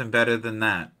 nothing better than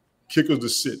that. Kickers to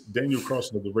sit. Daniel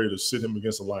Carlson of the Raiders, sit him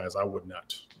against the Lions. I would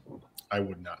not. I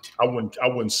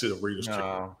wouldn't sit a Raiders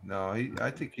kicker. No.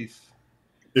 I think he's.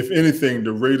 If anything,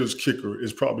 the Raiders kicker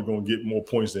is probably going to get more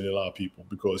points than a lot of people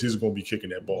because he's going to be kicking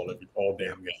that ball all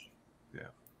damn game. Yeah.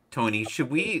 Tony, should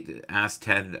we ask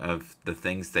Ted of the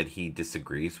things that he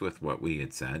disagrees with what we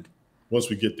had said? Once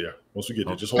we get there,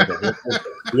 just hold on.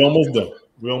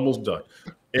 We're almost done.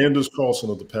 Anders Carlson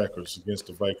of the Packers against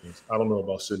the Vikings. I don't know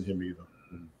about sitting him either.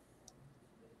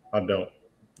 I don't.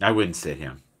 I wouldn't sit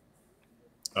him.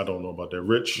 I don't know about that.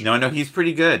 Rich? No, he's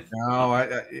pretty good.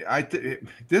 No,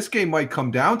 this game might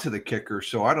come down to the kicker,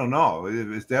 so I don't know.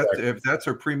 If that's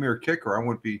our premier kicker, I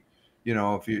wouldn't be,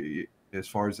 if you as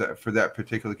far as that for that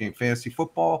particular game, fantasy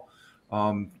football.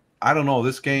 I don't know.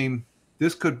 This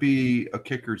could be a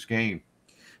kicker's game.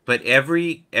 But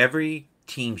every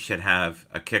team should have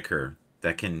a kicker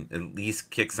that can at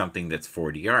least kick something that's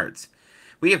 40 yards.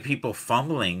 We have people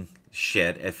fumbling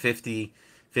shit at 50,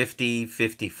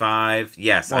 55.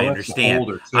 Yes, I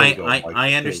understand.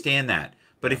 I understand that.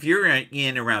 But if you're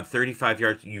in around 35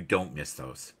 yards, you don't miss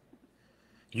those.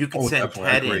 You can send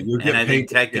Ted in, and I think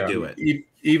Ted could do it.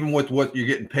 Even with what you're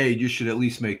getting paid, you should at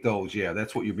least make those. Yeah,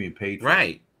 that's what you're being paid for.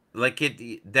 Right.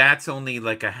 That's only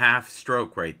like a half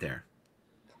stroke right there.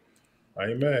 I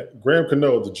ain't mad. Graham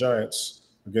Cano of the Giants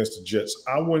against the Jets.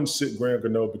 I wouldn't sit Graham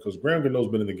Cano because Graham Cano's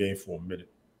been in the game for a minute.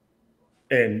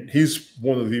 And he's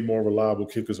one of the more reliable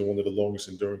kickers and one of the longest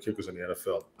enduring kickers in the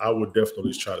NFL. I would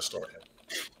definitely try to start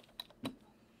him.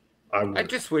 I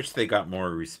just wish they got more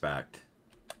respect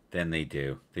than they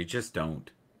do. They just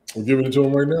don't. We're giving it to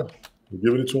him right now.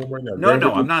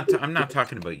 No, I'm not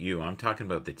talking about you. I'm talking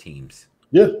about the teams.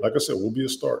 Yeah, like I said, we'll be a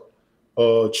start.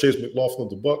 Chase McLaughlin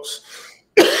of the Bucks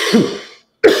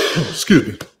Excuse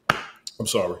me. I'm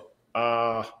sorry.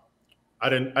 I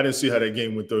didn't see how that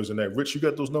game went Thursday night. Rich, you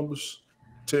got those numbers?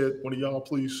 Ted, one of y'all,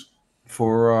 please.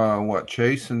 For what,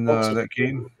 Chase and that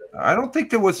game? I don't think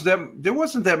there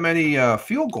wasn't that many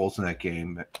field goals in that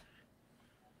game.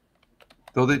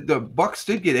 Though the Bucks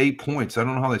did get 8 points. I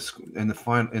don't know how they in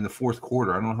the fourth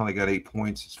quarter. I don't know how they got 8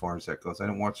 points as far as that goes. I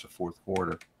didn't watch the fourth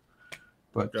quarter.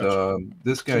 But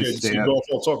this guy's stat. Golf,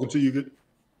 I'm talking to you. Good.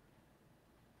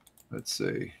 Let's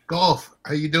see. Golf,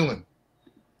 how you doing?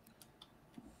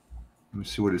 Let me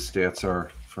see what his stats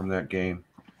are from that game.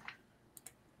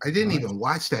 I didn't even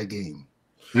watch that game.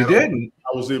 You didn't?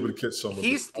 I was able to catch some of it.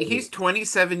 He's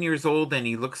 27 years old and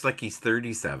he looks like he's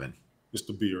 37. It's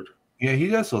the beard. Yeah, he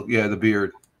does look. Yeah, the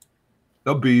beard.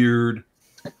 The beard.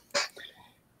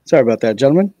 Sorry about that,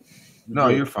 gentlemen. No,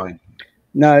 you're fine.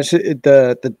 No, it's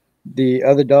the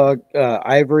other dog,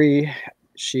 Ivory.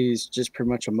 She's just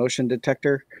pretty much a motion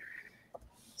detector.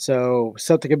 So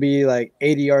something could be like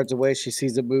 80 yards away. She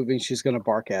sees it moving. She's going to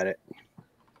bark at it.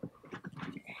 You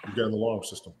got an alarm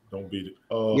system. Don't beat it.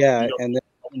 Yeah, and then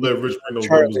let Rich bring those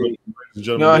Charlie.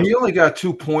 No, he only got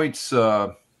 2 points. Wait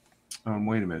a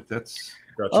minute. That's.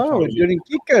 We're doing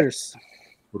kickers.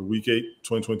 For the Week 8,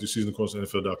 2022 season, of course,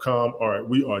 NFL.com. All right,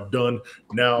 we are done.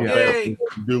 Now,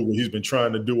 do what he's been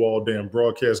trying to do all damn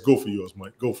broadcast. Go for yours,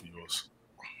 Mike. Go for yours.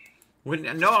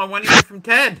 No, I want to hear from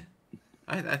Ted.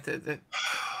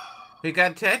 We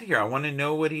got Ted here. I want to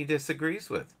know what he disagrees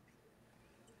with.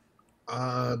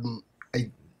 First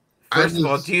of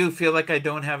all, do you feel like I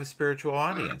don't have a spiritual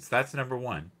audience? That's number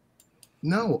one.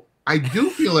 No, I do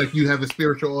feel like you have a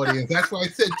spiritual audience. That's why I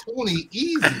said, Tony,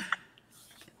 easy.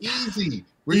 Easy.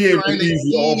 We're trying to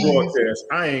easy all broadcast.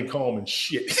 I ain't calming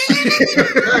shit.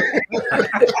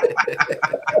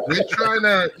 We're trying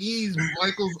to ease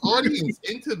Michael's audience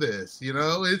into this. You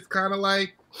know, it's kind of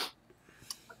like,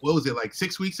 what was it, like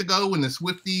 6 weeks ago when the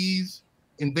Swifties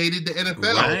invaded the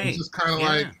NFL? Right. It's just kind of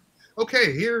like,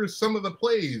 okay, here's some of the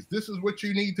plays. This is what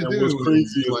you need to do. What's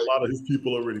crazy is a lot of his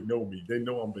people already know me. They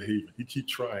know I'm behaving. He keep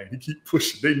trying. He keep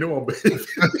pushing. They know I'm behaving.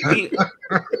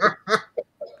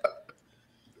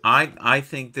 I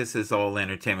think this is all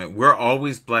entertainment. We're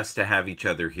always blessed to have each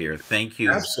other here. Thank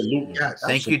you. Absolutely. Yes,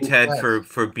 Thank you, Ted,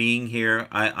 for being here.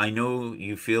 I know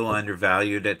you feel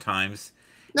undervalued at times.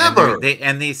 Never.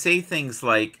 And they say things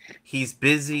like, he's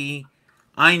busy.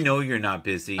 I know you're not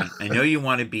busy. I know you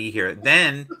want to be here.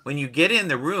 Then when you get in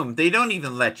the room, they don't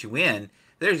even let you in.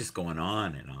 They're just going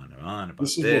on and on and on about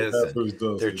this. And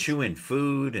they're chewing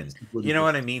food and you know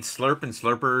what I mean?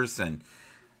 Slurpers and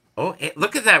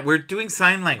look at that. We're doing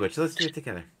sign language. Let's do it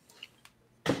together.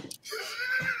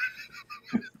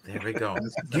 There we go.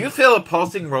 Do you feel a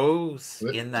pulsing rose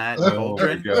in that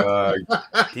cauldron? God.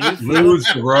 Do you feel Lose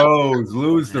the rose.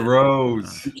 Lose the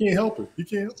rose. You can't help it. You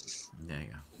can't help it. There you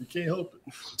go. You can't help it.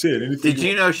 Ted, anything Did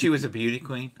you know she was a beauty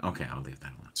queen? Okay, I'll leave that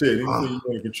alone. Ted, anything you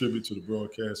want to contribute to the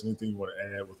broadcast? Anything you want to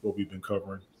add with what we've been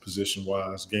covering,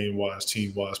 position-wise, game-wise,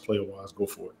 team-wise, player-wise? Go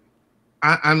for it.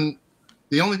 I'm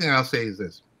the only thing I'll say is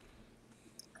this.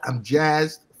 I'm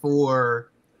jazzed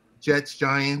for Jets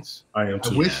Giants. I am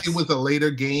too. I wish it was a later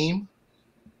game.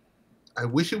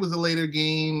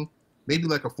 Maybe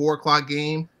like a 4:00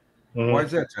 game. Mm-hmm. Why is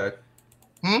that, Ted?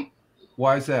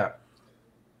 Why is that?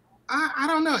 I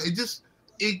don't know. It just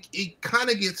it kind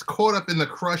of gets caught up in the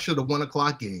crush of the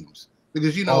 1:00 games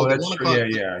because the 1 o'clock.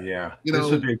 Yeah. This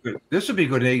would be a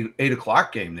good 8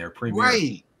 o'clock game there, premier.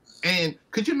 Right. And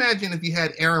could you imagine if you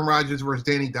had Aaron Rodgers versus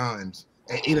Danny Dimes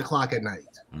at 8 o'clock at night?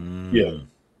 Yeah.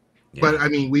 But I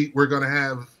mean, we're gonna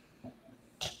have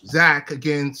Zach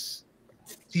against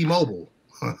T-Mobile,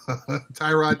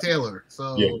 Tyrod Taylor.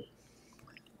 So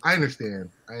I understand,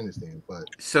 but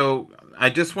so I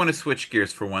just want to switch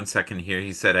gears for 1 second here.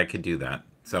 He said I could do that.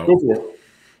 So go for it.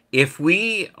 If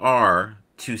we are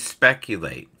to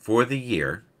speculate for the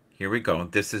year, here we go.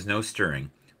 This is no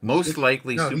stirring. Most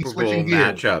likely Super Bowl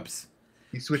matchups.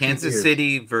 Kansas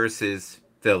City versus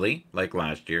Philly, like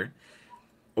last year.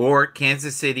 Or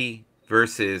Kansas City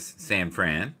versus San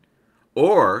Fran.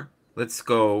 Or let's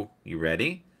go, you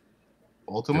ready?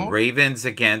 Baltimore? The Ravens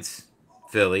against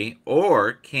Philly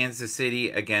or Kansas City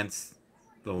against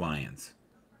the Lions.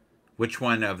 Which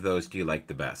one of those do you like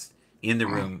the best? In the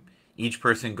room, each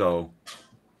person go.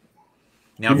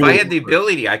 Now, if I had the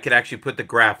ability, I could actually put the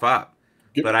graph up,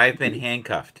 but I've been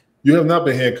handcuffed. You have not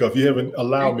been handcuffed. You haven't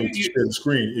allowed me to share the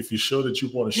screen. If you show that you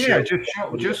want to share,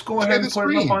 just go ahead and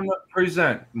put it up on the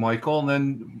present, Michael, and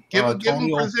then give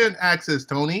him present access,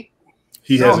 Tony.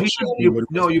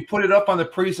 You put it up on the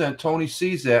present. Tony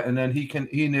sees that, and then he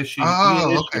initiates.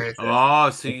 Oh, okay. Oh,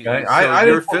 so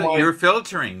you're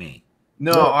filtering me.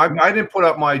 No, I didn't put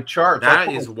up my charts.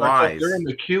 That is wise. They're in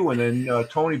the queue, and then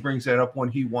Tony brings that up when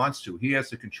he wants to. He has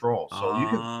the control, so you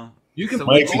can. So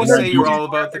Mike we'll say you're all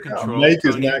about the control. Mike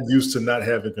is Tony. not used to not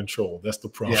having control. That's the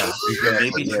problem. Yeah, There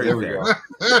may be truth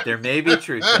there. There may be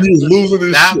truth. He was losing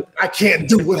his shit. I can't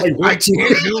do what I want to.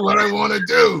 Can't do what I want to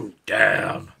do.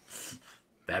 Damn,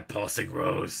 that pulsing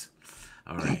rose.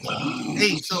 All right.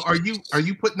 Hey, so are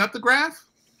you putting up the graph?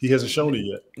 He hasn't shown it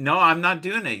yet. No, I'm not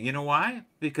doing it. You know why?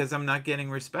 Because I'm not getting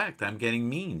respect. I'm getting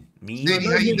mean. Sadie,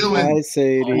 how you doing? Hi,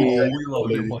 Sadie. we love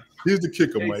you. Here's the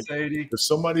kicker, Hey, Mike. Sadie. If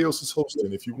somebody else is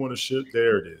hosting, if you want to shit,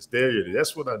 there it is. There it is.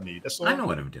 That's what I need. That's all I know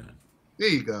what I'm doing. There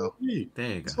you go. need. There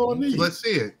you That's go. all I need. Let's see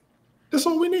it. That's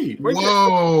all we need. Right there.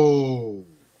 Whoa.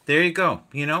 There you go.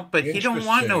 You know, but he don't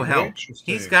want no Interesting. help.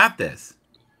 Interesting. He's got this.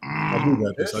 I do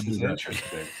got this. This I do is got this.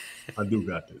 interesting. I do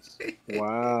got this.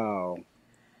 Wow.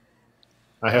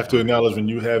 I have to acknowledge when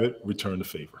you have it, return the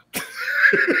favor.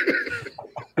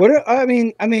 What I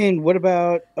mean, what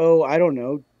about I don't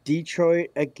know,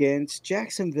 Detroit against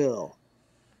Jacksonville?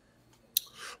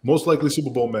 Most likely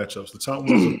Super Bowl matchups. The top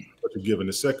one was a given.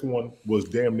 The second one was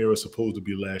damn near supposed to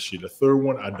be last year. The third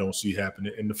one, I don't see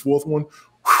happening. And the fourth one,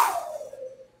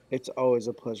 It's always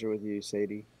a pleasure with you,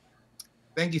 Sadie.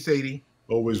 Thank you, Sadie.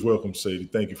 always welcome, Sadie.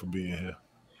 Thank you for being here.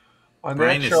 On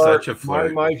Brian that is chart, such a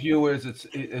flirt. my view is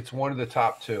it's one of the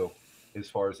top two as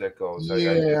far as that goes.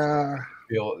 Yeah. I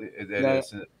feel that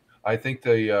is. I think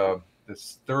the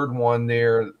this third one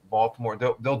there, Baltimore,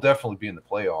 they'll definitely be in the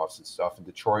playoffs and stuff, and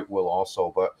Detroit will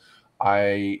also. But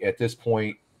at this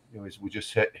point, we're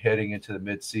just heading into the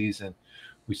midseason.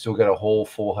 We still got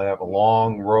a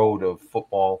long road of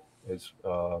football, as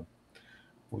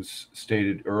was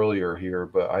stated earlier here.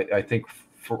 But I think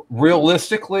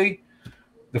realistically,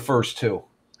 the first two.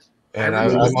 And I'm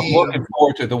looking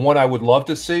forward to the one I would love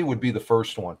to see would be the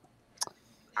first one.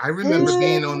 I remember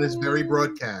being on this very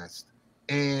broadcast,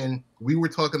 and we were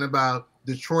talking about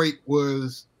Detroit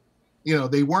was,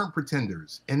 they weren't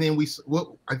pretenders. And then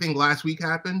I think last week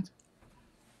happened.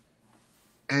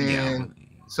 And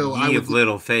so Ye of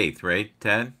little faith, right,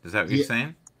 Ted? Is that what you're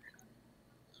saying?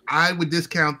 I would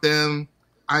discount them.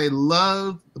 I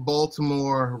love the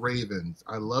Baltimore Ravens.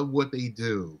 I love what they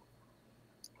do.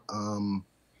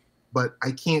 But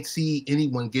I can't see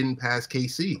anyone getting past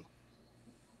KC.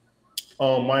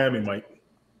 Miami might.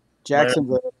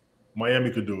 Jacksonville. Miami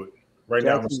could do it. Right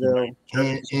Jacksonville. now.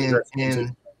 And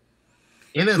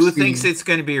NFC, Who thinks it's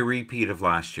going to be a repeat of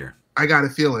last year? I got a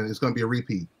feeling it's going to be a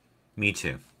repeat. Me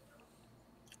too.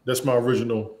 That's my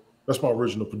original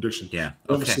prediction. Yeah.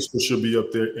 San Okay. Francisco should be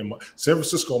up there. San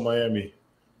Francisco and Miami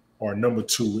are number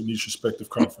 2 in each respective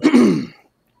conference.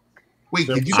 Wait,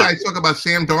 did you guys talk about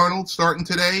Sam Darnold starting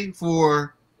today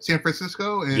for San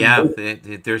Francisco? And Yeah,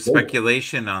 there's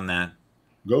speculation on that.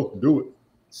 Go do it.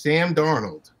 Sam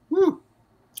Darnold. Woo.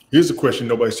 Here's a question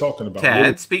nobody's talking about.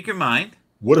 Ted, speak your mind.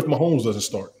 What if Mahomes doesn't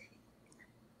start?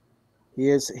 He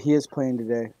is playing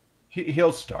today.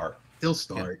 He'll start. He'll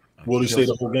start. Will he stay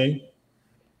the whole game?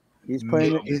 He's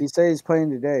playing. He said he's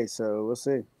playing today, so we'll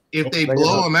see. If they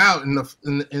blow him out in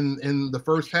the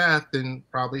first half, then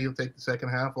probably he'll take the second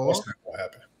half off. That's not going to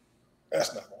happen.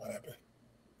 That's not going to happen.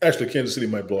 Actually, Kansas City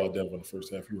might blow out Denver in the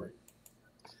first half. You're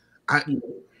right.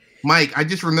 Mike, I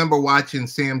just remember watching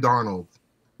Sam Darnold.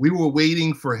 We were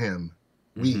waiting for him.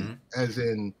 As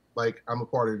in, like, I'm a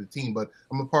part of the team, but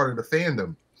I'm a part of the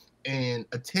fandom, and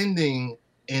attending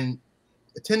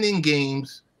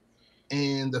games,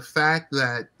 and the fact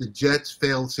that the Jets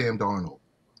failed Sam Darnold.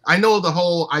 I know the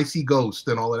whole I see ghost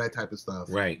and all of that type of stuff.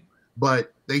 Right.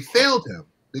 But they failed him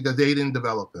because they didn't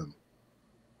develop him.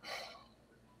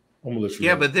 I'm gonna let you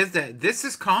Yeah, know. but this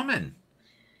is common.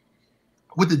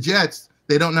 With the Jets,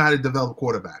 they don't know how to develop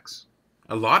quarterbacks.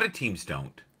 A lot of teams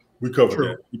don't. We covered True.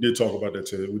 that. We did talk about that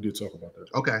today. We did talk about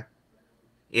that. Okay.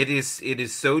 It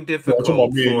is so difficult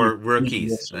about me and for you.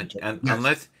 rookies, Yes.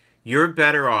 unless you're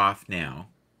better off now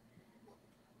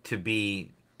to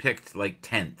be picked like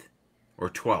 10th or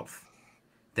 12th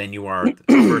than you are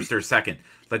first or second.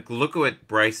 Like, look at what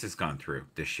Bryce has gone through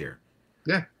this year.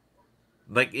 Yeah.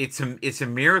 Like, it's a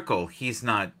miracle he's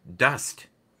not dust.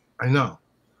 I know.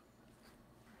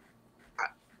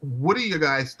 What are your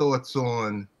guys' thoughts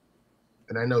on,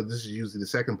 and I know this is usually the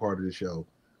second part of the show,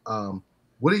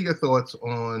 what are your thoughts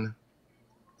on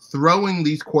throwing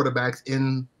these quarterbacks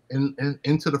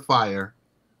into the fire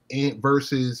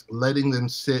versus letting them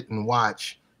sit and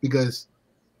watch? Because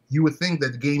you would think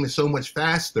that the game is so much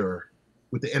faster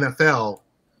with the NFL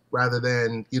rather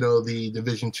than, the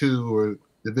Division II or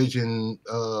Division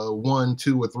 1,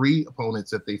 2, or 3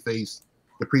 opponents that they faced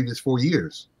the previous 4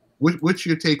 years. What's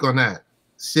your take on that?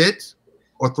 Sit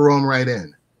or throw them right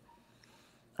in?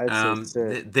 I'd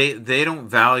say sit. They don't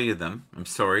value them. I'm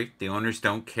sorry. The owners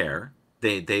don't care.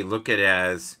 They look at it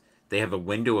as they have a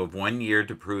window of 1 year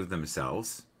to prove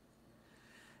themselves.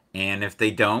 And if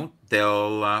they don't,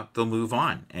 they'll move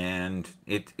on. And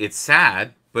it's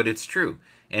sad, but it's true.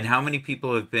 And how many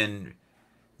people have been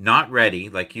not ready,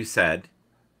 like you said,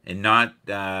 and not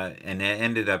and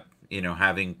ended up,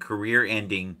 having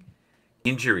career-ending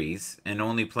injuries and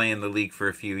only playing the league for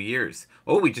a few years.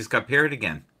 Oh, we just got paired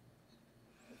again.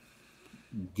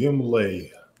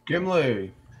 Gimley.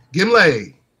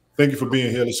 Thank you for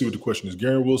being here. Let's see what the question is.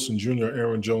 Gary Wilson Jr.,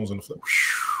 Aaron Jones on the flip.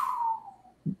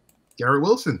 Garrett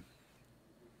Wilson.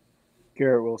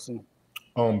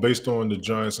 Based on the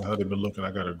Giants and how they've been looking,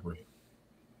 I gotta agree.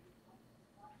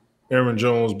 Aaron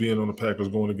Jones being on the Packers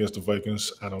going against the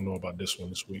Vikings, I don't know about this one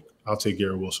this week. I'll take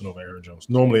Gary Wilson over Aaron Jones.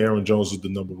 Normally, Aaron Jones is the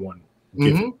number one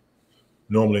given.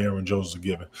 Normally, Aaron Jones is a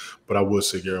given. But I would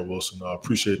say Gary Wilson. I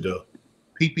appreciate the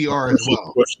PPR as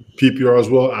well. PPR as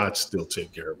well. I'd still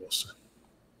take Gary Wilson.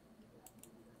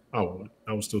 I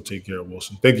would still take Gary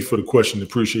Wilson. Thank you for the question.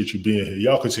 Appreciate you being here.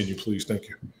 Y'all continue, please. Thank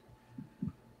you.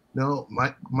 No,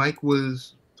 Mike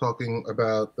was talking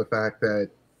about the fact that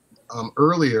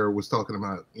earlier was talking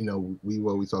about, we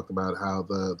always talked about how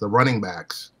the running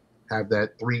backs have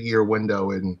that 3-year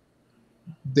window and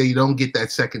they don't get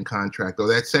that second contract, or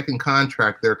that second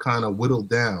contract, they're kind of whittled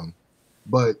down.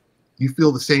 But you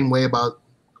feel the same way about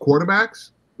quarterbacks?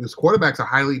 Because quarterbacks are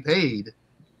highly paid.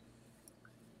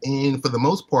 And for the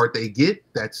most part, they get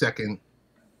that second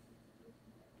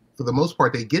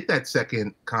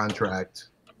contract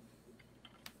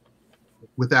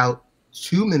without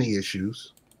too many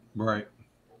issues. Right.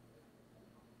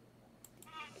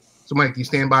 So, Mike, you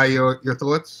stand by your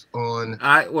thoughts on?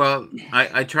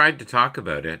 I tried to talk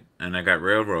about it, and I got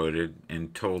railroaded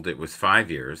and told it was 5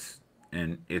 years,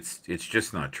 and it's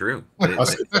just not true. And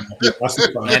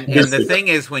the thing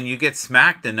is, when you get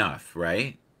smacked enough,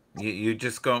 right? You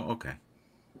just go, okay.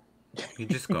 You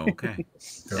just go, okay.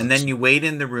 And then you wait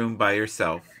in the room by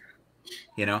yourself.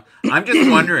 I'm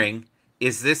just wondering,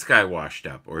 is this guy washed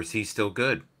up, or is he still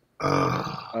good?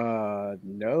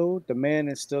 No, the man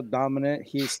is still dominant.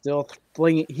 He's still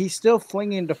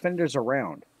flinging defenders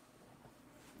around.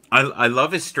 I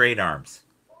love his straight arms,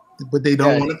 but they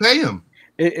don't want to pay him.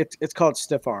 It's called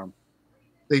stiff arm.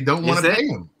 They don't want to pay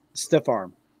him. Stiff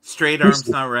arm. Straight arm's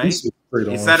not right.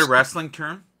 Is that a wrestling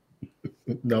term?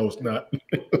 No, it's not.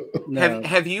 No.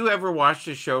 Have you ever watched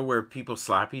a show where people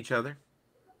slap each other?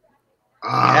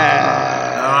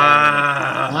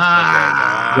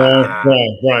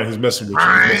 Brian, he's messing with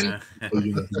you.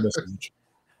 He's messing with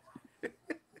you.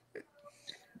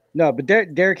 No, but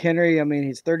Derrick Henry, I mean,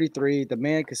 he's 33. The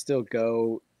man could still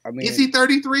go. I mean, is he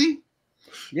 33?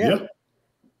 Yeah.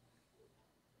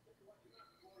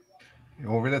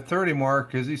 Over the 30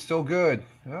 mark. Is he still good?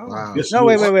 Oh. Wow. Yes, no,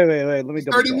 wait. Let me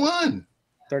double 31.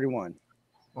 31.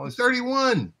 Well, he's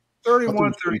 31.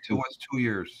 31, 32 was 2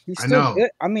 years. He's still I know. Good.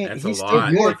 I mean, that's he's a still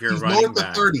lot good. if you're he's running north back.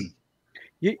 of 30.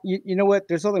 You know what?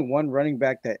 There's only one running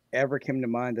back that ever came to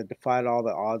mind that defied all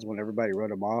the odds when everybody wrote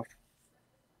him off.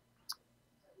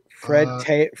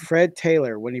 Fred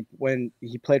Taylor when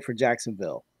he played for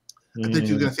Jacksonville. I thought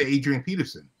you were going to say Adrian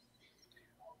Peterson.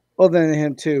 Well, then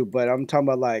him too, but I'm talking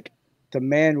about like the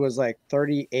man was like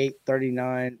 38,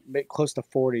 39, close to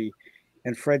 40,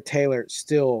 and Fred Taylor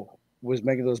still was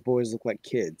making those boys look like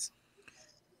kids.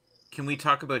 Can we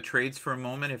talk about trades for a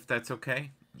moment, if that's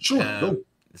okay? Sure.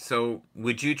 So,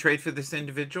 would you trade for this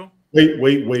individual?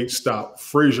 Wait, stop.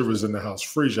 Frazier is in the house.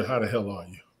 Frazier, how the hell are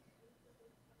you?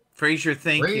 Frazier,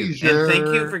 thank you. And thank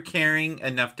you for caring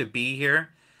enough to be here.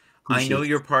 I know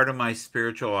you're part of my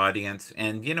spiritual audience.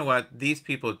 And you know what? These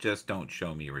people just don't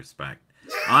show me respect.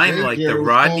 I'm like the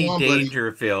Rodney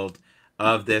Dangerfield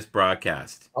of this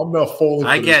broadcast. I'm not falling.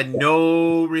 I get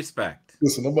no respect.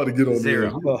 Listen, I'm about to get on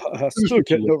zero. I still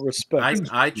get no respect.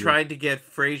 I tried to get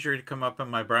Frazier to come up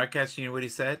on my broadcast. You know what he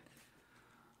said?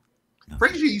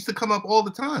 Frazier used to come up all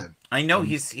the time. I know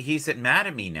he's mad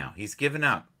at me now. He's given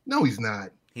up. No, he's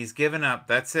not. He's given up.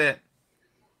 That's it.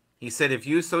 He said, if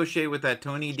you associate with that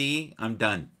Tony D, I'm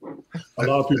done. A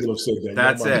lot of people have said that.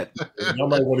 That's it. You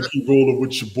might want to keep rolling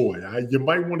with your boy. You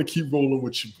might want to keep rolling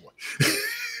with your boy.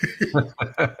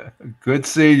 Good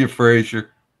seeing you, Frazier.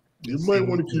 You might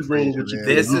want to keep rolling with your boy.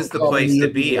 This is the place to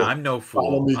be. I'm no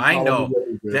fool. I know.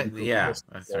 Yeah,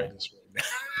 that's right.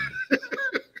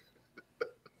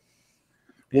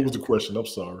 What was the question? I'm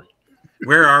sorry.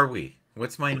 Where are we?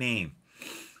 What's my name?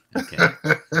 Okay.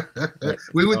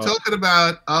 We were talking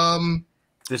about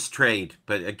this trade,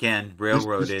 but again,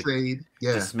 railroaded, this trade,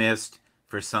 dismissed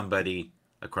for somebody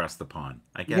across the pond.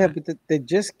 I get it. But they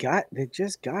just got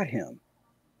him.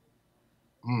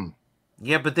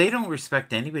 Yeah, but they don't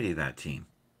respect anybody, that team.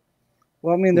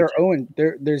 Well, I mean, they're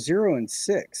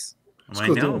 0-6. I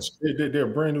know. They're a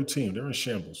brand new team. They're in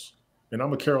shambles. And I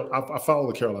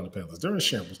follow the Carolina Panthers. They're in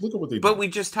shambles. Look at what they do. But we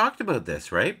just talked about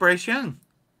this, right? Bryce Young.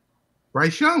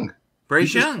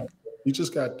 He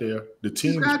just got there. The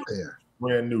team got there.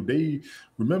 Brand new. They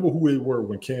remember who they were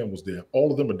when Cam was there.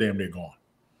 All of them are damn near gone.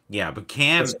 Yeah, but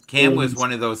Cam was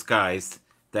one of those guys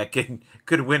that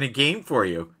could win a game for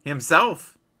you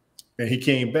himself. And he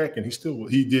came back and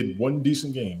he did one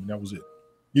decent game. And that was it.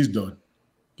 He's done.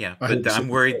 Yeah, but I'm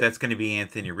worried that's going to be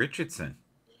Anthony Richardson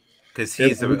because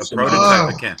he's a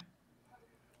prototype of Cam.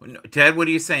 Ted, what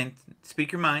are you saying?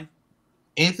 Speak your mind.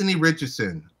 Anthony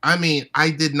Richardson. I mean, I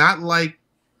did not like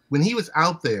when he was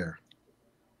out there.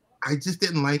 I just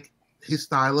didn't like his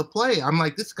style of play. I'm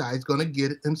like, this guy's going to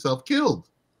get himself killed.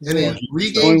 And then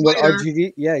 3 games later,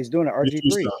 he's doing an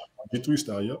RG3. RG3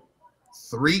 style, yep.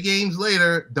 3 games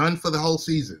later, done for the whole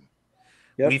season.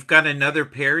 Yep. We've got another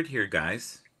pair here,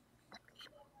 guys.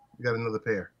 We got another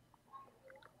pair.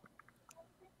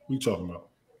 What are you talking about?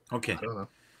 Okay.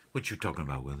 What you talking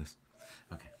about, Willis?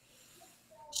 Okay.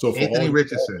 So for Anthony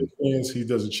Richardson, fans, he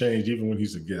doesn't change even when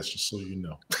he's a guest, just so you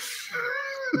know.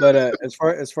 But as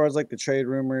far as like the trade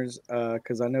rumors,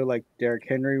 because I know like Derrick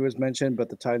Henry was mentioned, but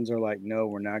the Titans are like, no,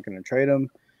 we're not going to trade him.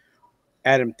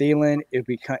 Adam Thielen,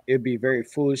 it'd be very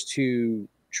foolish to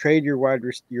trade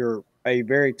your a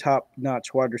very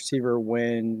top-notch wide receiver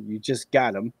when you just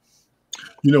got him.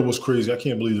 You know what's crazy? I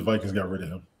can't believe the Vikings got rid of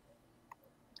him.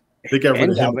 They got rid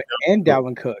of him and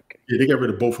Dalvin Cook. Yeah, they got rid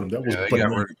of both of them. That was they got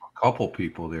rid of a couple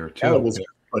people there too. That was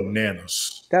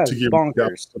bananas. That was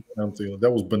bonkers.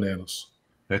 That was bananas.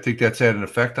 I think that's had an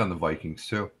effect on the Vikings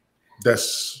too.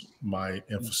 That's my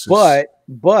emphasis. But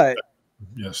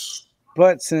yes.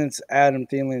 But since Adam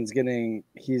Thielen's getting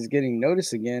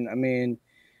noticed again, I mean,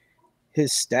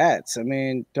 his stats. I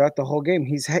mean, throughout the whole game,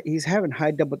 he's having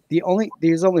high double.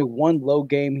 There's only one low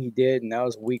game he did, and that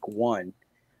was week 1.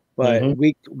 But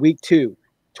week 2,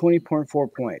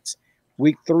 20.4 points.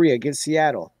 Week 3 against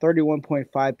Seattle,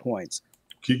 31.5 points.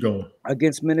 Keep going.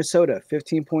 Against Minnesota,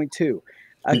 15.2.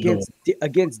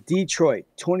 Against Detroit,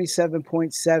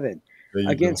 27.7.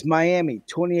 Against Miami,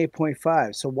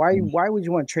 28.5. So why would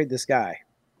you want to trade this guy?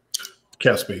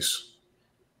 Cap space.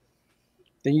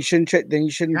 Then you shouldn't got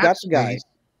the guy.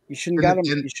 You shouldn't got him.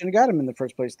 You shouldn't got him in the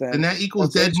first place. Then and that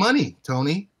equals dead money,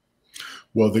 Tony.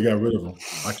 Well, they got rid of him.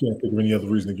 I can't think of any other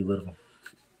reason to get rid of him.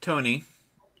 Tony.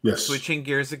 Yes. Switching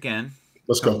gears again.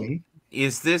 Let's go.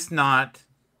 Is this not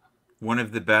one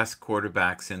of the best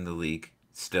quarterbacks in the league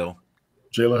still?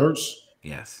 Jalen Hurts?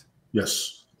 Yes.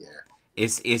 Yes. Yeah.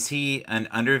 Is he an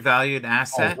undervalued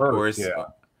asset or is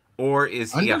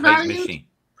he a hype machine?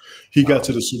 He got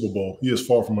to the Super Bowl. He is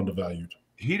far from undervalued.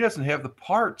 He doesn't have the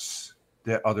parts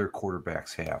that other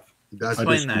quarterbacks have.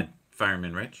 Explain that,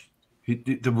 Fireman Rich.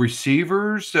 The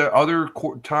receivers, the other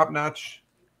top-notch.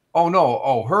 Oh no!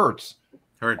 Oh, Hurts.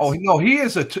 Oh no, he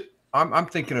is I'm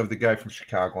thinking of the guy from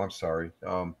Chicago. I'm sorry.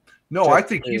 No, I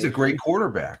think he's a great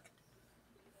quarterback.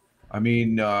 I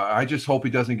mean, I just hope he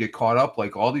doesn't get caught up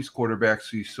like all these quarterbacks.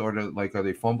 He's sort of like, are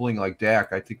they fumbling like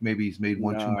Dak? I think maybe he's made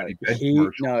too many bad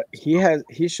commercials. No,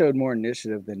 he showed more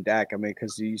initiative than Dak. I mean,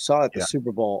 because you saw at the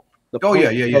Super Bowl, the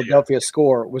Philadelphia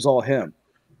score was all him.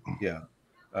 Yeah,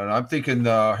 and I'm thinking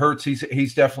Hurts.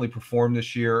 He's definitely performed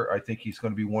this year. I think he's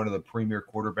going to be one of the premier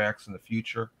quarterbacks in the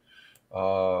future.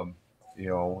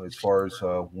 As far as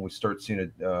when we start seeing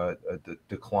a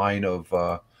decline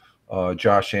of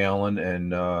Josh Allen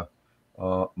and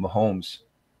Mahomes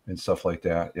and stuff like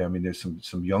that. Yeah, I mean, there's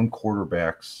some young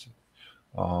quarterbacks.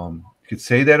 You could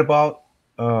say that about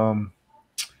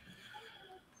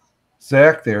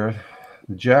Zach there,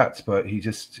 the Jets, but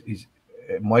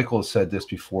Michael has said this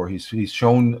before. He's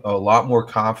shown a lot more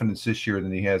confidence this year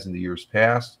than he has in the years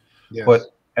past. Yes. But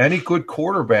any good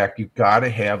quarterback, you've got to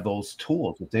have those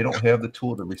tools. If they don't have the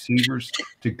tool, the receivers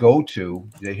to go to,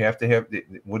 they have to have.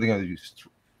 What are they going to do?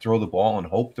 Throw the ball and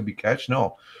hope to be catched?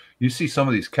 No. You see some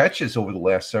of these catches over the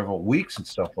last several weeks and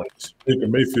stuff like that. Baker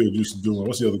Mayfield used to do it.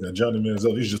 What's the other guy? Johnny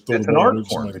Manziel. He's just throwing the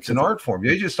ball. It's an art form.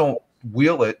 They just don't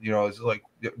wheel it. It's like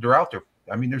they're out there.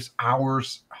 I mean, there's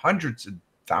hours, hundreds and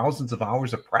thousands of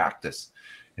hours of practice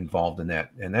involved in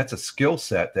that, and that's a skill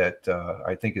set that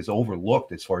I think is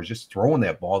overlooked as far as just throwing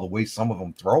that ball the way some of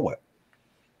them throw it.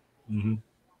 Mm-hmm.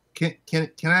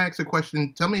 Can I ask a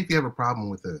question? Tell me if you have a problem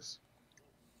with this.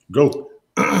 Go.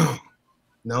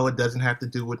 No, it doesn't have to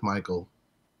do with Michael.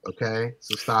 Okay,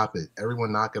 so stop it.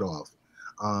 Everyone, knock it off.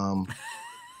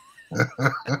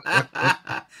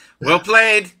 Well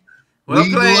played. We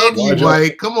love you,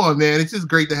 Mike. Come on, man. It's just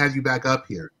great to have you back up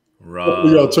here.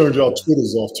 Y'all turned y'all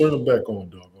Twitters off. Turn them back on,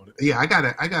 dog. Yeah, I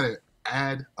gotta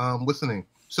add. What's the name?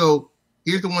 So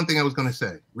here's the one thing I was gonna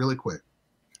say, really quick.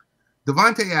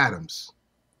 Devontae Adams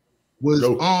was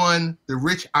on the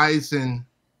Rich Eisen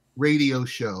radio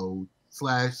show /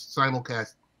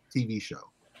 simulcast TV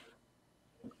show.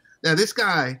 Now, this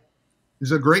guy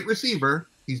is a great receiver.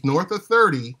 He's north of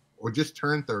 30 or just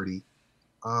turned 30.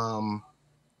 And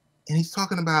he's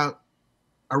talking about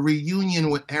a reunion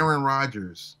with Aaron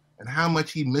Rodgers and how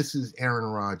much he misses Aaron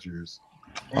Rodgers.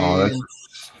 And,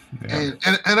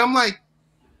 and I'm like,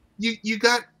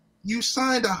 you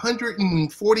signed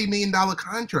 $140 million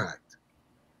contract.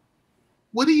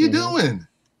 What are you doing?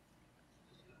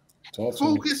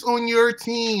 Focus on your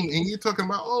team. And you're talking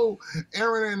about, oh,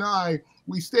 Aaron and I,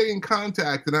 we stay in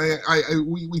contact, and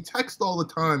we text all the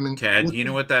time. And Chad, you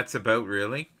know what that's about,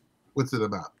 really? What's it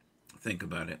about? Think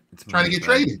about it. It's trying to get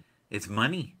traded. It's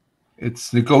money.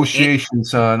 It's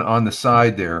negotiations on the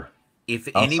side there. If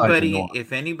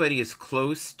anybody is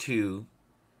close to,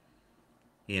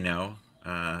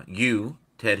 you,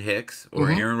 Ted Hicks, or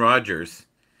Aaron Rodgers,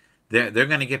 they're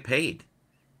going to get paid.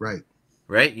 Right.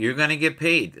 You're going to get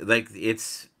paid. Like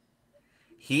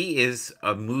he is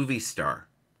a movie star.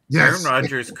 Yes. Aaron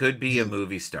Rodgers could be a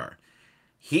movie star.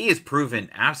 He has proven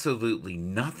absolutely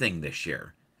nothing this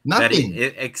year. Nothing.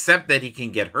 Except that he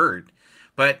can get hurt.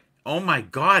 But, oh my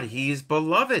God, he is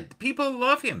beloved. People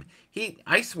love him.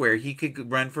 I swear he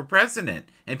could run for president.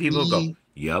 And people go,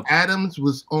 yep. Adams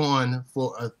was on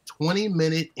for a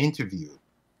 20-minute interview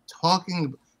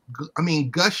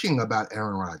gushing about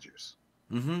Aaron Rodgers.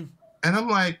 Mm-hmm. And I'm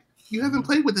like, you haven't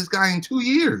played with this guy in 2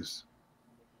 years.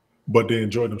 But they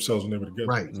enjoyed themselves when they were together.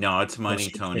 Right. No, it's money,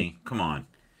 Tony. Come on.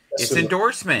 It's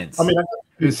endorsements.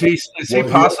 Is he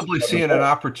possibly seeing an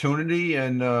opportunity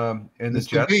in the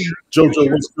Jets?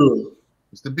 JoJo, what's good?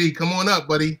 Mr. B, come on up,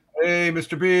 buddy. Hey,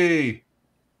 Mr. B.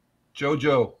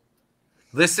 JoJo.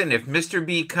 Listen, if Mr.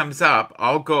 B comes up,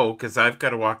 I'll go because I've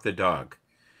got to walk the dog.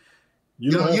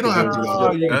 You don't have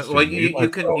to. Well, you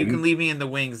can leave me in the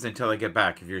wings until I get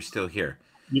back if you're still here.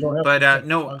 But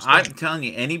no, I'm telling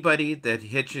you, anybody that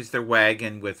hitches their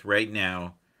wagon with right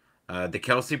now, the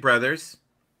Kelsey brothers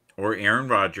or Aaron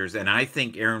Rodgers, and I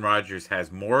think Aaron Rodgers has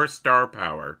more star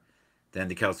power than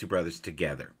the Kelsey brothers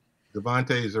together.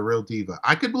 Devontae is a real diva.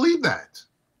 I could believe that.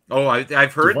 Oh,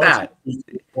 I've heard that.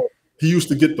 He used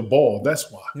to get the ball. That's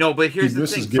why. No, but here's the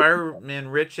thing. Fireman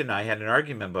Rich and I had an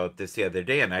argument about this the other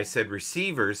day, and I said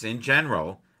receivers in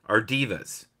general are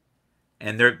divas.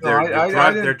 And they're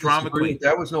drama queens.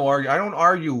 That was no argument. I don't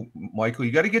argue, Michael.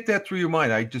 You got to get that through your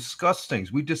mind. I discuss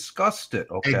things. We discussed it,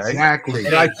 okay? Exactly.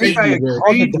 And I think I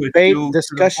agreed with you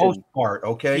discussion. For the most part,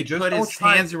 okay? He just put his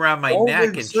hands around my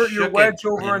neck and shook your wedge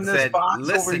over in this box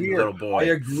over here. Little boy. I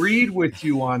agreed with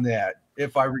you on that,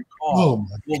 if I recall.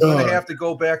 We're going to have to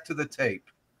go back to the tape.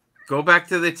 Go back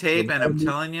to the tape, and I'm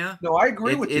telling you. No, I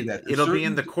agree with you. It'll be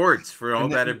in the courts for all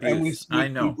that abuse. I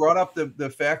know. We brought up the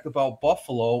fact about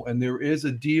Buffalo, and there is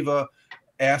a diva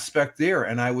aspect there,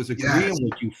 and I was agreeing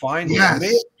with you finally. I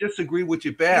may disagree with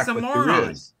you back, but there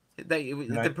is.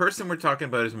 The person we're talking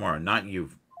about is moron, not you,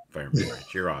 Fireman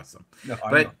Rich. You're awesome.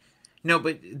 But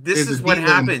this is what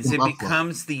happens. It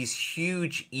becomes these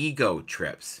huge ego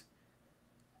trips.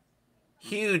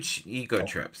 Huge ego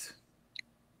trips.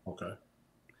 Okay.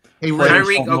 Hey,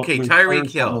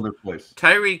 Tyreek Hill.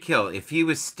 Tyreek Hill, if he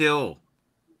was still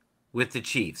with the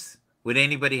Chiefs, would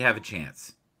anybody have a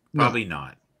chance? Probably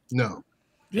not. No.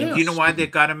 And do you know why they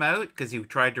got him out? Because he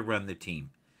tried to run the team.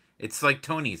 It's like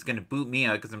Tony's going to boot me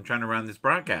out because I'm trying to run this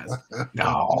broadcast.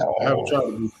 No. I haven't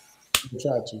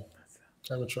tried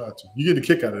to. You get a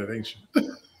kick out of it, ain't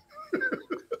you?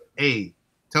 Hey,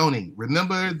 Tony,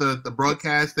 remember the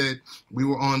broadcast that we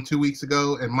were on 2 weeks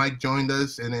ago and Mike joined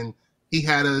us and then he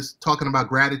had us talking about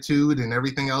gratitude and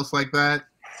everything else like that?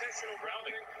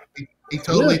 He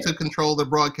totally took control of the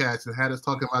broadcast and had us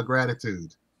talking about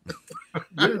gratitude.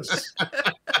 Yes.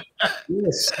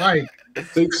 Yes. Right.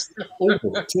 Takes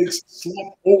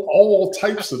all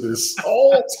types of this.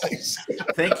 All types.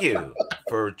 Thank you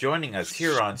for joining us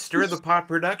here on Stir the Pot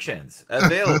Productions.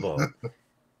 Available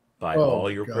by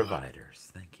all your providers.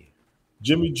 Thank you.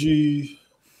 Jimmy G.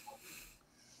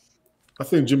 I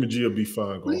think Jimmy G will be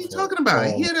fine. What are you talking about?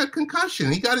 He had a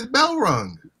concussion. He got his bell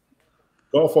rung.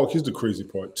 Golf Hawk, here's the crazy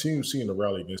part. Team seeing the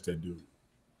rally against that dude.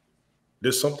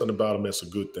 There's something about him that's a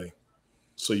good thing.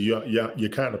 So you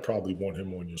kind of probably want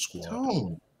him on your squad.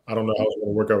 Oh. I don't know how it's going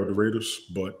to work out with the Raiders,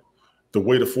 but the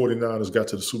way the 49ers got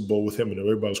to the Super Bowl with him and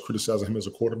everybody was criticizing him as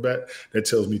a quarterback, that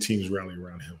tells me teams rally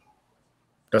around him.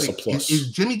 That's a plus.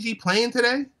 Is Jimmy G playing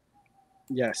today?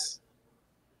 Yes.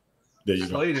 There you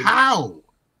go. How?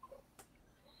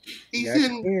 He's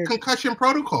in concussion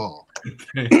protocol.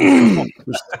 Hang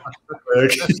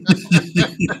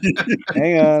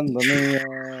on,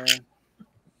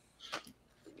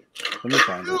 let me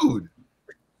find it. Dude,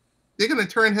 they're gonna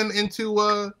turn him into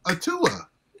a Tua.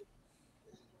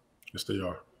 Yes, they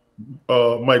are.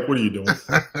 Mike, what are you doing?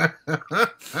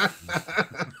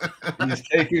 He's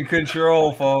taking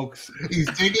control, folks. He's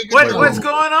taking control. What's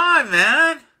going on,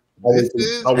 man?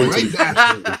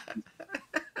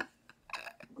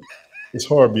 It's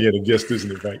hard being a guest,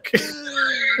 isn't it, Mike?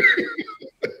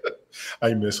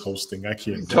 I miss hosting. I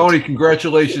can't. Tony,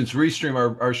 congratulations. Restream.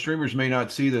 Our streamers may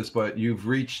not see this, but you've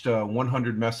reached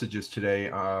 100 messages today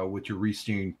with your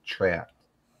Restream chat.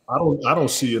 I don't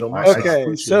see it on my Okay,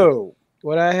 side. so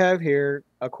what I have here,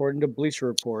 according to Bleacher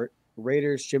Report,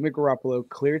 Raiders Jimmy Garoppolo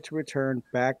cleared to return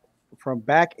back from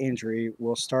back injury,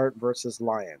 will start versus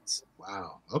Lions.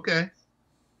 Wow. Okay.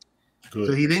 Good.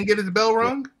 So he didn't get his bell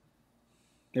rung?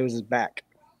 It was his back.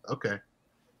 Okay.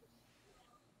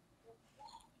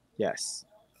 Yes.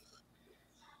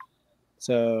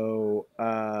 So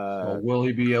will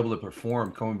he be able to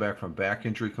perform coming back from back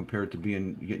injury compared to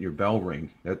getting your bell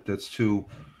ring? That's too.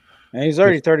 And he's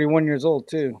already 31 years old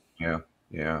too. Yeah.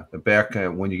 The back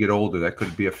when you get older, that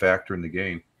could be a factor in the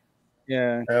game.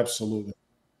 Yeah. Absolutely.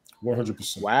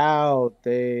 100%. Wow.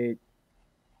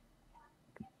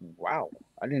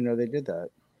 I didn't know they did that.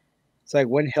 It's like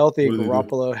when healthy,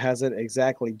 Garoppolo hasn't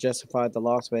exactly justified the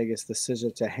Las Vegas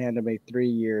decision to hand him a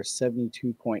 3-year,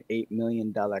 $72.8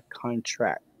 million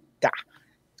contract. That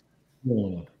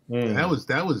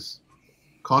was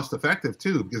cost effective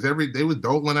too, because they were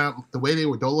doling out the way they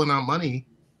were doling out money.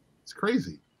 It's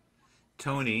crazy.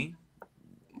 Tony,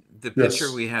 the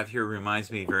picture we have here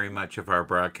reminds me very much of our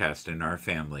broadcast in our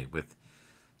family. With,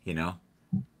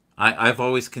 I've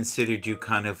always considered you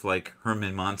kind of like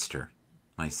Herman Monster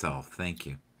myself. Thank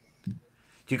you. Do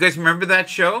you guys remember that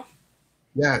show?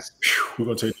 Yes. We're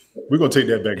gonna take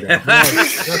that back down.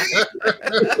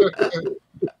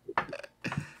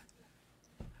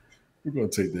 We're gonna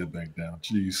take that back down.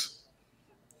 Jeez.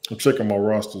 I'm checking my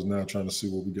rosters now, trying to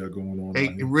see what we got going on.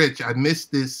 Hey, Rich, I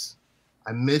missed this.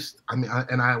 And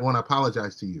I want to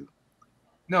apologize to you.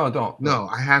 No, don't. No,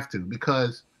 I have to,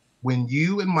 because when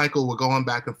you and Michael were going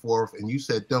back and forth, and you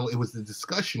said, no, it was the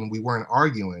discussion, we weren't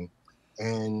arguing.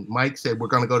 And Mike said, we're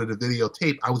going to go to the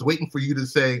videotape. I was waiting for you to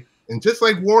say, and just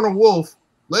like Warner Wolf,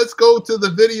 let's go to the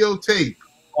videotape.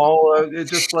 Oh,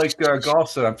 it's just like golf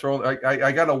said. I'm throwing.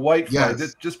 I got a white flag.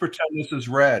 Yes. Just pretend this is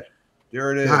red.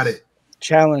 There it is. Got it.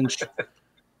 Challenge.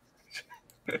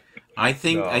 I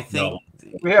think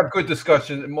we have good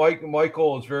discussions.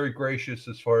 Michael is very gracious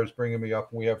as far as bringing me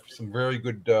up, and we have some very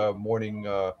good morning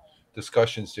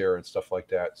discussions there and stuff like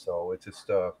that. So it's just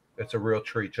it's a real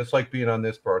treat, just like being on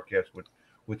this broadcast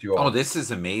with you all. Oh, this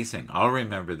is amazing! I'll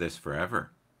remember this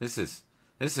forever. This is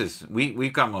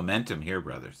we've got momentum here,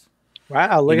 brothers.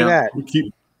 Wow, look at that! We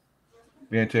keep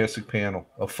fantastic panel,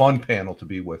 a fun panel to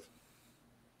be with.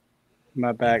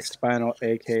 My back spinal,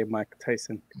 aka Mike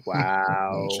Tyson.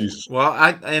 Wow. Well,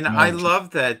 I love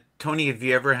that. Tony, have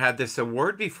you ever had this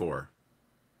award before?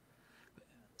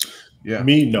 Yeah.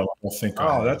 Me, no, I don't think.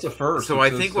 That's a first. So I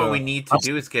think what we need to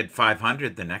do is get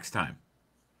 500 the next time.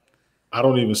 I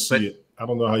don't even see it. I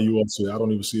don't know how you all see it. I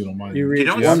don't even see it on my. You read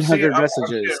 100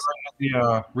 messages.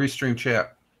 The Restream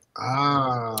chat.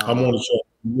 I'm on the chat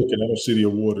looking. I don't see the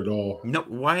award at all. No,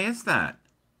 why is that?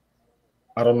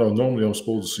 I don't know. Normally, I'm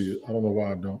supposed to see it. I don't know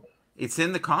why I don't. It's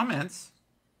in the comments.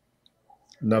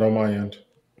 Not on my end.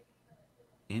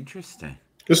 Interesting.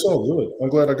 It's all good. I'm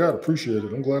glad I got it. Appreciate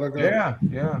it. I'm glad I got it.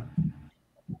 Yeah.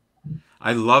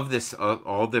 I love this,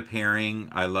 all the pairing.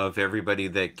 I love everybody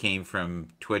that came from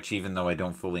Twitch, even though I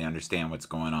don't fully understand what's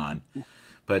going on.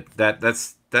 But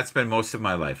that's been most of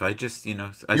my life. I just, you're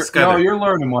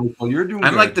learning, Michael. You're doing.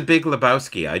 I'm like the Big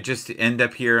Lebowski. I just end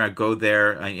up here. I go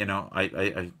there. I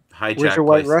hijack. Where's your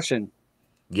White Russian?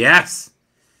 Yes.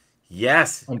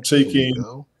 I'm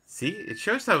taking. See, it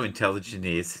shows how intelligent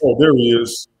he is. Oh, there he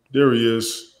is.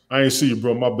 I ain't see you,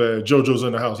 bro. My bad. JoJo's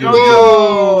in the house. Yo!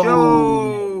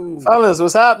 Fellas,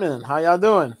 what's happening? How y'all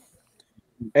doing?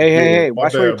 Hey.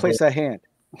 Watch where you place that hand.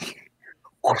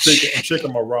 I'm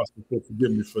checking my roster.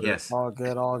 Forgive me for that. Yes. All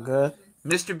good.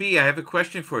 Mr. B, I have a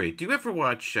question for you. Do you ever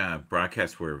watch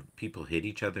broadcasts where people hit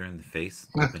each other in the face,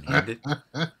 open-handed?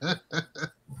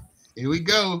 Here we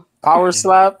go. Power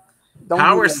slap.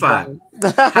 Power slap.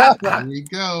 Here we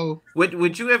go.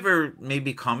 Would you ever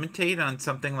maybe commentate on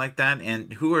something like that?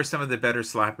 And who are some of the better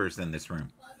slappers in this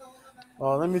room?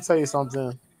 Well, let me tell you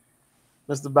something,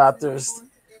 Mr. Bathurst.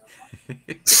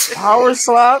 Power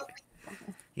slap.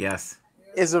 Yes.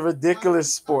 Is a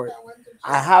ridiculous sport.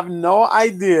 I have no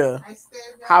idea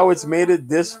how it's made it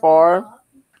this far.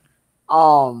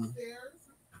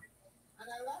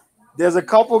 There's a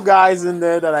couple guys in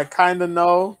there that I kind of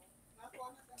know,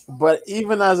 but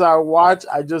even as I watch,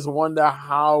 I just wonder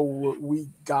how we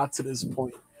got to this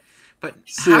point. But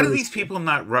Seriously. how do these people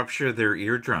not rupture their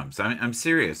eardrums? I'm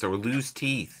serious, or lose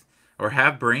teeth, or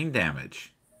have brain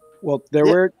damage? Well, they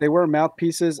wear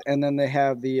mouthpieces, and then they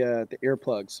have the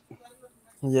earplugs.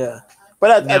 Yeah,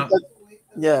 but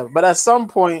but at some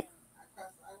point,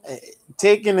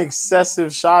 taking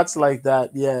excessive shots like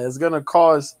that, it's gonna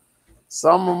cause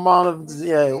some amount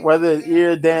of whether it's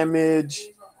ear damage,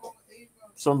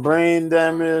 some brain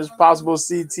damage, possible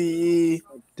CTE,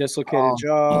 dislocated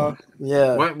jaw.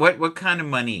 Yeah. What kind of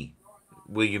money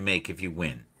will you make if you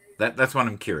win? That's what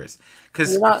I'm curious.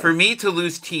 Because for me to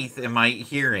lose teeth in my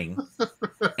hearing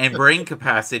and brain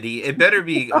capacity, it better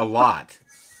be a lot.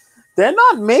 They're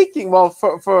not making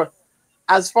for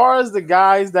as far as the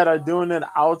guys that are doing it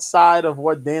outside of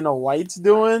what Dana White's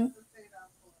doing.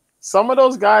 Some of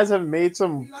those guys have made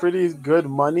some pretty good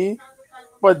money,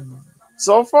 but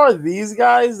so far these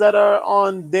guys that are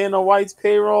on Dana White's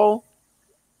payroll,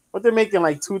 what they're making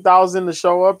like $2,000 to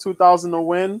show up, $2,000 to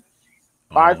win,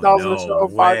 $5,000 to show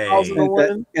up, $5,000 to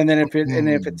win, and then if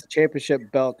it's a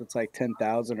championship belt, it's like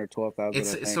 $10,000 or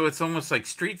 $12,000. So it's almost like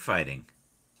street fighting.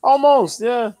 Almost,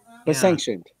 yeah. But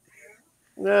sanctioned.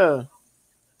 Yeah.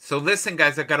 So listen,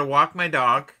 guys, I got to walk my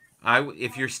dog.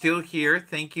 If you're still here,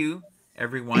 thank you,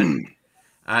 everyone.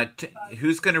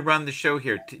 Who's going to run the show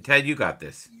here? Ted, you got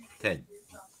this. Ted.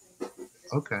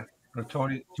 Okay.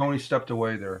 Tony stepped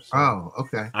away there. So. Oh,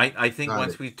 okay. I think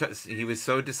once he was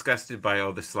so disgusted by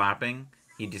all the slapping,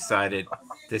 he decided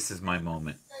this is my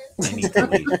moment. I need to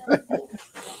leave.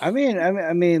 I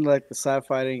mean, like the slap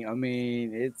fighting. I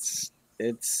mean, it's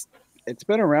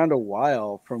been around a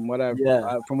while from what I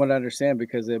understand,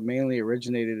 because it mainly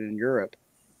originated in Europe.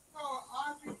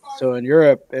 So in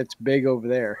Europe, it's big over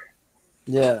there.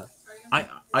 Yeah.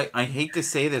 I hate to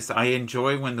say this. I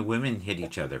enjoy when the women hit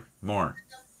each other more.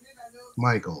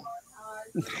 Michael.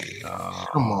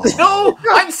 Come on. No,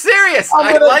 I'm serious.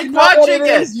 I like watching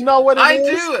it. You know what it is?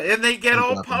 I do. And they get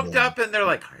all pumped up and they're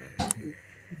like...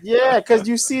 Yeah, because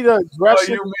you see the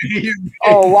aggression.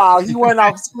 Oh, wow. He went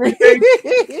off screen.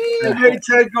 He made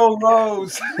Ted go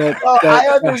lows. I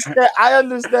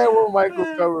understand where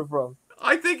Michael's coming from.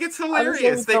 I think it's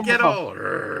hilarious. They get all...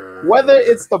 Whether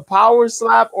it's the power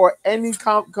slap or any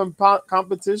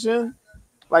competition,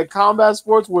 like combat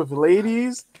sports with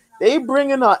ladies, they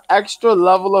bring in an extra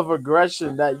level of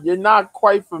aggression that you're not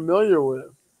quite familiar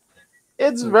with.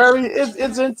 It's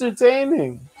it's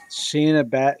entertaining. Sheena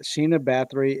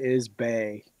Bathory is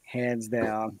bae, hands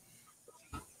down.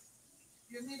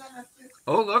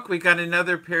 Oh, look, we got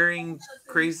another pairing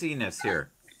craziness here.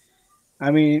 I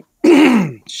mean,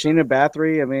 Sheena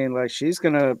Bathory, I mean, like, she's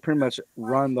going to pretty much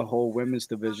run the whole women's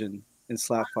division in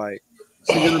slap fight.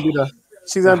 She's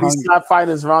going to be slap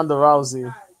fighting Ronda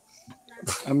Rousey.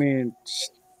 I mean,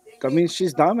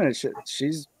 she's dominant.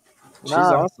 She's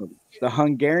awesome. The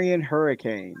Hungarian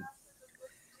Hurricane.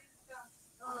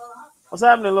 What's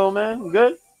happening, little man? You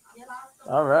good?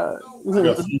 All right.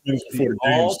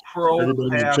 All-pro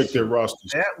pass. Check their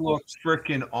rosters. That looks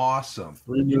freaking awesome.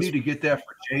 You need to get that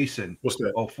for Jason. What's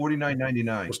that? Oh,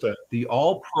 $49.99. What's that? The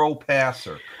All-Pro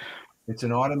Passer. It's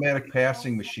an automatic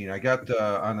passing machine. I got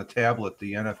on the tablet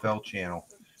the NFL channel.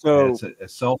 So it's a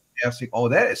self-passing. Oh,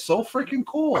 that is so freaking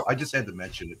cool. I just had to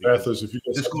mention it. Bathurst, if you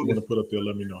guys want to put up there,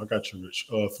 let me know. I got you, Rich.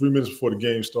 3 minutes before the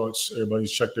game starts,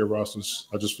 everybody's check their rosters.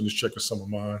 I just finished checking some of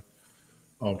mine.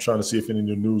 I'm trying to see if any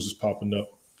new news is popping up.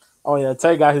 Oh, yeah.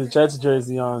 Ted got his Jets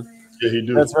jersey on. Yeah, he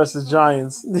do. Jets versus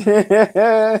Giants. It's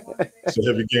a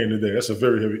heavy game today. That's a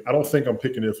very heavy. I don't think I'm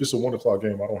picking it. If it's a 1 o'clock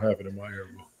game, I don't have it in my area.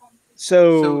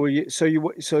 So do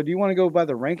you want to go by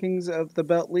the rankings of the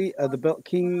Belt League, the Belt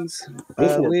Kings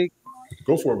League?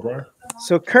 Go for it, Brian.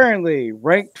 So currently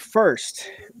ranked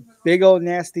first, big old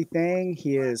nasty thing.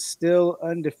 He is still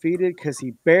undefeated because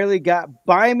he barely got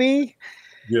by me.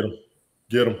 Get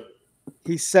him.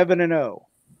 He's 7-0.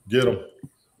 Get him.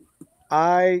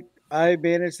 I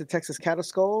manage the Texas Cattle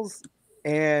Skulls,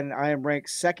 and I am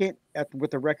ranked second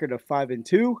with a record of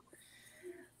 5-2.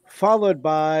 Followed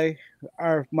by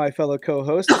my fellow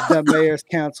co-host, the Mayor's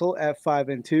Council, at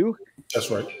 5-2. That's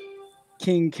right.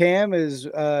 King Cam is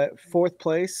fourth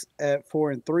place at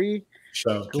 4-3.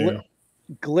 Shout out Cam.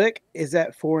 Glick is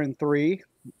at 4-3.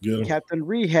 Captain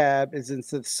Rehab is in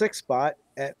the sixth spot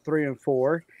at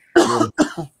 3-4.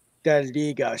 The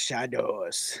Liga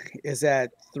Shadows is at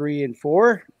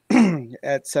 3-4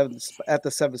 at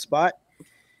the seventh spot.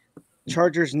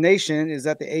 Chargers Nation is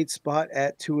at the 8th spot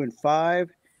at 2-5.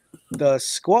 The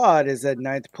squad is at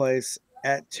 9th place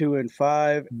at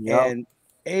 2-5. Yep. And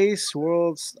Ace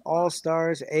World's All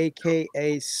Stars,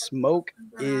 aka Smoke,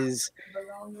 is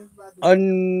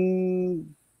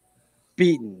unbeaten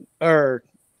or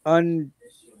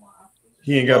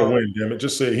He ain't got to win, damn it.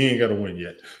 Just say he ain't got to win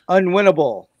yet.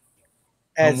 unwinnable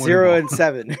at Unwinnable.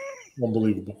 0-7.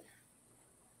 Unbelievable.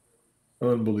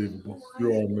 Unbelievable.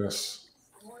 You're all mess.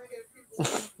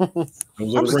 I'm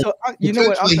still, you know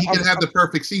what? Potentially, he can have the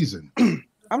perfect season.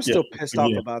 I'm still pissed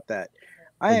off about that.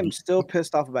 I am still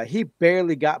pissed off about it. He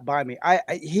barely got by me.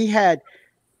 He had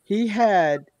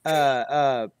Deshaun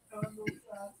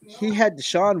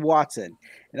Watson,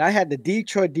 and I had the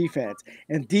Detroit defense,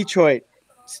 and Detroit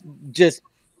just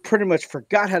pretty much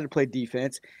forgot how to play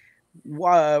defense.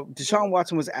 Deshaun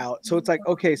Watson was out, so it's like,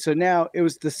 okay, so now it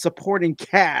was the supporting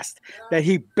cast that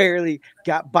he barely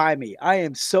got by me. I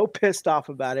am so pissed off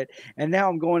about it, and now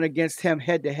I'm going against him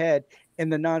head to head in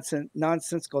the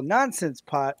nonsensical nonsense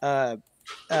pot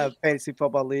fantasy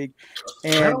football league,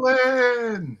 and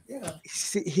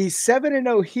he's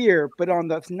 7-0 here, but on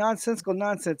the nonsensical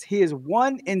nonsense, he is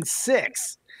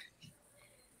 1-6.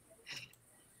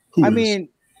 I mean,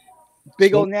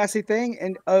 big old nasty thing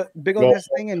and Glick's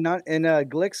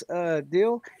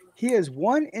deal. He is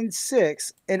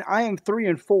 1-6, and I am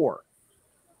 3-4.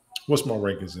 What's my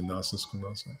rankings in nonsensical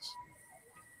nonsense?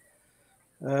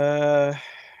 4-3.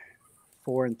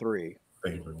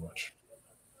 Thank you very much.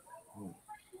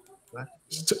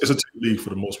 It's a tight league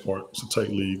for the most part. It's a tight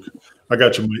league. I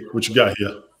got you, mate. What you got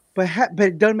here? But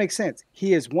it doesn't make sense.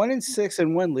 He is 1-6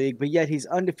 in one league, but yet he's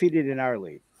undefeated in our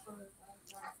league.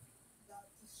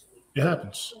 It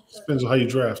happens. It depends on how you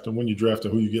draft and when you draft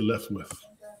and who you get left with.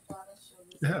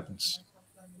 It happens.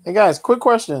 Hey, guys, quick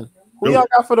question. Who y'all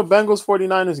got for the Bengals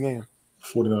 49ers game?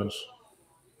 49ers.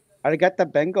 I got the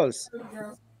Bengals.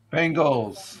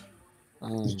 Bengals.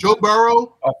 Is Joe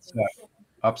Burrow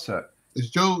Upset. Is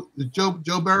Joe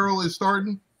Burrow is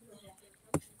starting?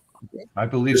 I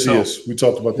believe Yes, so. yes. We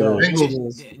talked about that earlier.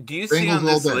 Do you see Bengals on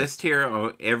this all day. list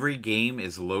here, every game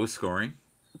is low scoring?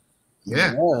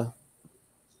 Yeah.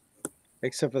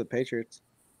 Except for the Patriots.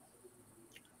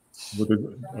 But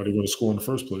are they going to score in the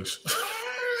first place?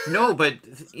 No, but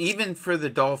even for the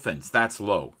Dolphins, that's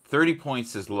low. 30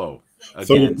 points is low.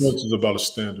 30 points is about a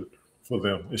standard for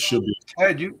them. It should be.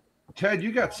 Ted,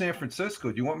 you got San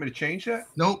Francisco. Do you want me to change that?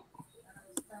 Nope.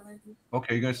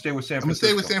 Okay, you're going to stay with San I'm going to Francisco.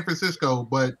 stay with San Francisco,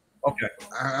 but Okay.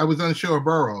 I was unsure of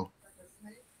Burrow.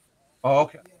 Oh,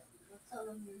 okay.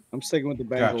 I'm sticking with the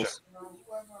Bengals.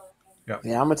 Gotcha.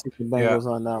 Yeah, I'm going to take the Bengals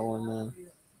on that one, man.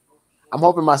 I'm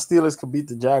hoping my Steelers could beat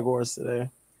the Jaguars today.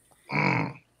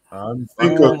 I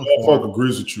think Falk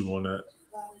agrees with you on that.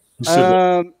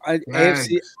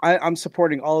 AFC. I'm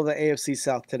supporting all of the AFC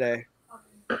South today.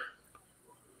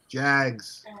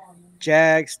 Jags,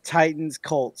 Titans,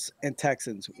 Colts, and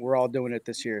Texans. We're all doing it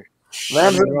this year.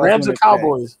 Rams or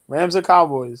Cowboys? Rams or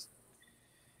Cowboys?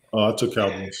 I took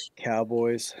Cowboys.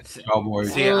 Cowboys. See,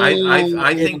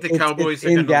 I think the Cowboys are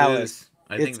going to lose.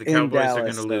 I think the Cowboys are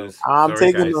going to lose. I'm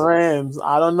taking the Rams.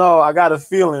 I don't know. I got a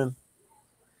feeling.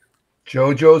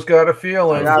 JoJo's got a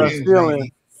feeling. I got a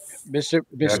feeling. Bishop.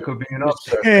 That could be an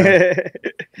upset.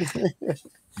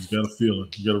 He's got a feeling.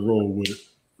 You got to roll with it.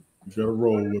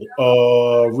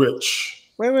 Rich.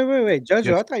 Wait. JoJo, yes.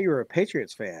 I thought you were a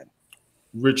Patriots fan.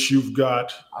 Rich, you've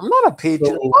got. I'm not a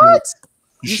Patriot. What?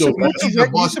 He's a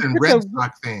Boston Red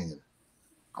Sox fan.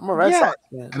 I'm a Red Sox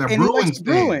fan. And a Bruins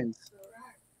fan.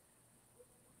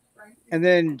 And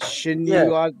then shouldn't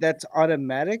you? That's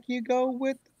automatic. You go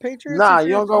with Patriots. Nah,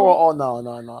 you don't go. Oh no.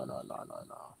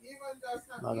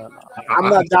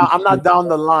 I'm not down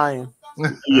the line.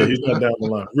 Yeah, he's not down the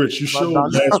line. Rich, you showed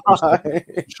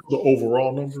the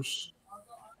overall numbers.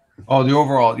 Oh, the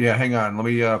overall. Yeah, hang on. Let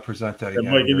me present that again.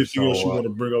 And Mike, anything else you want to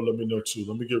bring up, let me know too.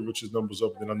 Let me get Rich's numbers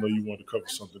up, then I know you want to cover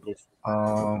something. Go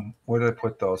for it. Where did I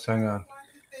put those? Hang on.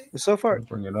 So far,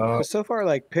 bring it up. So far,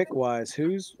 like pick wise,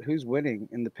 who's winning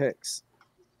in the picks?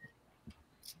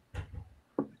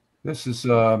 This is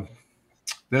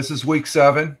week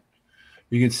 7.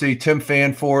 You can see Tim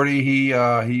Fan 40. He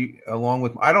along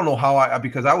with, I don't know how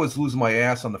because I was losing my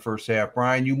ass on the first half.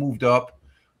 Brian, you moved up.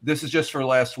 This is just for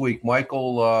last week.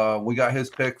 Michael, we got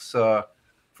his picks for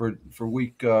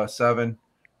week 7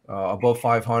 above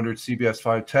 500. CBS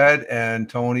 5. Ted and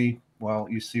Tony. Well,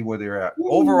 you see where they're at.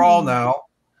 Overall now,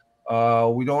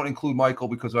 we don't include Michael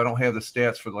because I don't have the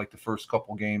stats for like the first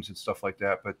couple games and stuff like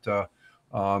that. But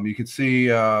you can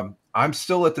see I'm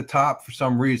still at the top for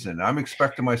some reason. I'm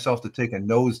expecting myself to take a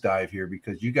nosedive here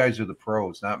because you guys are the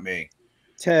pros, not me.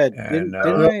 Ted, And,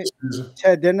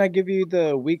 didn't I give you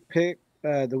the week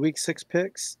 6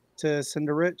 picks to send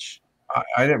to Rich?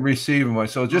 I didn't receive them,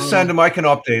 so just send them. I can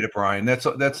update it, Brian. That's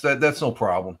no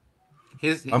problem.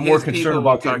 I'm more concerned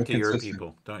about getting to your consistent.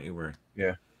 people. Don't you worry.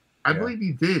 Yeah, I believe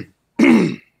you did.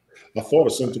 I thought I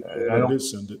sent it. I did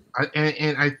send it.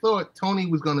 And I thought Tony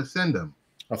was going to send them.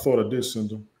 I thought I did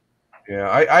send them. Yeah,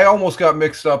 I almost got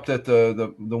mixed up that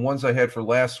the ones I had for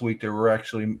last week, they were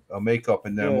actually a makeup,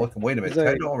 and then I'm looking. Wait a minute,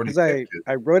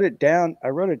 I wrote it down.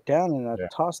 And I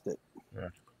tossed it. Yeah.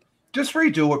 Just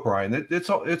redo it, Brian. It's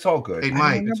all good. Hey,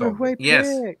 Mike.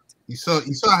 Yes. You saw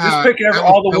just how pick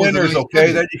all the winners,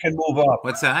 okay? Then you can move up.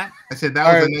 What's that? I said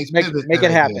that was a nice pivot. Make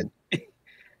it happen.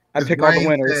 I pick all the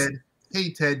winners. Said,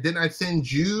 hey Ted, didn't I send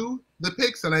you the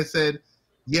picks? And I said,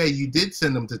 yeah, you did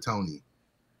send them to Tony.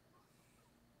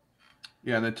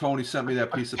 Yeah, and then Tony sent me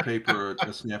that piece of paper,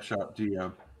 a snapshot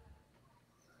DM.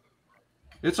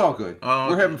 It's all good.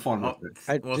 We're having fun with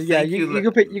it.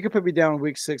 You can put me down in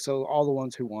week 6. So all the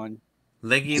ones who won.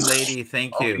 Leggy lady,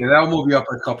 thank you. Okay, that'll move you up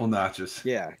a couple notches.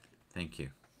 Yeah. Thank you.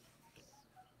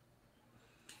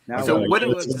 Now so what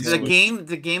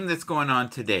the game that's going on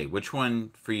today? Which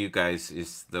one for you guys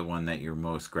is the one that you're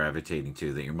most gravitating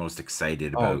to, that you're most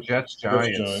excited about? Jets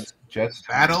Giants. Jets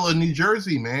Battle of New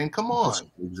Jersey, man. Come on.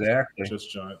 Exactly. Jets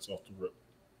Giants off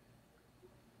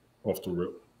the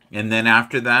rip. And then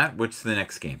after that, what's the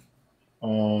next game?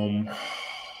 Let me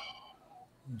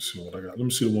see what I got. Let me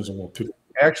see the ones I want to pick.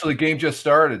 Actually, game just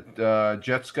started.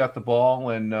 Jets got the ball,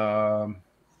 and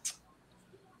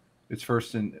it's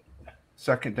first and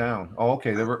second down. Oh,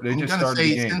 okay. They just started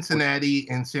the game. Cincinnati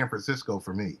and San Francisco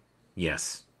for me.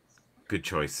 Yes, good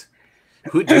choice.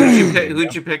 Who'd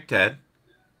you pick, Ted?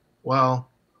 Well,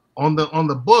 on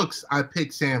the books, I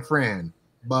picked San Fran,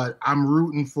 but I'm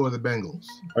rooting for the Bengals.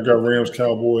 I got Rams,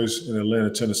 Cowboys, and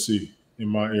Atlanta, Tennessee in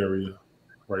my area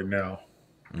right now.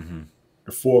 Mm-hmm.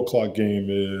 The 4:00 game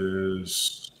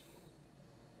is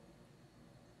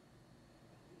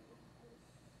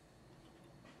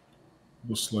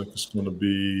looks like it's going to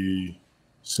be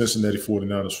Cincinnati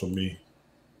 49ers for me.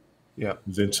 Yeah.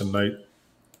 Then tonight.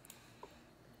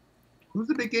 Who's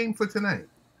the big game for tonight?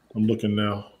 I'm looking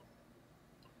now.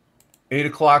 8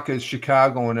 o'clock is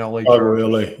Chicago and LA. Chicago,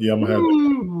 LA. Yeah, I'm going to have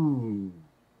that.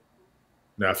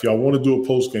 Now, if y'all want to do a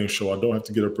post-game show, I don't have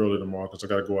to get up early tomorrow because I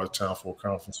got to go out of town for a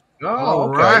conference. Oh,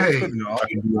 okay. Right.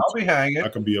 I'll be hanging. I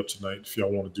can be up tonight if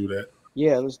y'all want to do that.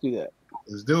 Yeah, let's do that.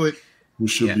 Let's do it. We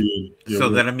should be. So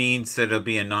that means that it'll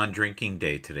be a non-drinking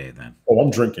day today, then. Oh, I'm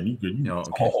drinking. You good?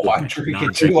 Okay. Oh, I'm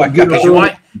drinking too. Because you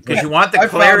want the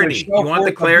clarity. You want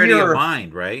the clarity of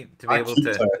mind, right? To be able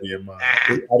to.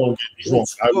 I don't get drunk.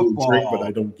 I will drink, but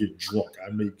I don't get drunk.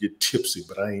 I may get tipsy,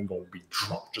 but I ain't gonna be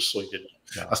drunk. Just so you know.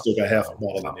 I still got half a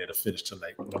bottle in there to finish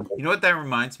tonight. You know what that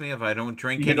reminds me of? I don't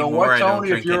drink anymore. You know what,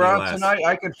 Tony? If you're on tonight,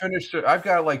 I can finish. I've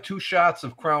got like 2 shots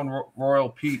of Crown Royal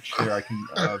Peach there. I can.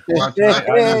 I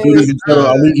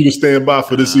need you to stand by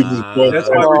for this evening's question. That's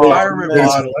my retirement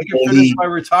bottle. I can finish my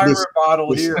retirement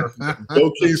bottle here.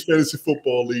 Go Kings Fantasy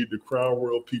Football League, the Crown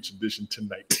Royal Peach edition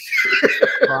tonight.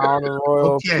 Crown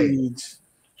Royal Peach.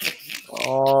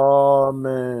 Oh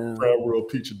man. Crown Royal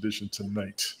Peach edition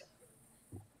tonight.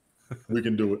 We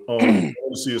can do it. I want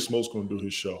to see if Smoke's going to do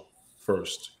his show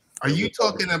first. Are you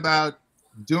talking about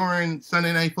during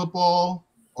Sunday Night Football,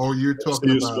 or you're talking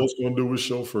about? Smoke's going to do his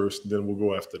show first, and then we'll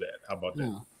go after that. How about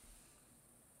that?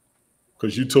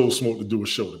 Because you told Smoke to do a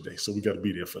show today, so we got to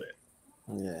be there for that.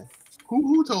 Yeah.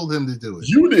 Who told him to do it?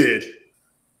 You did.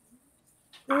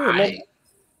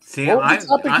 See,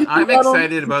 I'm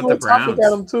excited about the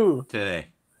Browns today.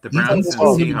 The Browns and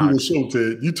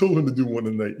Seahawks. You told him to do one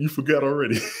tonight. You forgot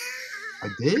already. I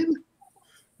did.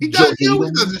 He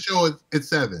always does a show at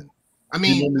 7. I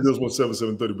mean, he normally does one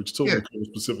 7:30, but you told me to cover a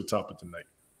specific topic tonight.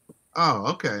 Oh,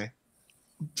 okay.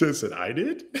 Ted said, "I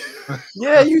did."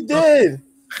 Yeah, you did.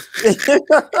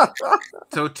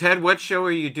 So, Ted, what show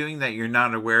are you doing that you're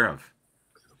not aware of?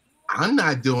 I'm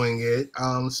not doing it.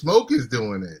 Smoke is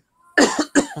doing it.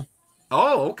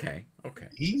 Oh, okay. Okay.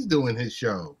 He's doing his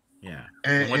show. Yeah.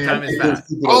 And what time is that?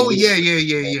 Oh, yeah.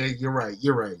 You're right.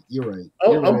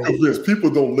 I'm convinced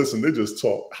people don't listen. They just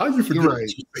talk. How you forget? You're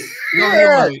right. You're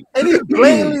right. And he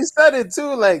blatantly said it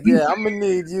too. Like, yeah, I'm gonna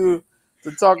need you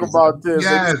to talk about this.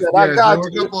 Yes, said, I got you.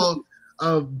 There were a couple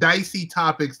of dicey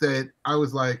topics that I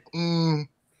was like,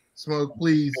 Smoke,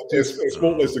 please.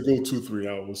 Smoke likes to go 2-3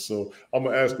 hours, so I'm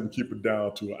gonna ask him to keep it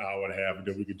down to an hour and a half, and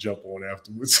then we can jump on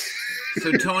afterwards.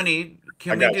 So, Tony,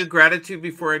 can we do gratitude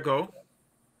before I go?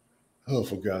 Oh,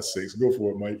 for God's sakes. Go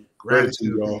for it, Mike.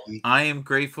 Gratitude, y'all. I am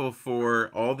grateful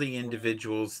for all the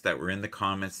individuals that were in the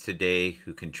comments today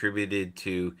who contributed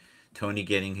to Tony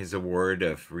getting his award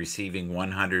of receiving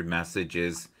 100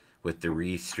 messages with the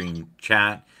Restream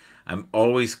chat. I'm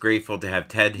always grateful to have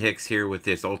Ted Hicks here with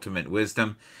his ultimate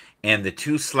wisdom. And the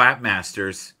two slap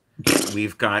masters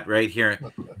we've got right here,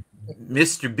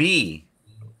 Mr. B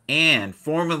and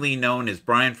formerly known as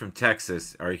Brian from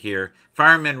Texas are here.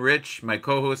 Fireman Rich, my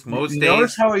co-host most days.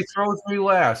 Notice how he throws me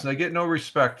last, and I get no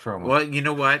respect from him. Well, you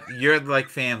know what? You're like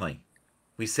family.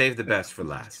 We save the best for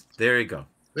last. There you go.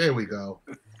 There we go.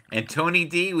 And Tony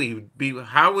D,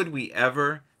 how would we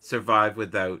ever survive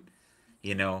without,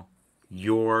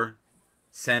 your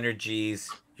synergies,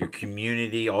 your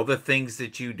community, all the things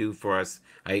that you do for us?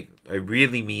 I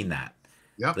really mean that.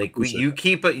 Yep. Like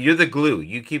you're the glue.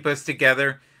 You keep us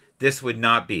together. This would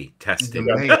not be testing.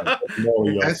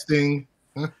 Testing.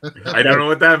 I don't know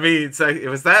what that means.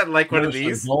 Was that like one of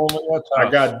these? I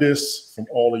got this from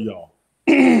all of y'all.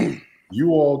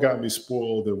 You all got me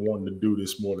spoiled and wanting to do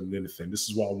this more than anything. This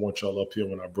is why I want y'all up here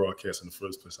when I broadcast in the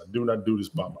first place. I do not do this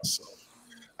by myself.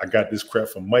 I got this crap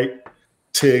from Mike.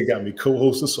 Ted got me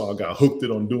co-hosting, so I got hooked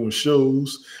it on doing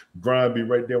shows. Brian be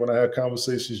right there when I have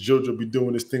conversations. JoJo be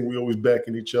doing this thing. We always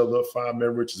backing each other up.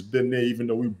 Fireman Rich has been there, even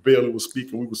though we barely were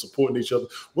speaking. We were supporting each other.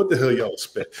 What the hell y'all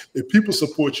expect? If people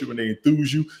support you and they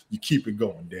enthuse you, you keep it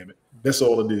going, damn it. That's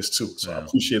all it is, too. So I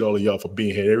appreciate all of y'all for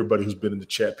being here. Everybody who's been in the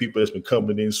chat, people that's been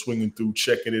coming in, swinging through,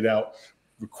 checking it out,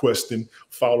 requesting,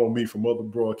 follow me from other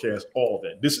broadcasts, all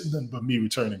that. This is nothing but me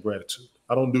returning gratitude.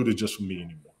 I don't do this just for me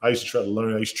anymore. I used to try to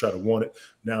learn. I used to try to want it.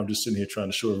 Now I'm just sitting here trying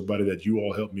to show everybody that you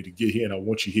all helped me to get here, and I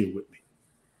want you here with me.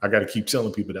 I got to keep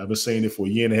telling people that. I've been saying it for a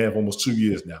year and a half, almost 2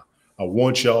 years now. I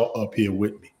want y'all up here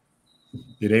with me.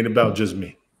 It ain't about just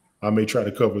me. I may try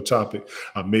to cover a topic.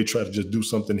 I may try to just do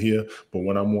something here, but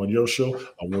when I'm on your show,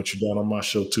 I want you down on my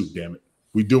show too, damn it.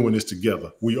 We're doing this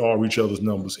together. We are each other's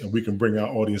numbers, and we can bring our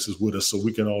audiences with us so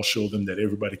we can all show them that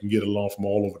everybody can get along from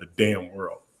all over the damn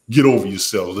world. Get over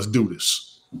yourselves. Let's do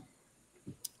this.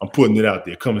 I'm putting it out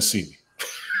there. Come and see me.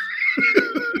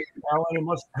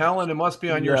 Helen, it must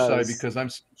be on your side because I'm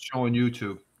showing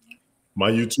YouTube. My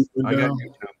YouTube I got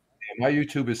YouTube. My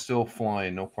YouTube is still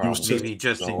flying, no problem. Maybe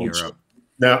just in Europe.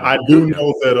 Now, I do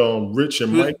know that Rich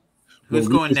and Mike. Who's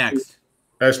going next?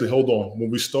 Actually, hold on. When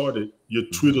we started, your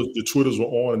Twitters were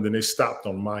on, and then they stopped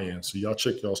on my end. So y'all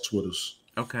check y'all's Twitters.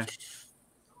 Okay.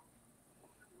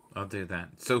 I'll do that.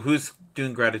 So who's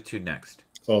doing gratitude next?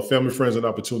 Family, friends, and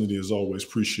opportunity, as always.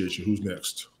 Appreciate you. Who's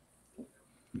next?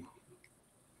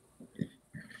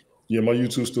 Yeah, my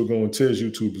YouTube's still going. Ted's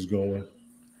YouTube is going.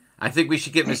 I think we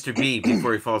should get Mr. B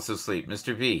before he falls asleep.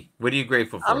 Mr. B, what are you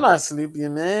grateful for? I'm not sleepy,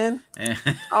 man.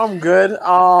 I'm good.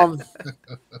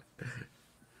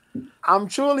 I'm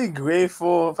truly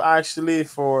grateful, actually,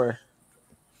 for,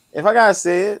 if I gotta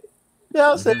say it, yeah,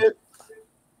 I'll say it,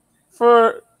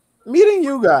 for meeting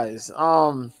you guys.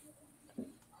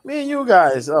 Me and you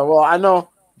guys. Well, I know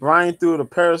Brian through the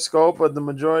Periscope, but the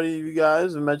majority of you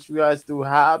guys, I met you guys through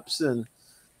Haps, and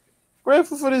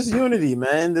grateful for this unity,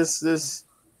 man. This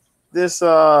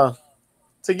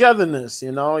togetherness,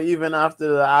 even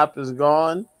after the app is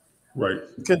gone. Right.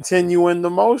 Continuing the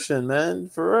motion, man,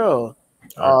 for real.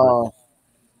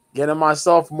 Getting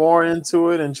myself more into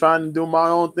it and trying to do my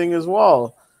own thing as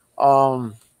well.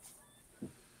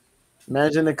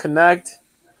 Managing to connect,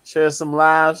 share some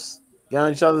laughs, get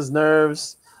on each other's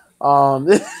nerves.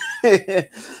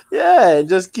 Yeah,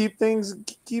 just keep things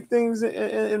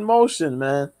in motion,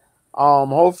 man.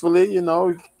 Hopefully,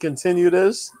 we continue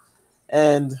this,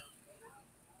 and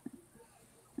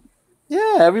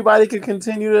yeah, everybody can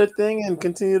continue their thing and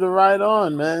continue to ride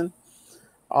on, man.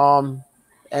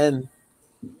 And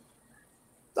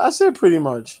that's it pretty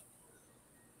much.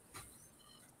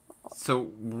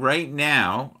 So right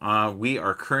now, we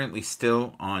are currently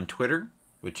still on Twitter,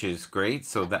 which is great.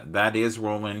 So that is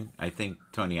rolling. I think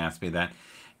Tony asked me that.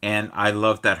 And I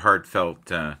love that heartfelt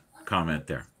comment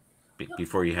there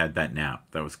before you had that nap.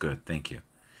 That was good. Thank you.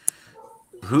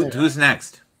 Who's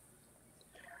next?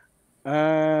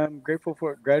 Grateful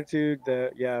for gratitude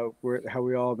that, how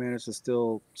we all managed to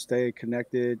still stay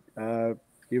connected,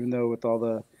 even though with all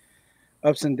the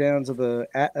ups and downs of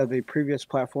the previous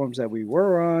platforms that we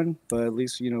were on, but at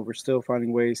least, we're still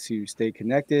finding ways to stay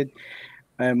connected.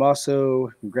 I am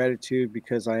also in gratitude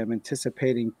because I am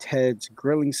anticipating Ted's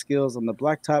grilling skills on the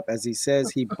blacktop, as he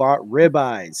says he bought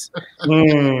ribeyes.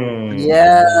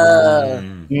 Yeah.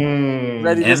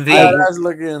 Ready to start as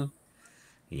looking.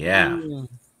 Yeah.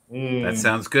 That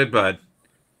sounds good, bud.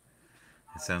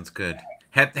 That sounds good.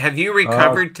 Have you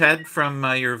recovered, Ted, from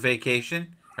your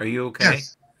vacation? Are you okay?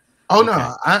 Yes. Oh no,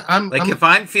 Okay. I'm if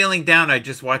I'm feeling down, I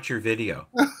just watch your video,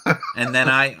 and then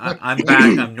I'm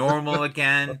back. I'm normal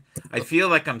again. I feel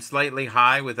like I'm slightly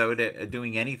high without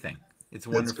doing anything. It's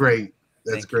wonderful. That's great.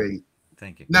 That's Thank great. You.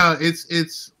 Thank you. No,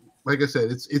 it's like I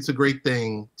said, it's a great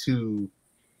thing to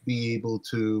be able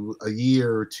to, a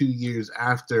year or 2 years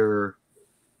after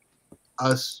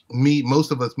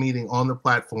most of us meeting on the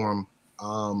platform,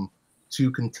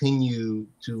 to continue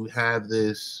to have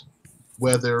this,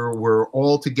 whether we're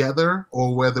all together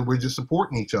or whether we're just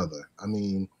supporting each other. I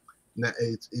mean,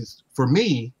 it's for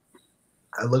me,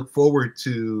 I look forward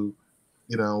to,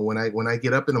 when I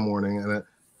get up in the morning, and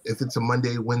if it's a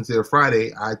Monday, Wednesday, or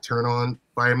Friday, I turn on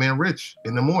Fireman Rich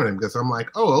in the morning because I'm like,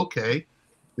 oh, okay,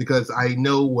 because I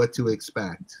know what to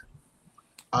expect.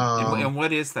 And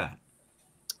what is that?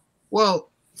 Well,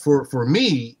 for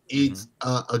me, it's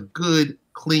a good,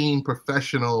 clean,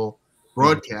 professional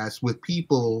broadcast with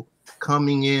people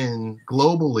coming in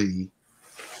globally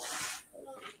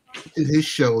to his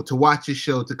show, to watch his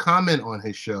show, to comment on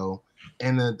his show,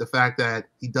 and the fact that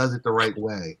he does it the right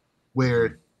way,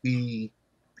 where the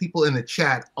people in the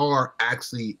chat are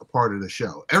actually a part of the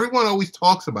show. Everyone always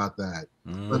talks about that,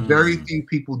 but very few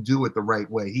people do it the right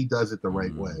way. He does it the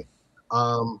right way.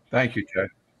 Thank you, Jay.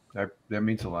 That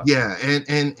means a lot. Yeah,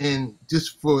 and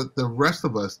just for the rest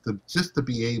of us to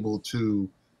be able to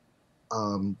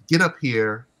get up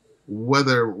here,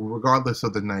 regardless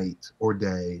of the night or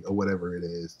day or whatever it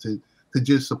is, to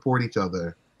just support each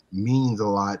other means a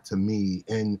lot to me.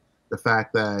 And the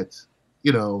fact that,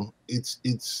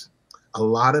 it's a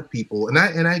lot of people, and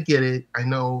I get it. I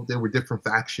know there were different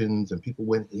factions and people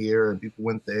went here and people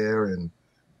went there, and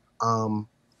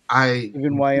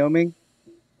even Wyoming.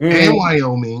 And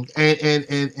Wyoming,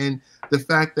 and the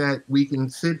fact that we can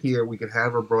sit here, we can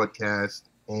have a broadcast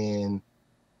and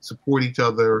support each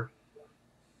other,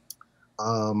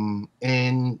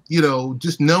 and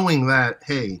just knowing that,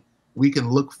 hey, we can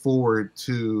look forward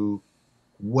to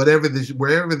wherever this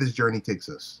journey takes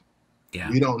us. Yeah,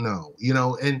 we don't know,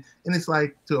 and it's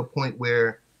like to a point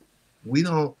where we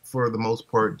don't, for the most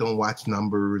part, don't watch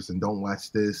numbers and don't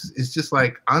watch this. It's just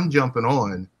like I'm jumping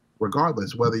on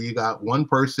regardless whether you got one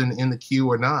person in the queue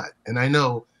or not. And I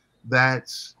know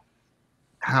that's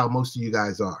how most of you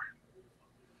guys are.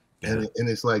 Yeah. And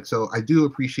it's like, so I do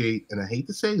appreciate, and I hate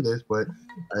to say this, but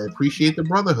I appreciate the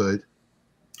brotherhood.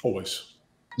 Always.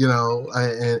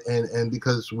 And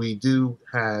because we do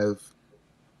have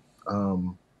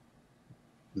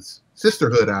this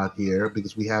sisterhood out here,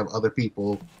 because we have other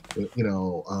people,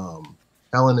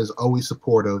 Helen is always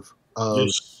supportive of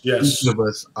each of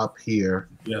us up here.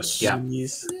 Yes. Yeah.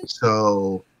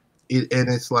 So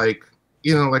it's like,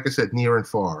 like I said, near and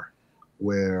far,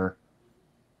 where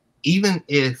even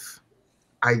if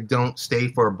I don't stay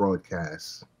for a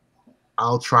broadcast,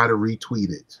 I'll try to retweet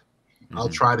it. I'll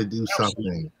try to do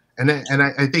something. And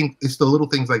I think it's the little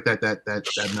things like that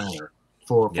matter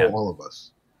for all of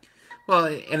us. Well,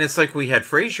 and it's like we had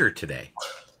Frazier today.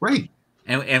 Right.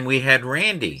 And we had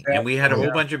Randy, and we had a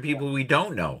whole bunch of people we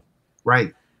don't know.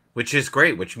 Right. Which is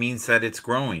great, which means that it's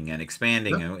growing and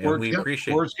expanding, and we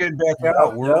appreciate it. We're getting back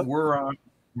out. We're on.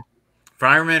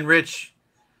 Fireman Rich,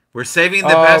 we're saving the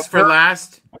best for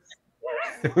last.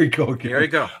 Here we go. Here we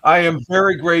go. I am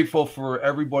very grateful for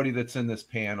everybody that's in this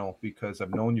panel because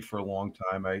I've known you for a long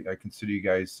time. I consider you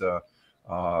guys,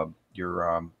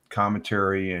 your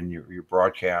commentary and your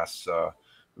broadcasts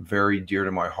very dear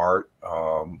to my heart.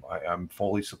 I'm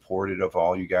fully supportive of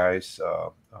all you guys.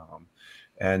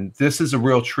 And this is a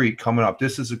real treat coming up.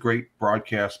 This is a great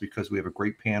broadcast because we have a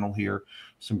great panel here,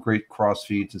 some great cross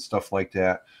feeds and stuff like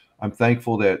that. I'm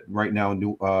thankful that right now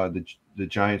the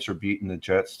Giants are beating the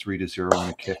Jets 3-0 in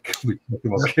a kick.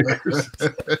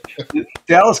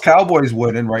 Dallas Cowboys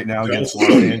winning right now against Los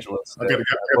Angeles. But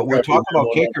we're talking about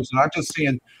kickers,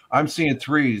 and I'm seeing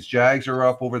threes. Jags are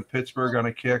up over the Pittsburgh on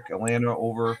a kick, Atlanta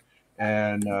over,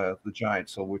 and the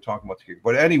Giants. So we're talking about the kick.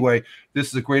 But anyway, this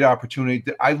is a great opportunity.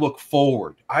 I look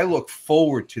forward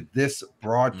to this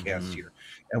broadcast here.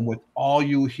 And with all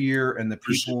you here and the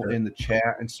people in the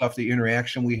chat and stuff, the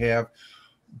interaction we have,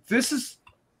 this is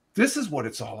what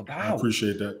it's all about. I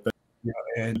appreciate that. Yeah,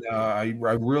 and I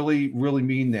really, really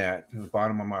mean that to the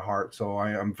bottom of my heart. So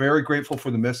I'm very grateful for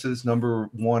the misses, number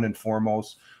one and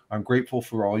foremost. I'm grateful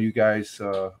for all you guys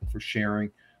for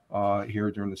sharing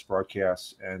here during this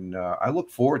broadcast. And I look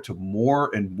forward to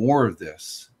more and more of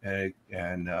this. And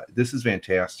this is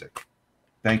fantastic.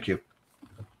 Thank you.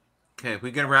 Okay,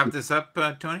 we gonna wrap this up,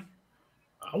 Tony?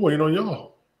 I'm waiting on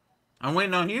y'all. I'm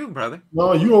waiting on you, brother.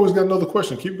 No, you always got another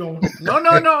question. Keep going. No.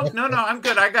 I'm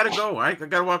good. I gotta go. I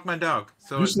gotta walk my dog.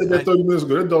 So You said that 30 minutes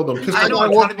ago. That dog done pissed I me know. off.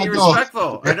 I'm trying to be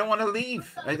respectful. I don't want to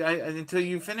leave until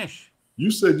you finish.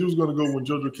 You said you was going to go when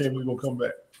JoJo came. You going to come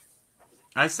back.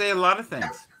 I say a lot of things.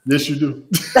 Yes, you do.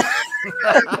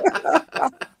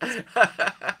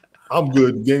 I'm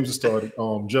good. The games have started.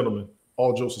 Gentlemen,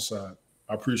 all jokes aside,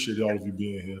 I appreciate all of you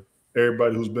being here.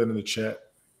 Everybody who's been in the chat,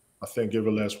 I thank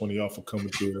every last one of y'all for coming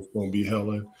through. It's going to be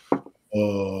Helen.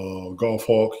 Golf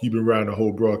Hawk, you've been riding the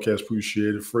whole broadcast.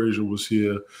 Appreciate it. Frazier was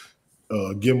here.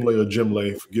 Gimle or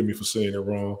Jimle, forgive me for saying it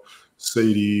wrong.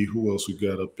 Sadie, who else we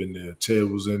got up in there? Ted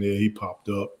was in there. He popped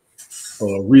up.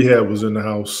 Rehab was in the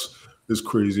house. This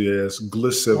crazy ass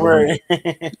Gliss 700.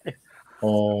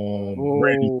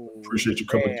 Randy, appreciate you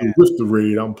coming through with the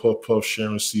raid. I'm Puff,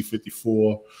 Sharon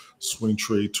C54, Swing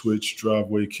Trade, Twitch,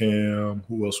 Driveway Cam.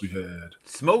 Who else we had?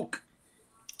 Smoke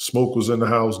was in the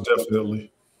house,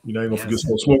 definitely. You know, I ain't gonna forget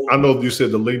Smoke. I know you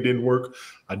said the link didn't work.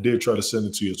 I did try to send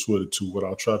it to your Twitter too. What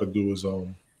I'll try to do is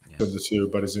send it to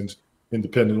everybody's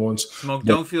independent ones. Smoke,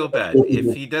 don't feel bad.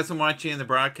 If he doesn't want you in the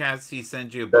broadcast, he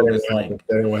sends you a bogus link.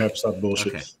 That ain't what happens. Stop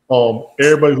bullshit. Okay.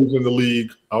 Everybody who's in the league,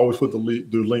 I always put the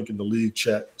link in the league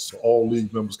chat so all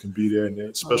league members can be there. And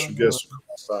then special guests from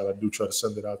outside, I do try to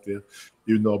send it out there.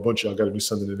 Even though a bunch of y'all got to be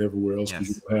sending it everywhere else because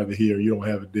you don't have it here, you don't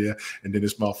have it there, and then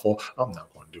it's my fault. I'm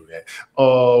not going to do that.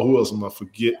 Who else am I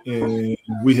forgetting?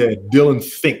 We had Dylan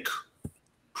Fink.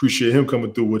 Appreciate him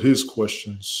coming through with his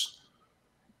questions.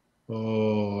 I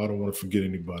don't want to forget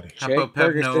anybody. How about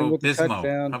Pepno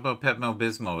Bismo? How about Pepno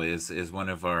Bismo is one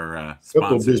of our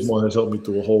sponsors. Pepno Bismo has helped me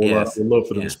through a whole lot. I would love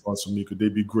for them to sponsor me because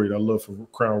they'd be great. I love for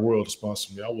Crown Royal to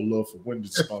sponsor me. I would love for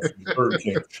Wendy's to sponsor me. Burger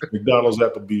King, McDonald's,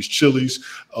 Applebee's, Chili's,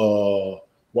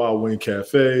 Wild Wing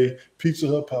Cafe, Pizza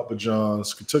Hut, Papa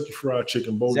John's, Kentucky Fried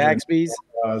Chicken, Zaxby's.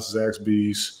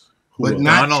 But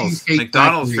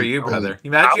McDonald's for you, brother.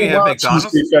 Imagine you have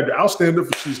McDonald's. I'll stand up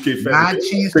for Cheesecake Factory. Not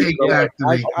Cheesecake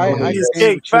Factory.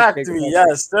 Cheesecake Factory,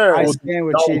 yes, sir. I stand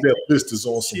with That list is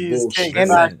on some bullshit.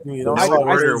 Factory. I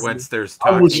order once there's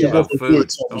talking about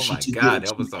food. Oh my God,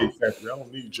 that was awful. I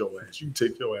don't need your ass. You can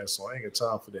take your ass on. I ain't got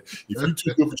time for that. If you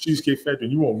too good for Cheesecake Factory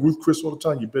and you want Ruth Chris all the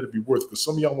time, you better be worth it. Because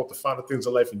some of y'all want the finer things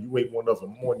in life and you ain't one of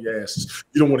them. I'm on your asses.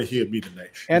 You don't want to hear me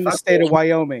tonight. And the state of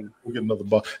Wyoming. We'll get another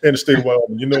bar. And the state of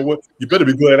Wyoming. You know what? You better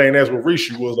be glad I ain't asked what race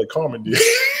you was like Carmen did.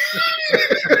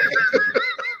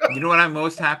 You know what I'm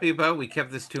most happy about? We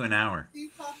kept this to an hour.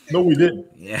 No, we didn't.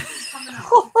 Yeah.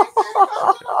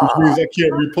 Which means I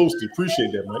can't repost it.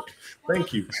 Appreciate that, Mike.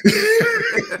 Thank you.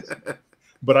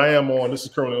 But I am on. This is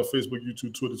currently on Facebook,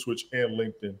 YouTube, Twitter, Twitch, and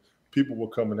LinkedIn. People were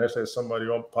coming. I had somebody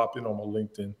pop in on my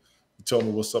LinkedIn. Tell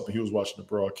me what's up, and he was watching the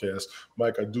broadcast.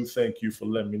 Mike, I do thank you for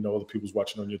letting me know other people's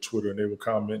watching on your Twitter, and they were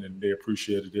commenting, and they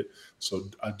appreciated it. So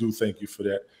I do thank you for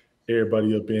that.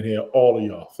 Everybody up in here, all of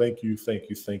y'all, thank you. This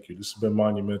has been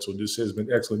monumental. This has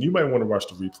been excellent. You might want to watch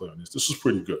the replay on this. This was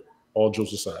pretty good. All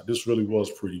jokes aside, this really was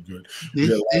pretty good.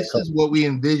 This is what we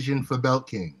envisioned for Belt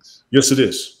Kings. Yes, it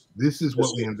is. This is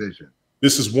what we envisioned.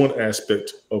 This is one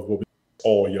aspect of what we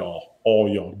all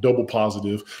y'all, double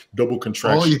positive, double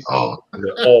contraction. All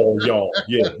y'all.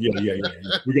 Yeah.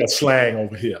 We got slang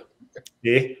over here.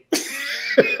 Yeah.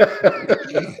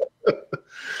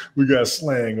 We got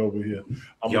slang over here.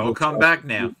 Y'all come back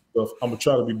now. I'm gonna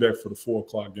try to be back for the 4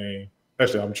 o'clock game.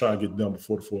 Actually, I'm trying to get done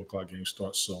before the 4 o'clock game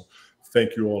starts. So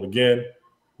thank you all again.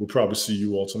 We'll probably see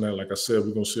you all tonight. Like I said,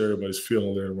 we're gonna see everybody's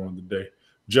feeling later on today.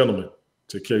 Gentlemen,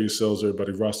 take care of yourselves,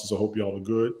 everybody. Rosters, I hope y'all are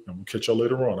good. And we'll catch y'all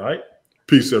later on. All right.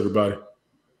 Peace, everybody.